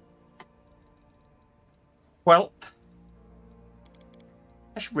 Welp.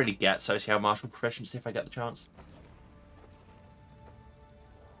 I should really get socio-martial proficiency if I get the chance.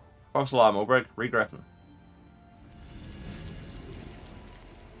 False alarm, Ulbrig. Re-Griffin.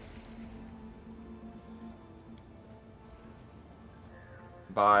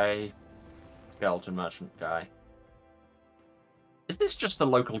 By skeleton merchant guy. Is this just the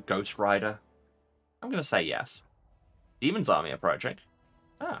local Ghost Rider? I'm going to say yes. Demon's army approaching.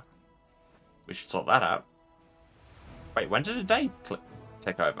 Ah. We should sort that out. Wait, when did a day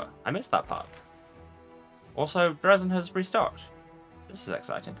take over? I missed that part. Also, Dresden has restocked. This is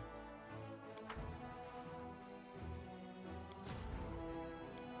exciting.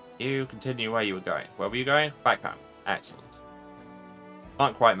 You continue where you were going. Where were you going? Back home. Excellent.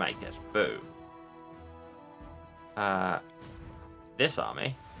 Can't quite make it. Boo. This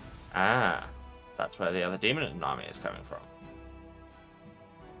army? Ah. That's where the other demon army is coming from.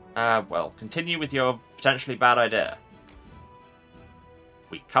 Well, continue with your potentially bad idea.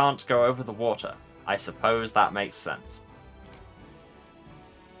 We can't go over the water. I suppose that makes sense.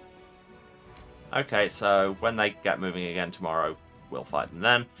 Okay, so when they get moving again tomorrow, we'll fight them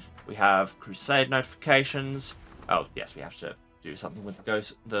then. We have crusade notifications. Oh, yes, we have to do something with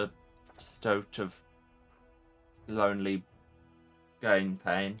the Stoat of Lonely Gain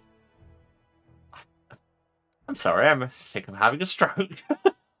Pain. I'm sorry, I think I'm having a stroke.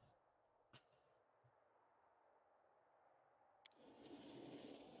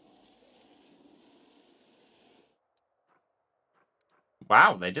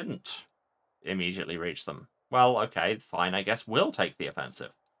 Wow, they didn't immediately reach them. Well, okay, fine, I guess we'll take the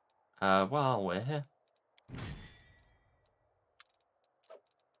offensive. Well, we're here.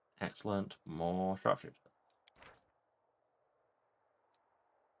 Excellent, more sharpshooters.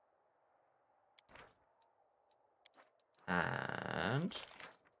 And...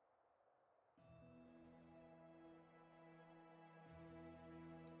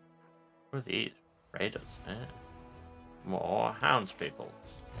 who are these? Raiders, yeah. More houndspeople.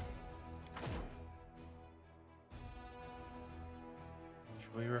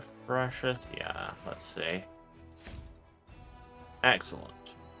 Should we refresh it? Yeah, let's see. Excellent.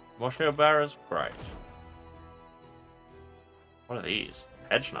 More shield bearers? Great. What are these?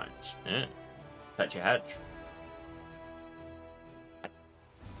 Hedge knights. Yeah. Fetch your hedge.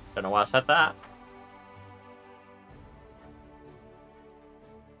 Don't know why I said that.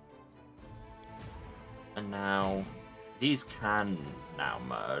 And now, these can now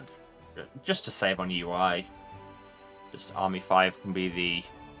merge. Just to save on UI. Just Army 5 can be the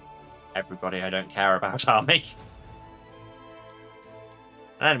everybody I don't care about army.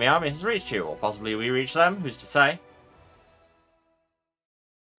 An enemy army has reached you, or possibly we reach them, who's to say?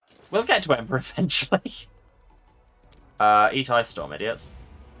 We'll get to Emperor eventually. Eat Ice Storm, idiots.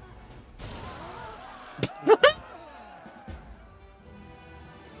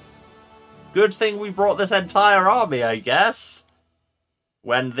 Good thing we brought this entire army, I guess.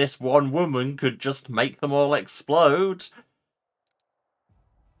 When this one woman could just make them all explode.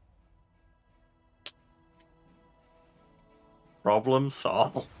 Problem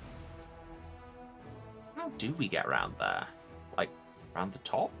solved. How do we get around there? Like, around the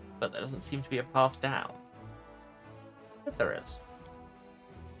top? But there doesn't seem to be a path down. If there is.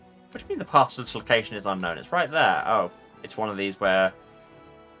 What do you mean the path to this location is unknown? It's right there. Oh, it's one of these where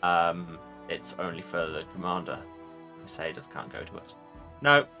it's only for the commander. Crusaders can't go to it.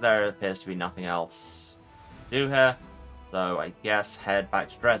 No, there appears to be nothing else to do here. So I guess head back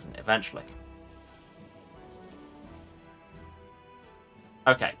to Dresden eventually.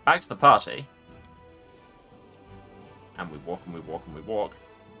 Okay, back to the party. And we walk and we walk and we walk.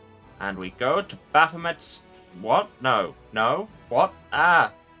 And we go to Baphomet's... What? No. No? What?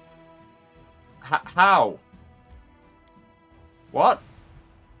 Ah! How? What?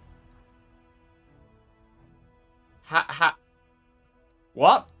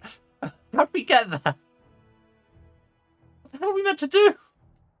 What? How'd we get there? What the hell are we meant to do?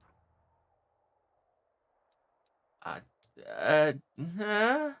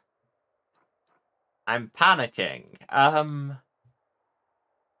 I'm panicking. How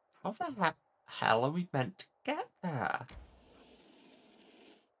the hell are we meant to get there?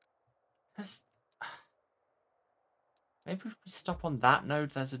 Maybe if we stop on that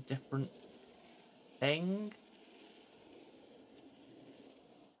node, there's a different thing?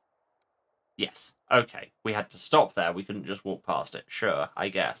 Yes. Okay. We had to stop there. We couldn't just walk past it. Sure, I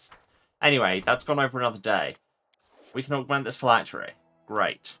guess. Anyway, that's gone over another day. We can augment this phylactery.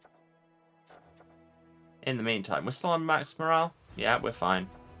 Great. In the meantime, we're still on max morale? Yeah, we're fine.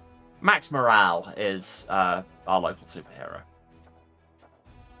 Max Morale is our local superhero.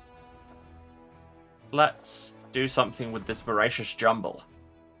 Let's do something with this voracious jumble.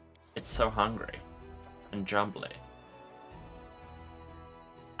 It's so hungry. And jumbly.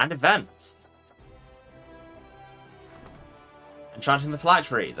 And events. Enchanting the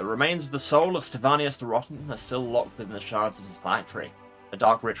phylactery. The remains of the soul of Stevanius the Rotten are still locked within the shards of his phylactery. A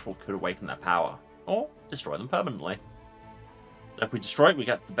dark ritual could awaken their power. Or destroy them permanently. So if we destroy it, we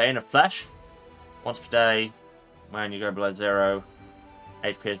get the Bane of Flesh. Once per day, when you go below 0,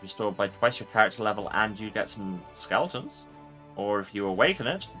 HP is restored by twice your character level and you get some skeletons. Or if you awaken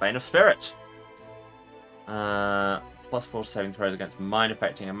it, the Bane of Spirit. +4 saving throws against mind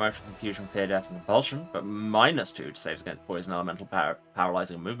affecting emotional confusion, fear, death, and compulsion, but -2 to saves against poison, elemental,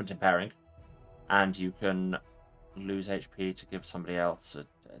 paralyzing, and movement impairing. And you can lose HP to give somebody else a...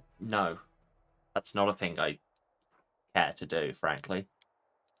 No. That's not a thing I care to do, frankly.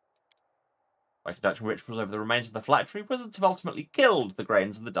 By conducting rituals over the remains of the phylactery, wizards have ultimately killed the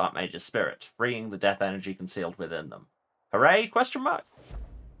grains of the Dark Mage's spirit, freeing the death energy concealed within them. Hooray? Question mark?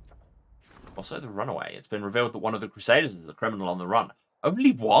 Also, the runaway. It's been revealed that one of the Crusaders is a criminal on the run.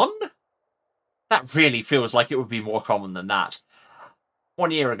 Only one? That really feels like it would be more common than that.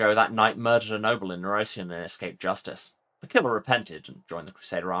 1 year ago, that knight murdered a noble in Nerosian and escaped justice. The killer repented and joined the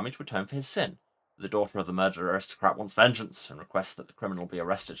Crusader army to atone for his sin. The daughter of the murdered aristocrat wants vengeance and requests that the criminal be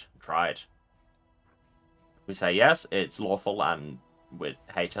arrested and tried. If we say yes, it's lawful and we'd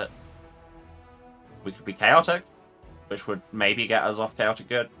hate it. We could be chaotic, which would maybe get us off chaotic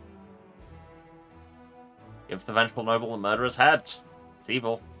good. Give the vengeful noble the murderer's head. It's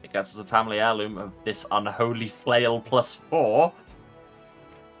evil. It gets us a family heirloom of this unholy flail +4.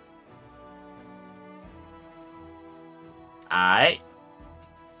 Aye.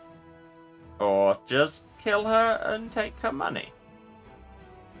 Or just kill her and take her money.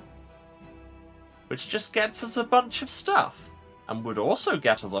 Which just gets us a bunch of stuff. And would also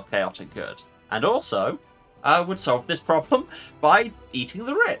get us off chaotic good. And also would solve this problem by eating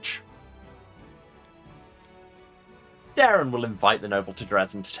the rich. Darren will invite the noble to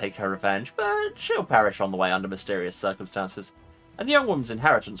Dresden to take her revenge, but she'll perish on the way under mysterious circumstances. And the young woman's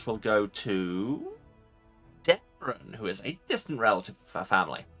inheritance will go to Darren, who is a distant relative of her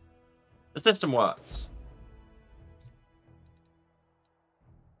family. The system works.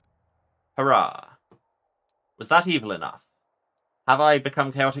 Hurrah. Was that evil enough? Have I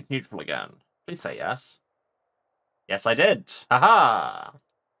become chaotic neutral again? Please say yes. Yes, I did. Haha!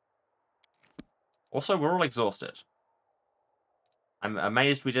 Also, we're all exhausted. I'm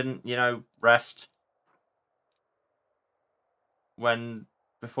amazed we didn't, rest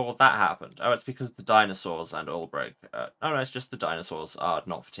before that happened. Oh, it's because the dinosaurs and Ulbrich. No, it's just the dinosaurs are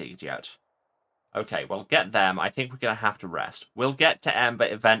not fatigued yet. Okay, well, get them. I think we're going to have to rest. We'll get to Ember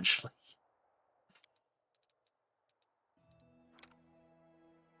eventually.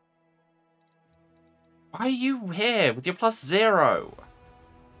 Why are you here with your +0?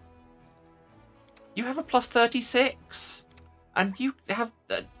 You have a +36. And you have...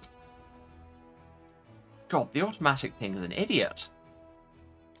 God, the automatic thing is an idiot.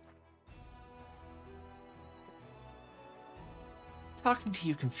 Talking to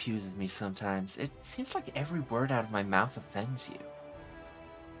you confuses me sometimes. It seems like every word out of my mouth offends you.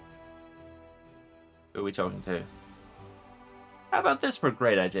 Who are we talking to? How about this for a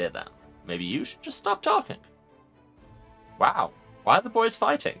great idea, then? Maybe you should just stop talking. Wow, why are the boys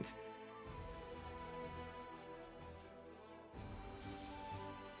fighting?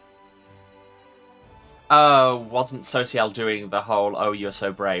 Oh, wasn't Social doing the whole "oh, you're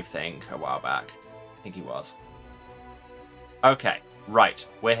so brave" thing a while back? I think he was. Okay, right,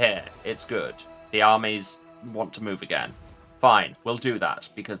 we're here. It's good. The army's want to move again. Fine, we'll do that,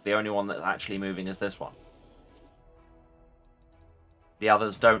 because the only one that's actually moving is this one. The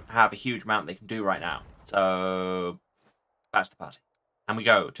others don't have a huge amount they can do right now. So, back to the party. And we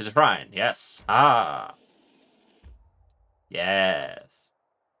go to the shrine, yes. Ah. Yes.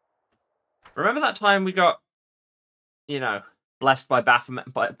 Remember that time we got, you know, blessed by Baphomet,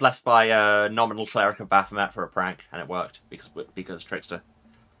 blessed by nominal cleric of Baphomet for a prank, and it worked, because Trickster.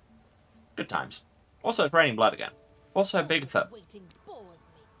 Good times. Also, it's raining blood again. Also, Bigitha. Waiting bores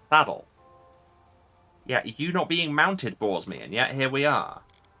me. Saddle. Yeah, you not being mounted bores me, and yet here we are.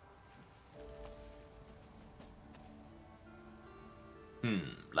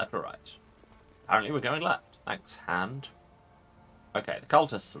 Left or right? Apparently we're going left. Thanks, hand. Okay, the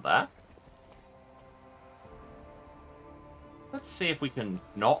cultists are there. Let's see if we can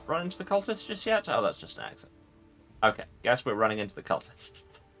not run into the cultists just yet. Oh, that's just an exit. Okay, guess we're running into the cultists.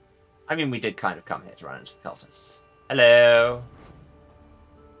 I mean, we did kind of come here to run into the cultists. Hello.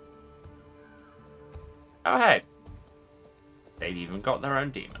 Oh, hey. They've even got their own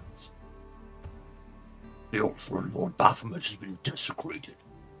demons. The altar of Lord Baphomet has been desecrated.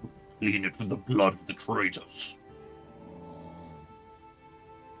 Clean it with the blood of the traitors.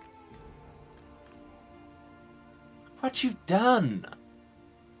 What you've done?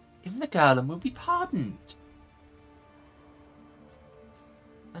 Give him the girl and we'll be pardoned.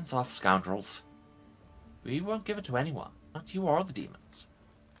 Hands off, scoundrels. We won't give it to anyone. Not you or the demons.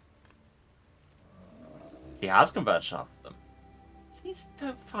 He has converted half of them. Please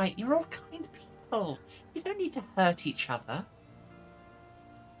don't fight. You're all kind people. You don't need to hurt each other.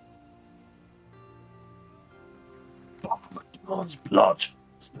 Baphomet demands blood.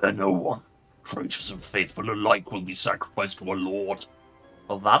 Spare no one. Traitors and faithful alike will be sacrificed to our lord.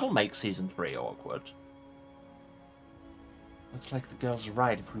 Well, that'll make Season 3 awkward. Looks like the girl's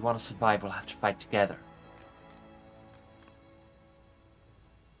right. If we want to survive, we'll have to fight together.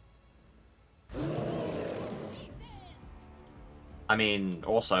 I mean,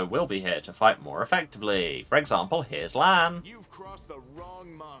 also, we'll be here to fight more effectively. For example, here's Lan. You've crossed the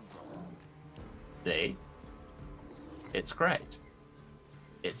wrong mongrel. See? It's great.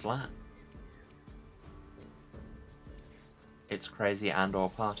 It's Lan. It's crazy and or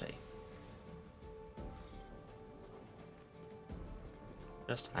party.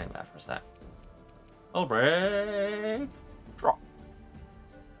 Just hang there for a sec. I'll break. Drop.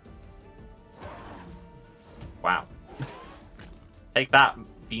 Wow. Take that,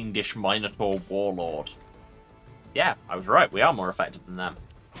 fiendish Minotaur warlord. Yeah, I was right. We are more effective than them.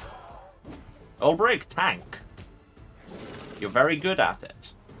 Ulbrich, tank. You're very good at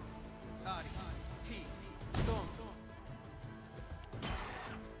it.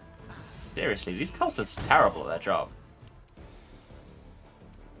 Seriously, these cultists are terrible at their job.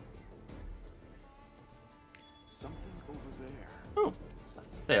 Something over there. Ooh,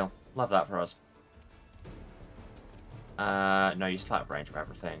 deal. Love that for us. No, you still have range of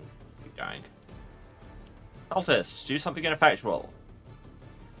everything. Keep going. Cultist, do something ineffectual.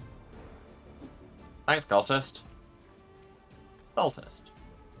 Thanks, cultist. Cultist.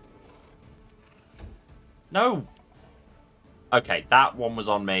 No! Okay, that one was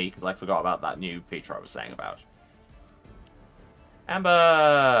on me, because I forgot about that new feature I was saying about.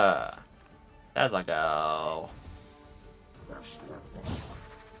 Amber! There's our girl.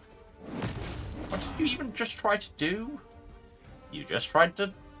 What did you even just try to do? You just tried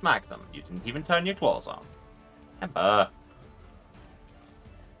to smack them. You didn't even turn your claws on. Amber.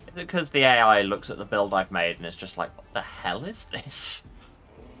 Is it because the AI looks at the build I've made and is just like, what the hell is this?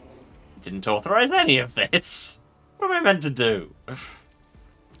 Didn't authorize any of this. What am I meant to do?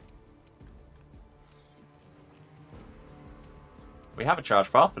 We have a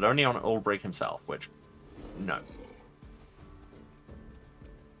charge path, but only on Ulbrich himself, which... no.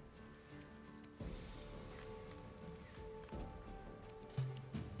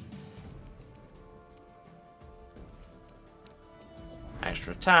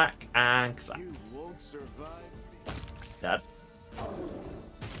 Extra attack, and... You won't survive. Dead.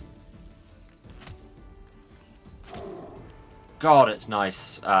 God, it's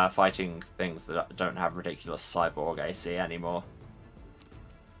nice fighting things that don't have ridiculous cyborg AC anymore.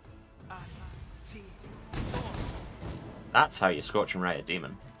 That's how you scorch and ray a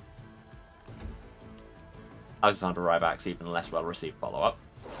demon. Alexander Rybak's even less well-received follow-up.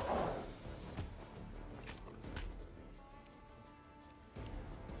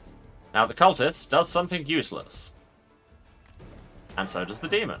 Now the cultist does something useless. And so does the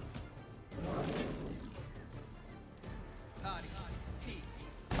demon.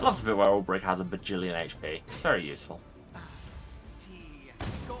 I love the bit where Ulbrich has a bajillion HP. It's very useful.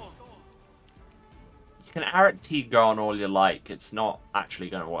 You You can Arik T Gon all you like, it's not actually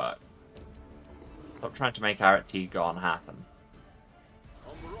going to work. Stop trying to make Arik T Gon happen.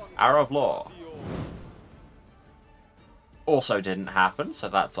 Arrow of Law. Also didn't happen, so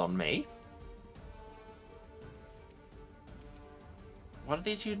that's on me. What are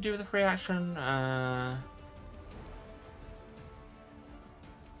these you can do with a free action?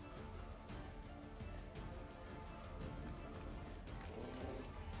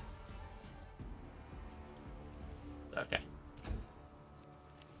 Okay.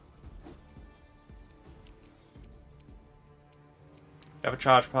 You have a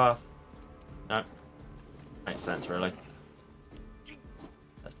charge path? No. Makes sense, really.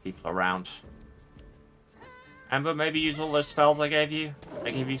 There's people around. Amber, maybe use all those spells I gave you?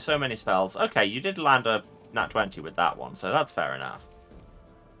 I gave you so many spells. Okay, you did land a nat 20 with that one, so that's fair enough.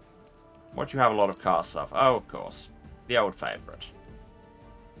 What do you have a lot of casts of? Oh, of course. The old favourite.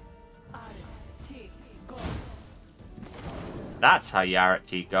 That's how Arik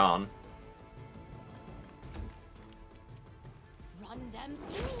T gone. Run them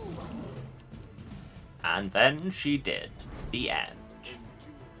through. And then she did. The end.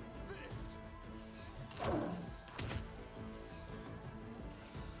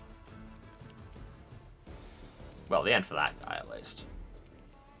 Well, the end for that guy, at least.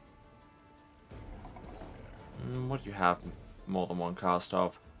 What do you have more than one cast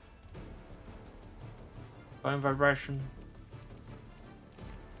of? Bone Vibration?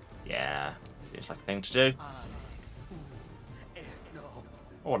 Yeah, seems like a thing to do.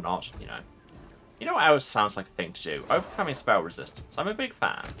 Or not, you know. You know what else sounds like a thing to do? Overcoming spell resistance. I'm a big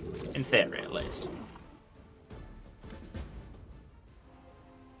fan. In theory, at least.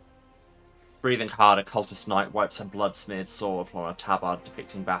 Breathing hard, a cultist knight wipes her blood-smeared sword on a tabard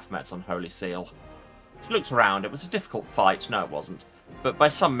depicting Baphomet's unholy seal. She looks around. It was a difficult fight. No, it wasn't. But by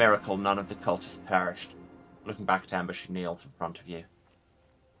some miracle, none of the cultists perished. Looking back at Ember, she kneeled in front of you.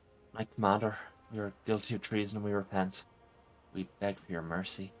 My commander, we are guilty of treason and we repent. We beg for your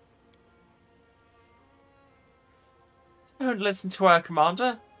mercy. Don't listen to our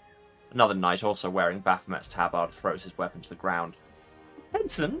commander. Another knight, also wearing Baphomet's tabard, throws his weapon to the ground.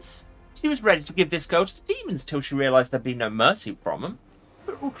 Repentance? She was ready to give this girl to the demons till she realised there'd be no mercy from them.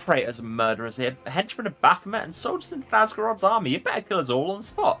 We're all traitors and murderers here, henchmen of Baphomet and soldiers in Thasgarod's army. You better kill us all on the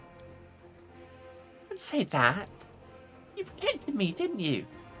spot. Don't say that. You protected me, didn't you?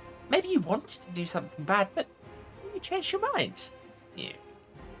 Maybe you wanted to do something bad, but you changed your mind. You.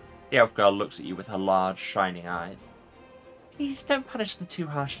 The elf girl looks at you with her large, shining eyes. Please don't punish them too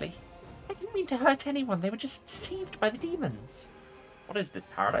harshly. I didn't mean to hurt anyone. They were just deceived by the demons. What is this,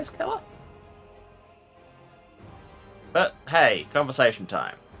 Paradise Killer? But, hey, conversation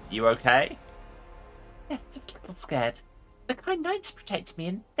time. You okay? Yes, just a little scared. The kind knights protected me,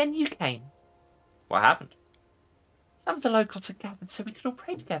 and then you came. What happened? Some of the locals had gathered so we could all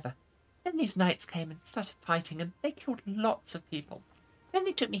pray together. Then these knights came and started fighting, and they killed lots of people. Then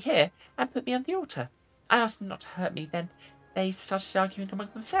they took me here and put me on the altar. I asked them not to hurt me, then they started arguing among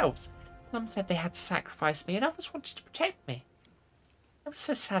themselves. Some said they had to sacrifice me, and others wanted to protect me. I was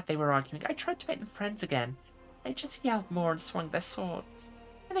so sad they were arguing. I tried to make them friends again. They just yelled more and swung their swords.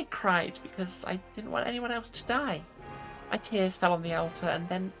 And I cried because I didn't want anyone else to die. My tears fell on the altar, and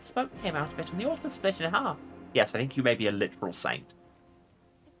then smoke came out of it, and the altar split in half. Yes, I think you may be a literal saint.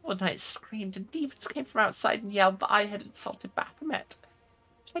 All the knights screamed, and demons came from outside and yelled that I had insulted Baphomet.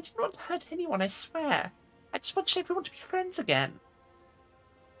 But I didn't want to hurt anyone, I swear. I just wanted everyone to be friends again.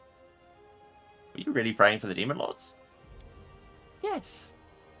 Were you really praying for the demon lords? Yes.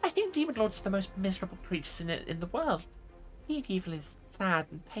 I think demon lords are the most miserable creatures in the world. Being evil is sad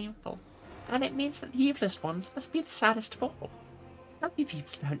and painful, and it means that the evilest ones must be the saddest of all. Happy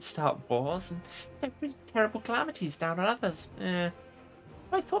people don't start wars and don't bring terrible calamities down on others. So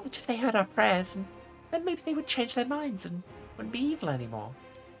I thought that if they heard our prayers, then maybe they would change their minds and wouldn't be evil anymore.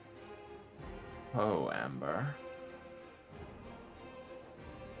 Oh, Amber.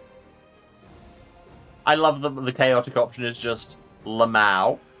 I love that the chaotic option is just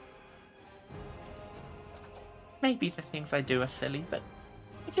Lamau. Maybe the things I do are silly, but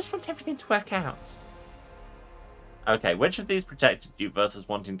I just want everything to work out. Okay, which of these protected you versus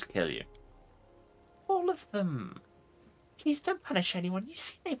wanting to kill you? All of them. Please don't punish anyone. You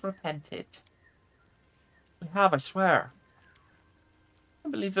see they've repented. We have, I swear. I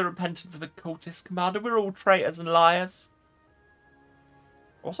believe the repentance of a cultist, Commander. We're all traitors and liars.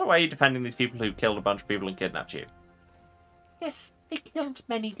 Also, why are you defending these people who killed a bunch of people and kidnapped you? Yes, they killed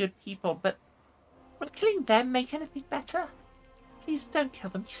many good people, but would killing them make anything better? Please don't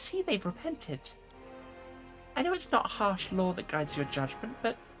kill them. You see they've repented. I know it's not harsh law that guides your judgment,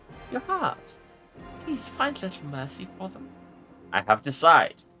 but your heart. Please find little mercy for them. I have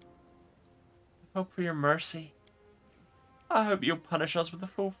decided. I hope for your mercy. I hope you'll punish us with the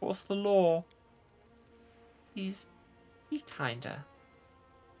full force of the law. Please, be kinder.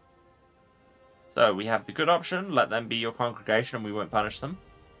 So we have the good option, let them be your congregation and we won't punish them.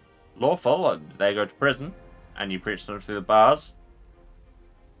 Lawful, they go to prison, and you preach them through the bars.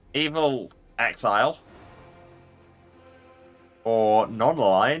 Evil, exile. Or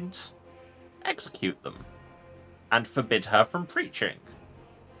non-aligned, execute them. And forbid her from preaching.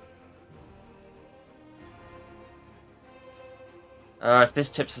 If this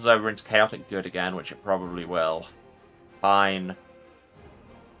tips us over into chaotic good again, which it probably will, fine.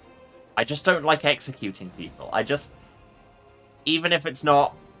 I just don't like executing people. Even if it's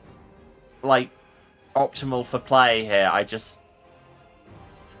not, like, optimal for play here, I just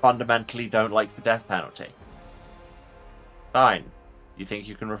fundamentally don't like the death penalty. Fine. You think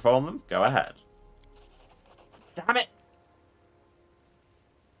you can reform them? Go ahead. Damn it!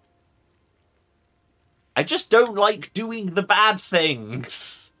 I just don't like doing the bad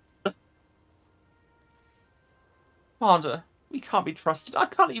things. Commander, we can't be trusted. I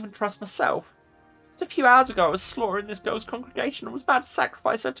can't even trust myself. Just a few hours ago I was slaughtering this girl's congregation and was about to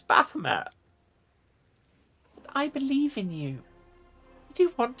sacrifice her to Baphomet. But I believe in you. You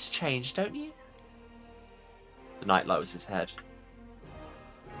do want to change, don't you? The knight lowers his head.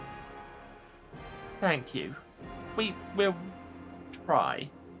 Thank you. We'll try.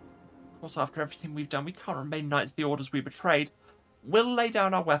 Of course, after everything we've done, we can't remain knights of the orders we betrayed. We'll lay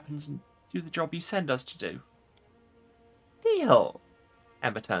down our weapons and do the job you send us to do. Deal.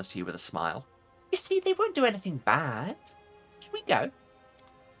 Ember turns to you with a smile. You see, they won't do anything bad. Should we go?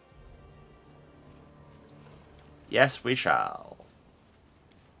 Yes, we shall.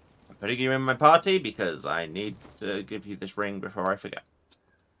 I'm putting you in my party because I need to give you this ring before I forget.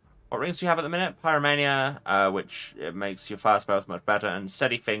 What rings do you have at the minute? Pyromania, which makes your fire spells much better, and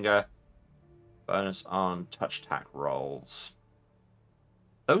Steady Finger, bonus on touch attack rolls.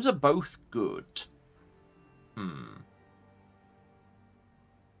 Those are both good.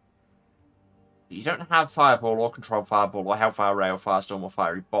 You don't have Fireball or Control Fireball or Hellfire Ray or Firestorm or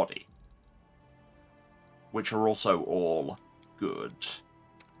Fiery Body, which are also all good.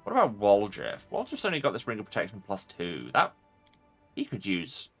 What about Woljif? Woljif's only got this Ring of Protection +2. He could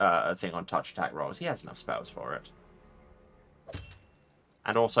use a thing on touch attack rolls. He has enough spells for it.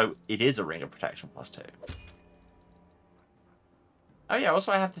 And also, it is a Ring of Protection +2. Oh yeah,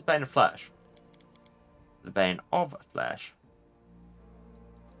 also I have the Bane of Flesh. The Bane of Flesh.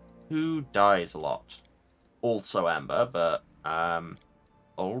 Who dies a lot? Also Ember, but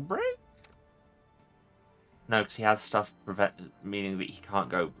Ulbrich? No, because he has stuff meaning that he can't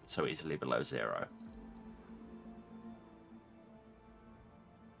go so easily below 0.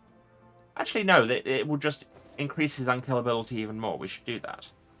 Actually, no, it will just increase his unkillability even more. We should do that.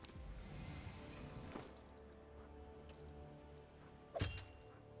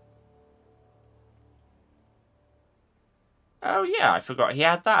 Oh yeah, I forgot he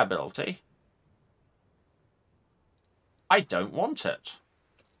had that ability. I don't want it.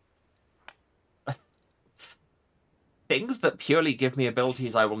 Things that purely give me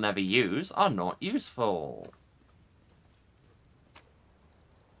abilities I will never use are not useful.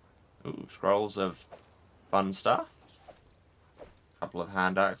 Ooh, scrolls of fun stuff. Couple of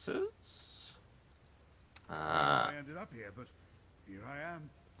hand axes. I ended up here, but here I am.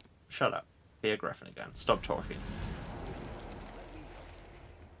 Shut up. Be a griffin again. Stop talking.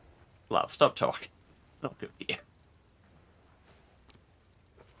 Love, stop talking. It's not good for you.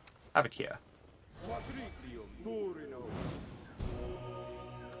 Have it here.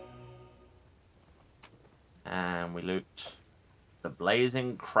 And we loot the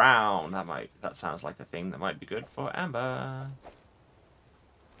Blazing Crown. That sounds like a thing that might be good for Amber.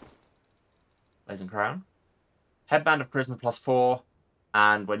 Blazing Crown. Headband of Charisma +4,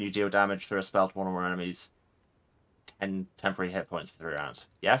 and when you deal damage through a spell to one or more enemies, 10 temporary hit points for 3 rounds.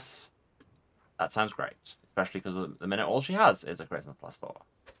 Yes, that sounds great. Especially because at the minute all she has is a Charisma +4.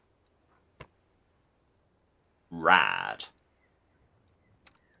 Rad.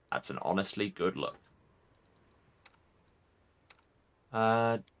 That's an honestly good look.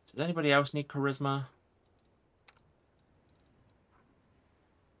 Does anybody else need Charisma?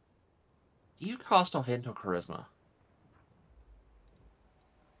 Do you cast off into Charisma?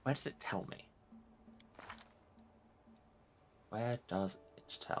 Where does it tell me? Where does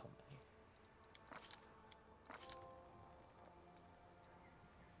it tell me?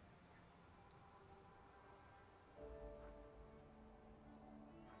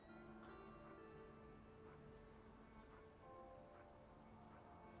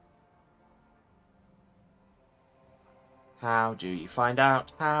 How do you find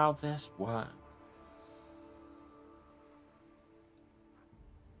out how this works?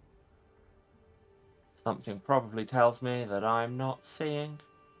 Something probably tells me that I'm not seeing.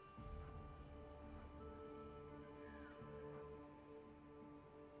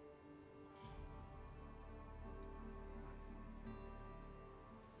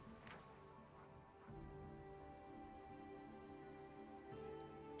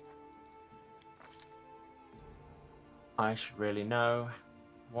 I should really know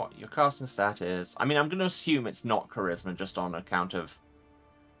what your casting stat is. I mean, I'm going to assume it's not charisma just on account of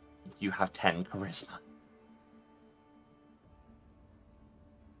you have 10 charisma.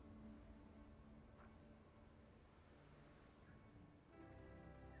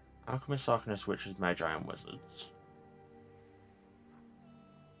 Alchemist, Arcanist, Witches, Magi, and Wizards.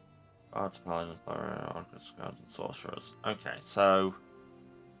 Bards, Paladins, Arcanists, Guards, and Sorcerers. Okay, so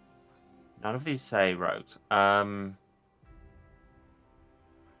none of these say rogues.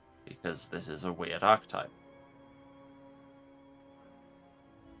 Because this is a weird archetype.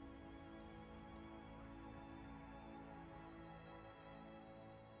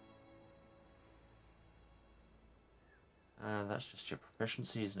 That's just your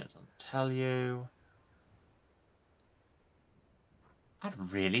proficiencies, and it doesn't tell you. I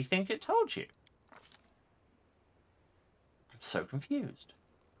really think it told you. I'm so confused.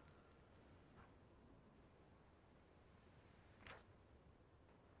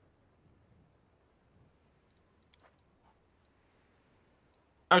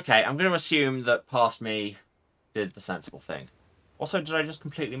 Okay, I'm going to assume that past me did the sensible thing. Also, did I just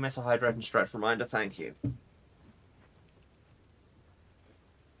completely miss a hydrate and stretch reminder? Thank you.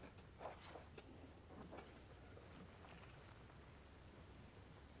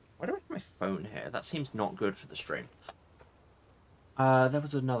 Why do I have my phone here? That seems not good for the stream. There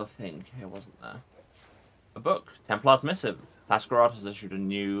was another thing here, wasn't there? A book. Templar's Missive. Thaskarad has issued a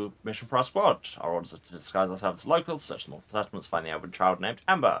new mission for our squad. Our orders are to disguise ourselves as locals, search the northern settlements, find the elven child named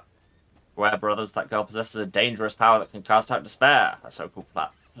Amber. Beware, brothers, that girl possesses a dangerous power that can cast out despair. Her so-called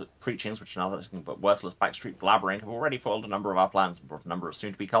preachings, which are nothing but worthless backstreet blabbering, have already foiled a number of our plans and brought a number of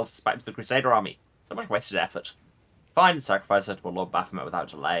soon-to-be cultists back to the Crusader army. So much wasted effort. Find and sacrifice her to our Lord Baphomet without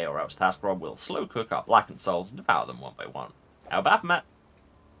delay, or else Thaskarad will slow cook our blackened souls and devour them one by one. Now, Baphomet.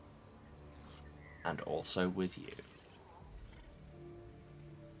 And also with you.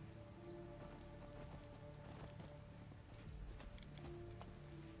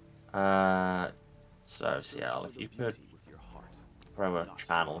 So CL, if you could throw a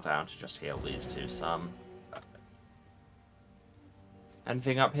channel down to just heal these two some. Perfect.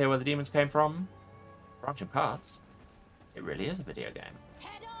 Anything up here where the demons came from? Branching paths. It really is a video game.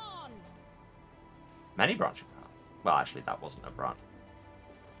 Head on! Many branching paths. Well, actually, that wasn't a branch.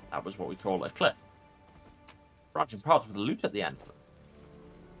 That was what we call a cliff. Branching paths with loot at the end of them.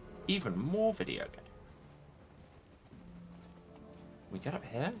 Even more video game. We get up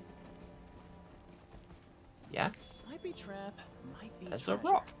here? Yeah? Might be trap, might be There's treasure.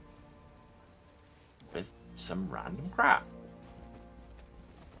 a rock. With some random crap.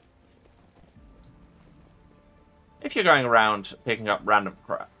 If you're going around picking up random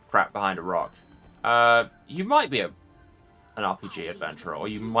crap behind a rock, you might be an RPG adventurer, or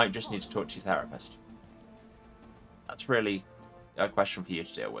you might just need to talk to your therapist. That's really a question for you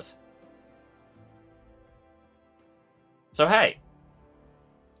to deal with. So hey,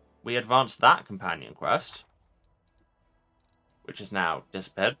 we advanced that companion quest, which has now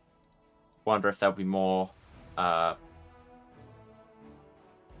disappeared. Wonder if there'll be more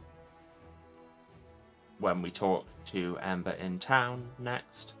when we talk to Amber in town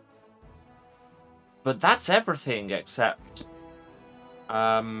next. But that's everything except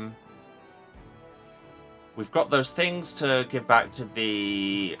we've got those things to give back to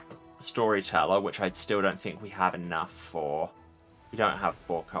the storyteller, which I still don't think we have enough for. We don't have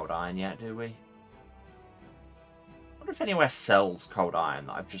 4 cold iron yet, do we? I wonder if anywhere sells cold iron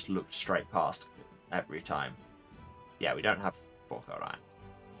that I've just looked straight past every time. Yeah, we don't have 4 cold iron.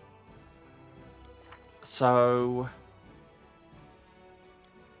 So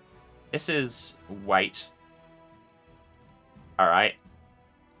this is wait. Alright.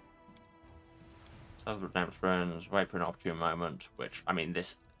 Name friends, wait for an opportune moment, which I mean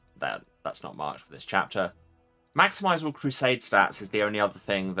that's not marked for this chapter. Maximize all crusade stats is the only other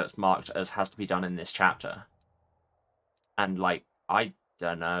thing that's marked as has to be done in this chapter. And like, I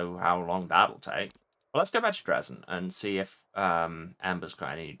don't know how long that'll take. Well, let's go back to Dresden and see if Amber's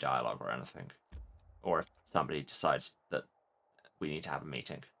got any dialogue or anything. Or if somebody decides that we need to have a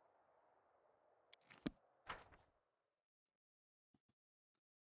meeting.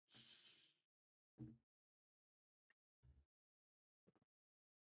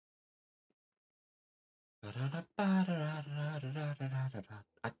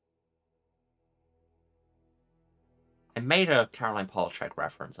 I made a Caroline Polachek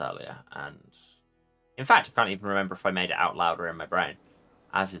reference earlier, and in fact, I can't even remember if I made it out louder in my brain,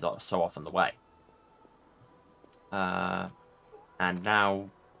 as is so often the way. And now,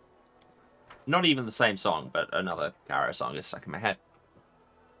 not even the same song, but another Garo song is stuck in my head.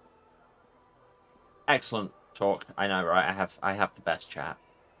 Excellent talk. I know, right? I have the best chat.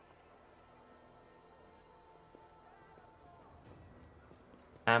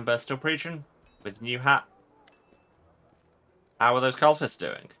 Amber still preaching with new hat. How are those cultists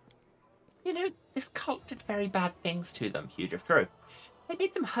doing? You know, this cult did very bad things to them, huge if true. They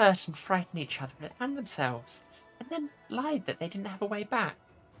made them hurt and frighten each other and themselves, and then lied that they didn't have a way back.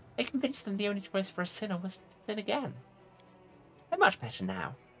 They convinced them the only choice for a sinner was to sin again. They're much better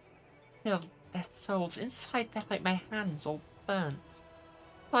now. Still, their souls inside they're like my hands, all burnt.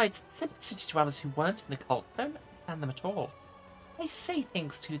 Besides, simple city dwellers who weren't in the cult don't understand them at all. They say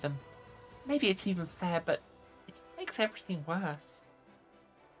things to them. Maybe it's even fair, but it makes everything worse.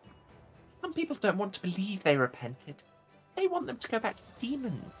 Some people don't want to believe they repented. They want them to go back to the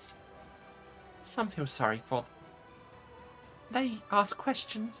demons. Some feel sorry for them. They ask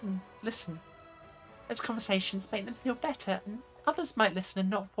questions and listen. Those conversations make them feel better, and others might listen and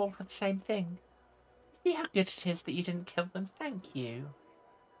not fall for the same thing. See how good it is that you didn't kill them? Thank you.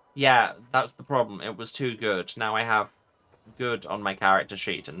 Yeah, that's the problem. It was too good. Now I have good on my character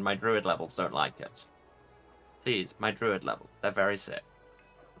sheet, and my druid levels don't like it. Please, my druid levels. They're very sick.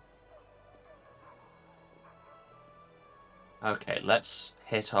 Okay, let's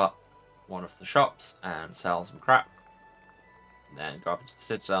hit up one of the shops and sell some crap. And then go up into the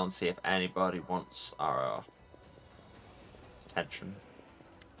citadel and see if anybody wants our attention.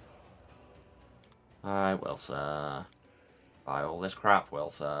 I will, sir. Buy all this crap,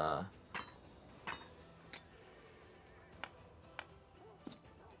 will, sir.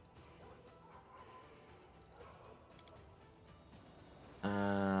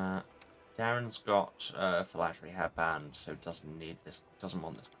 Darren's got Phylactery Headband, so doesn't need this. Doesn't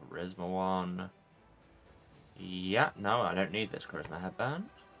want this Charisma one. Yeah, no, I don't need this Charisma Headband.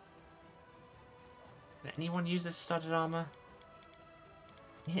 Can anyone use this studded armor?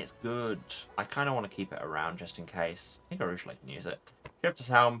 I mean, it's good. I kind of want to keep it around just in case. I think Arushla can use it. Shifter's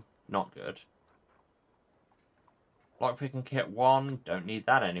Helm, not good. Lockpicking Kit 1, don't need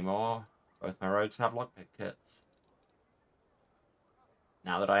that anymore. Both my rogues have lockpick kits.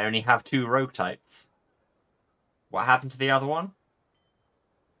 Now that I only have 2 rogue types. What happened to the other one?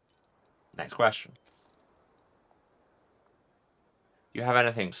 Next question. Do you have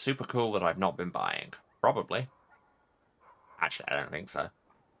anything super cool that I've not been buying? Probably. Actually, I don't think so.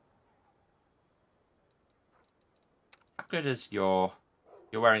 How good is your...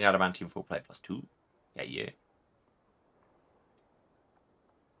 You're wearing Adamantium full plate +2. Yeah, you.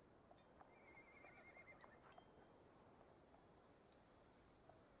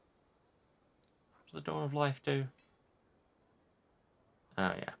 What does the Dawn of Life do?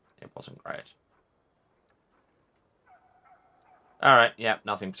 Oh, yeah. It wasn't great. Alright, yeah,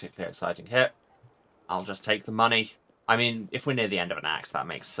 nothing particularly exciting here. I'll just take the money. I mean, if we're near the end of an act, that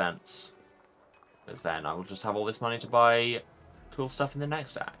makes sense. Because then I will just have all this money to buy cool stuff in the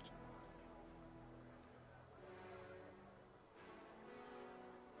next act.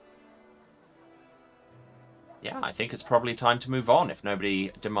 Yeah, I think it's probably time to move on if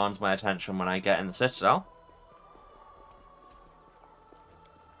nobody demands my attention when I get in the Citadel.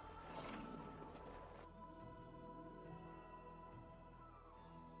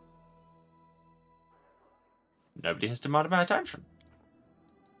 Nobody has demanded my attention.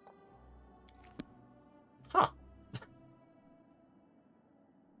 Huh.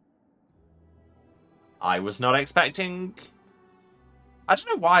 I was not expecting... I don't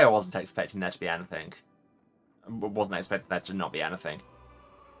know why I wasn't expecting there to be anything. Wasn't expecting there to not be anything.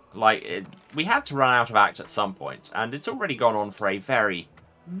 Like, we had to run out of act at some point, and it's already gone on for a very,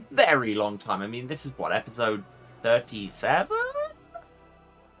 very long time. I mean, this is what, episode 37?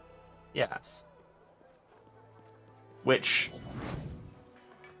 Yes. Which,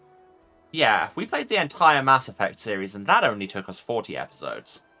 yeah, we played the entire Mass Effect series, and that only took us 40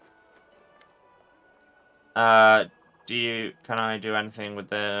 episodes. Can I do anything with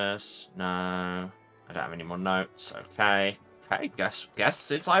this? No, I don't have any more notes. Okay,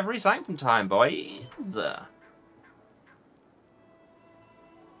 guess it's Ivory Sanctum time, boys.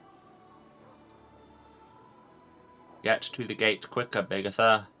 Get to the gate quicker,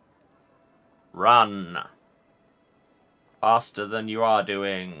 Bigitha. Run. Faster than you are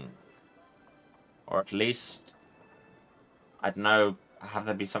doing. Or at least, I don't know, have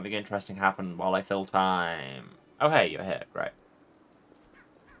there be something interesting happen while I fill time. Oh, hey, you're here. Great.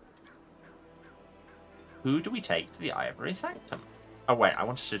 Who do we take to the Ivory Sanctum? Oh, wait, I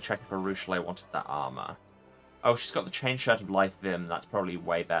wanted to check if Arushale wanted that armor. Oh, she's got the Chain Shirt of Life Vim. That's probably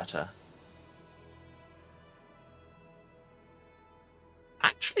way better.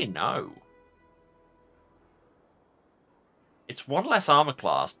 Actually, no. It's one less armor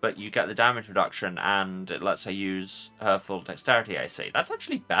class, but you get the damage reduction, and it lets her use her full dexterity AC. That's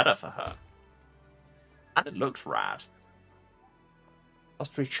actually better for her. And it looks rad.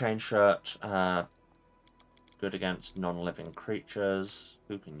 +3 Chain Shirt. Good against non-living creatures.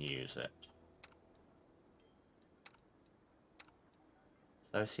 Who can use it?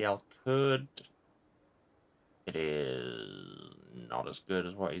 OCL could. It is not as good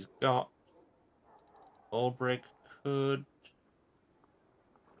as what he's got. Ulbrich could.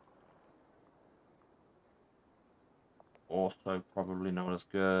 Also probably not as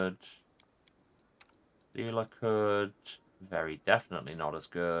good. Leela could. Very definitely not as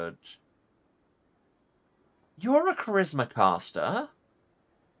good. You're a charisma caster?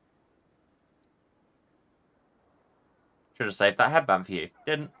 Should have saved that headband for you.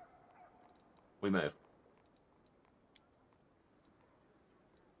 Didn't. We move.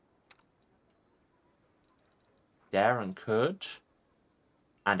 Darren could.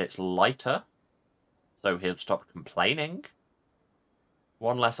 And it's lighter. So he'll stop complaining.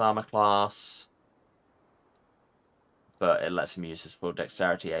 One less armor class. But it lets him use his full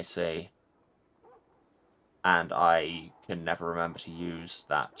dexterity AC. And I can never remember to use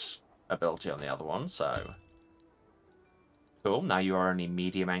that ability on the other one, so... Cool, now you are only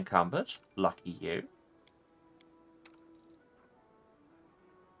medium encumbered. Lucky you.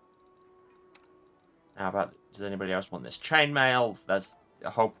 How about, does anybody else want this? Chainmail, there's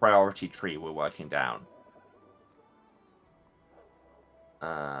a whole priority tree we're working down.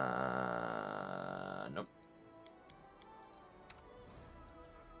 Nope.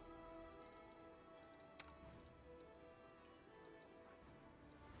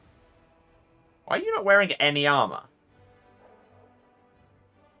 Why are you not wearing any armor?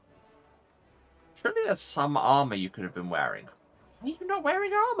 Surely there's some armor you could have been wearing. Why are you not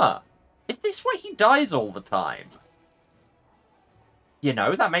wearing armor? Is this why he dies all the time? You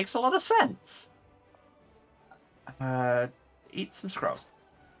know, that makes a lot of sense. Eat some scrolls.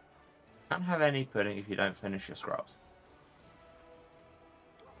 Can't have any pudding if you don't finish your scrolls.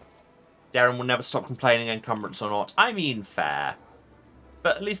 Darren will never stop complaining, encumbrance or not. I mean, fair.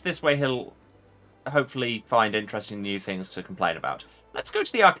 But at least this way he'll hopefully find interesting new things to complain about. Let's go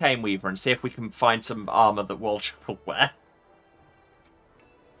to the Arcane Weaver and see if we can find some armor that Walsh will wear.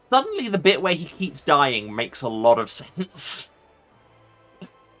 Suddenly the bit where he keeps dying makes a lot of sense.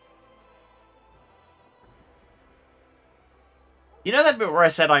 You know that bit where I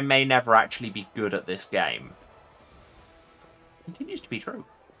said I may never actually be good at this game? Continues to be true.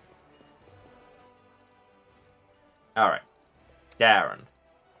 Alright. Darren.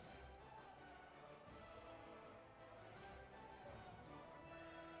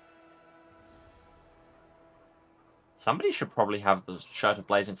 Somebody should probably have the shirt of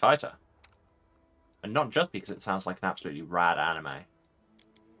Blazing Fighter. And not just because it sounds like an absolutely rad anime.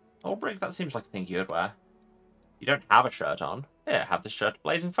 Ulbrich, that seems like a thing you'd wear. You don't have a shirt on. Here, have the shirt of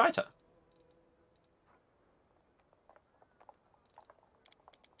Blazing Fighter.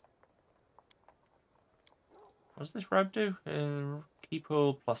 What does this robe do? Key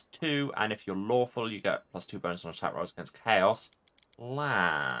pool +2, and if you're lawful, you get +2 bonus on attack rolls against Chaos.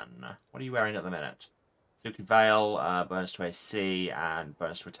 Lan, what are you wearing at the minute? Suki Veil, bonus to AC, and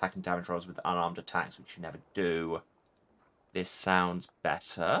bonus to attack and damage rolls with unarmed attacks, which you never do. This sounds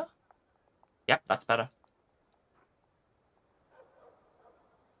better. Yep, that's better.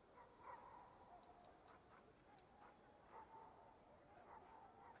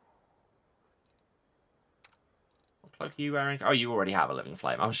 What cloak are you wearing? Oh, you already have a Living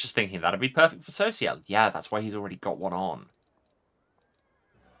Flame. I was just thinking that'd be perfect for Sociel. Yeah, that's why he's already got one on.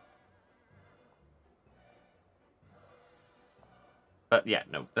 But yeah,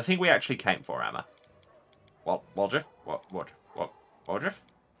 no. The thing we actually came for, Emma. Waldriff? Waldriff?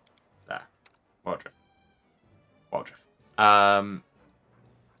 There. Waldriff.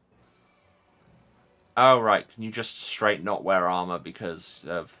 Oh, right. Can you just straight not wear armor because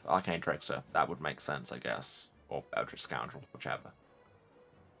of Arcane Trickster? That would make sense, I guess. Or Eldritch Scoundrel, whichever.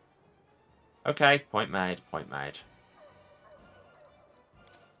 Okay, point made, point made.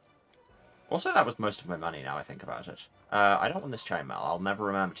 Also, that was most of my money now I think about it. I don't want this chainmail. I'll never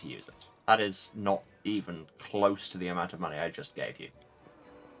remember to use it. That is not even close to the amount of money I just gave you.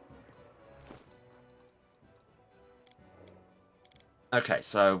 Okay,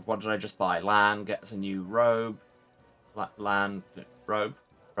 so what did I just buy? Lan gets a new robe. Lan... Robe?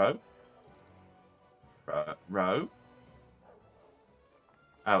 Robe? Robe?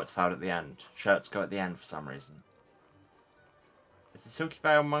 Oh, it's found at the end. Shirts go at the end for some reason. Is the Silky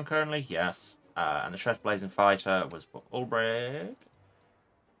Veil Monk only? Yes. And the Shred Blazing Fighter was for Ulbrich.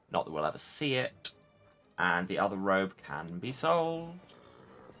 Not that we'll ever see it. And the other robe can be sold.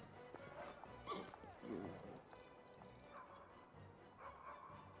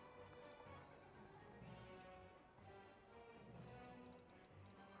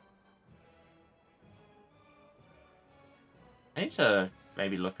 I need to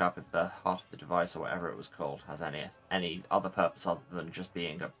maybe look up if the Heart of the Device or whatever it was called has any other purpose other than just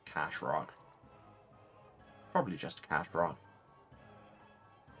being a cash rock. Probably just a cash rock.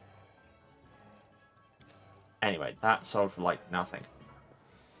 Anyway, that sold for like nothing.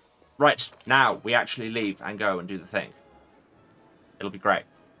 Right, now we actually leave and go and do the thing. It'll be great.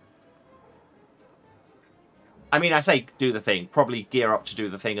 I mean, I say do the thing. Probably gear up to do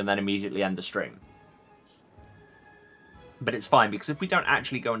the thing and then immediately end the stream. But it's fine, because if we don't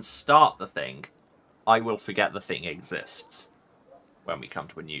actually go and start the thing, I will forget the thing exists when we come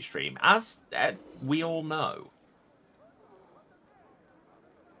to a new stream, as we all know.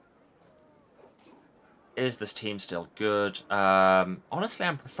 Is this team still good? Honestly,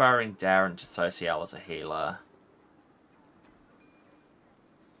 I'm preferring Darren to Sociel as a healer.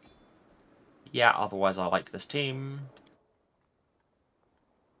 Yeah, otherwise I like this team.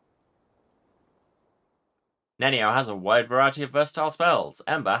 Nenio has a wide variety of versatile spells.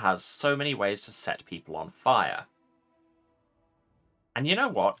 Ember has so many ways to set people on fire. And you know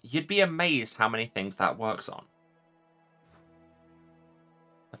what? You'd be amazed how many things that works on.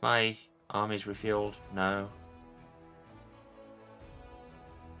 Have my armies refueled? No.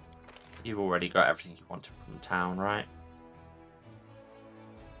 You've already got everything you wanted from town, right?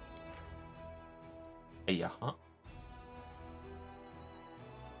 Yeah.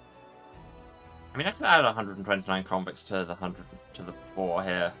 I mean, I could add 129 convicts to the 4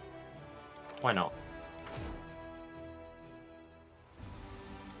 here. Why not?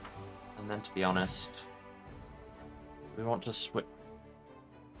 And then, to be honest, we want to switch.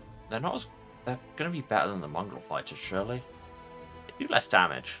 They're not as. They're going to be better than the mongrel fighters, surely. They do less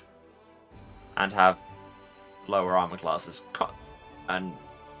damage and have lower armor classes and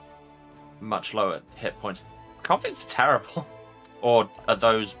much lower hit points. Convicts are terrible. Or are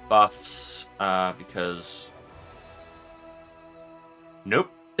those buffs because...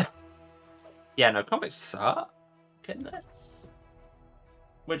 Nope. Yeah, no, convicts suck in this.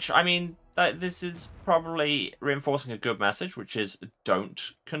 Which, I mean, this is probably reinforcing a good message, which is don't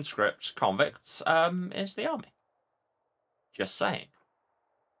conscript convicts into the army. Just saying.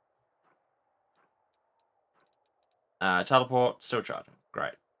 Teleport, still charging.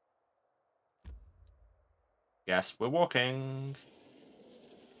 Great. Guess we're walking.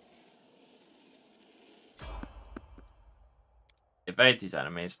 Evade these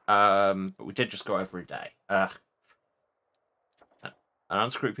enemies. But we did just go over a day. Ugh. An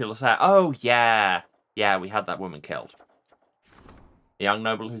unscrupulous hair. Oh, yeah. Yeah, we had that woman killed. A young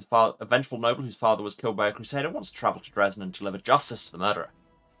noble a vengeful noble whose father was killed by a crusader wants to travel to Dresden and deliver justice to the murderer.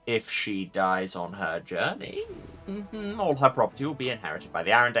 If she dies on her journey, all her property will be inherited by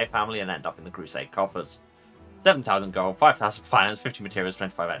the Arendelle family and end up in the crusade coffers. 7,000 gold, 5,000 finance, 50 materials,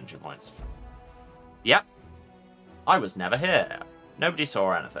 25 energy points. Yep. I was never here. Nobody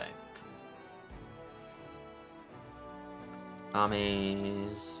saw anything.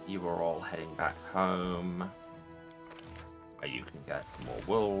 Armies, you were all heading back home, where you can get more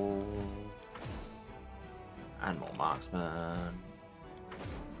wolves and more marksmen.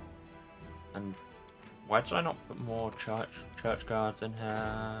 And why did I not put more church guards in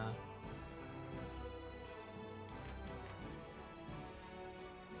here?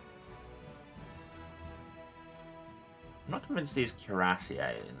 I'm not convinced these cuirassiers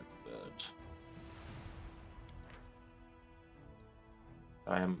are good.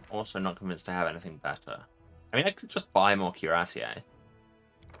 I am also not convinced I have anything better. I mean, I could just buy more cuirassier.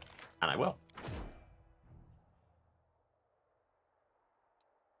 And I will.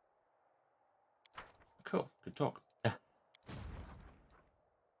 Cool. Good talk.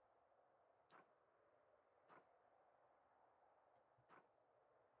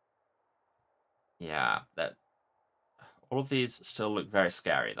 Yeah, that... All of these still look very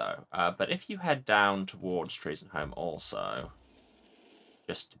scary, though. But if you head down towards Treason-Home also,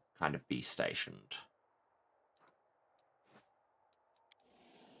 just kind of be stationed.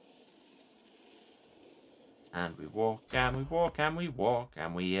 And we walk, and we walk, and we walk,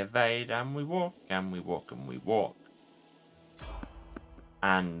 and we evade, and we walk, and we walk, and we walk.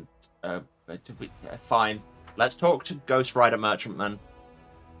 And, fine. Let's talk to Ghost Rider Merchantman.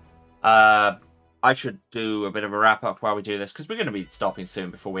 I should do a bit of a wrap-up while we do this, because we're going to be stopping soon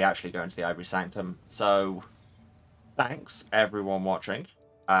before we actually go into the Ivory Sanctum. So, thanks, everyone watching.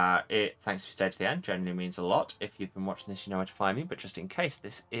 Thanks if you stayed to the end. Genuinely means a lot. If you've been watching this, you know where to find me. But just in case,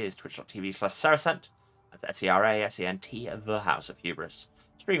 this is twitch.tv/Saracent. That's SERASENT, the House of Hubris.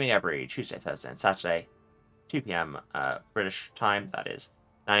 Streaming every Tuesday, Thursday, and Saturday. 2 p.m. British time, that is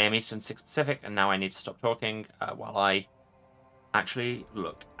 9 a.m. Eastern, 6 Pacific. And now I need to stop talking while I actually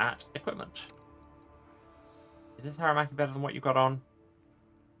look at equipment. Is this Haramaki better than what you got on?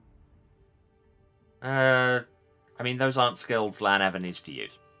 I mean, those aren't skills Lan ever needs to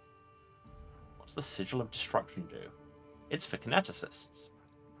use. What's the Sigil of Destruction do? It's for kineticists.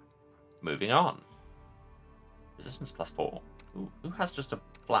 Moving on. Resistance +4. Ooh, who has just a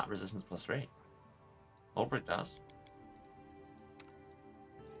flat resistance +3? Ulbrich does.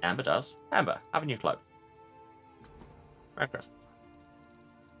 Amber does. Amber, have a new cloak. Merry Christmas.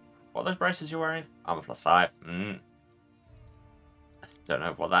 What are those braces you're wearing? Armor +5. Don't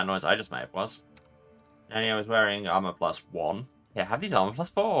know what that noise I just made was. Annie, I was wearing armor +1. Yeah, have these armor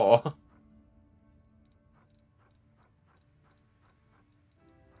 +4.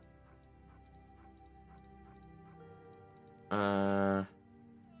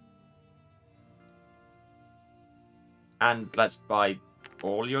 And let's buy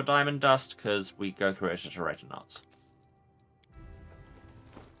all your diamond dust, because we go through it at a rate of knots.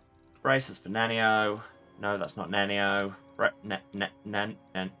 Braces for Nenio. No, that's not Nenio.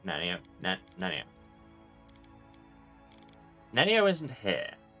 Nenio. Nenio isn't here.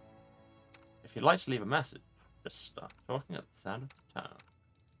 If you'd like to leave a message, just start talking at the sound of the tone.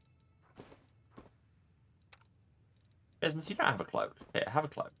 Bismuth, you don't have a cloak. Here, have a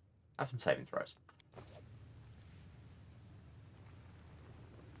cloak. Have some saving throws.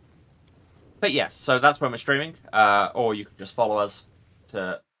 But yes, so that's when we're streaming. Or you can just follow us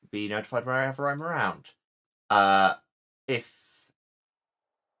to be notified wherever I'm around. If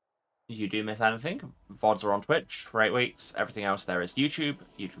you do miss anything, VODs are on Twitch for 8 weeks. Everything else there is YouTube,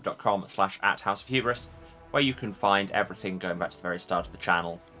 youtube.com/@HouseOfHubris, where you can find everything going back to the very start of the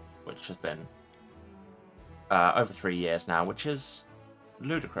channel, which has been over 3 years now, which is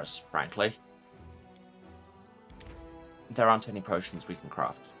ludicrous, frankly. There aren't any potions we can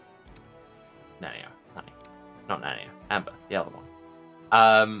craft. Nenio, honey. Not Nenio, Amber, the other one.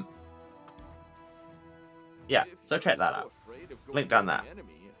 Yeah, so check that out. Link down there.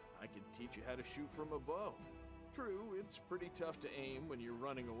 I can teach you how to shoot from a bow. True, it's pretty tough to aim when you're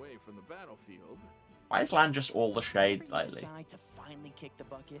running away from the battlefield. Why is Lan just all the shade lately? Decide to finally kick the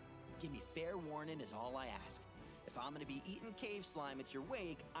bucket? Give me fair warning is all I ask. If I'm gonna be eating cave slime at your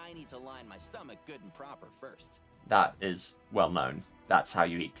wake, I need to line my stomach good and proper first. That is well known. That's how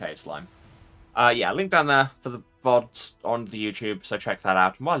you eat cave slime. Yeah, link down there for the VODs on the YouTube, so check that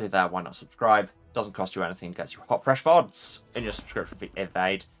out. And while you're there, why not subscribe? Doesn't cost you anything, gets you hot, fresh VODs in your subscription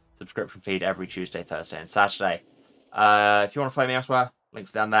feed every Tuesday, Thursday, and Saturday. If you want to follow me elsewhere,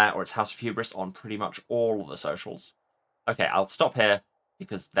 links down there, or it's House of Hubris on pretty much all of the socials. Okay, I'll stop here,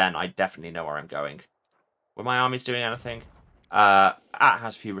 because then I definitely know where I'm going. Were my armies doing anything? At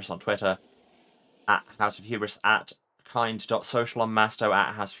House of Hubris on Twitter, at House of Hubris, at kind.social on Masto,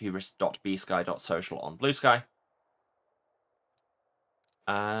 at houseofhubris.bsky.social on Blue Sky.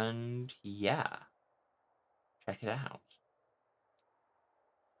 And yeah, check it out.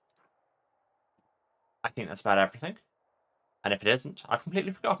 I think that's about everything. And if it isn't, I've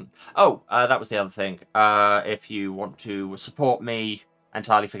completely forgotten. Oh, that was the other thing. If you want to support me,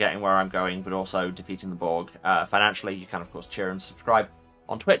 entirely forgetting where I'm going, but also defeating the Borg financially, you can, of course, cheer and subscribe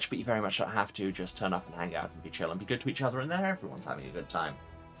on Twitch, but you very much don't have to. Just turn up and hang out and be chill and be good to each other in there. Everyone's having a good time.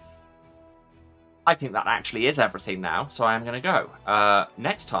 I think that actually is everything now, so I am going to go.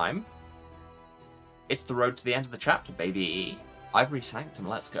 Next time, it's the road to the end of the chapter, baby. Ivory Sanctum,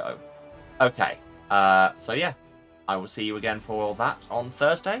 let's go. Okay, so yeah, I will see you again for all that on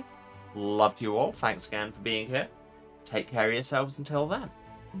Thursday. Love to you all. Thanks again for being here. Take care of yourselves until then.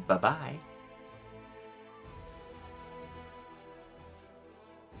 Bye-bye.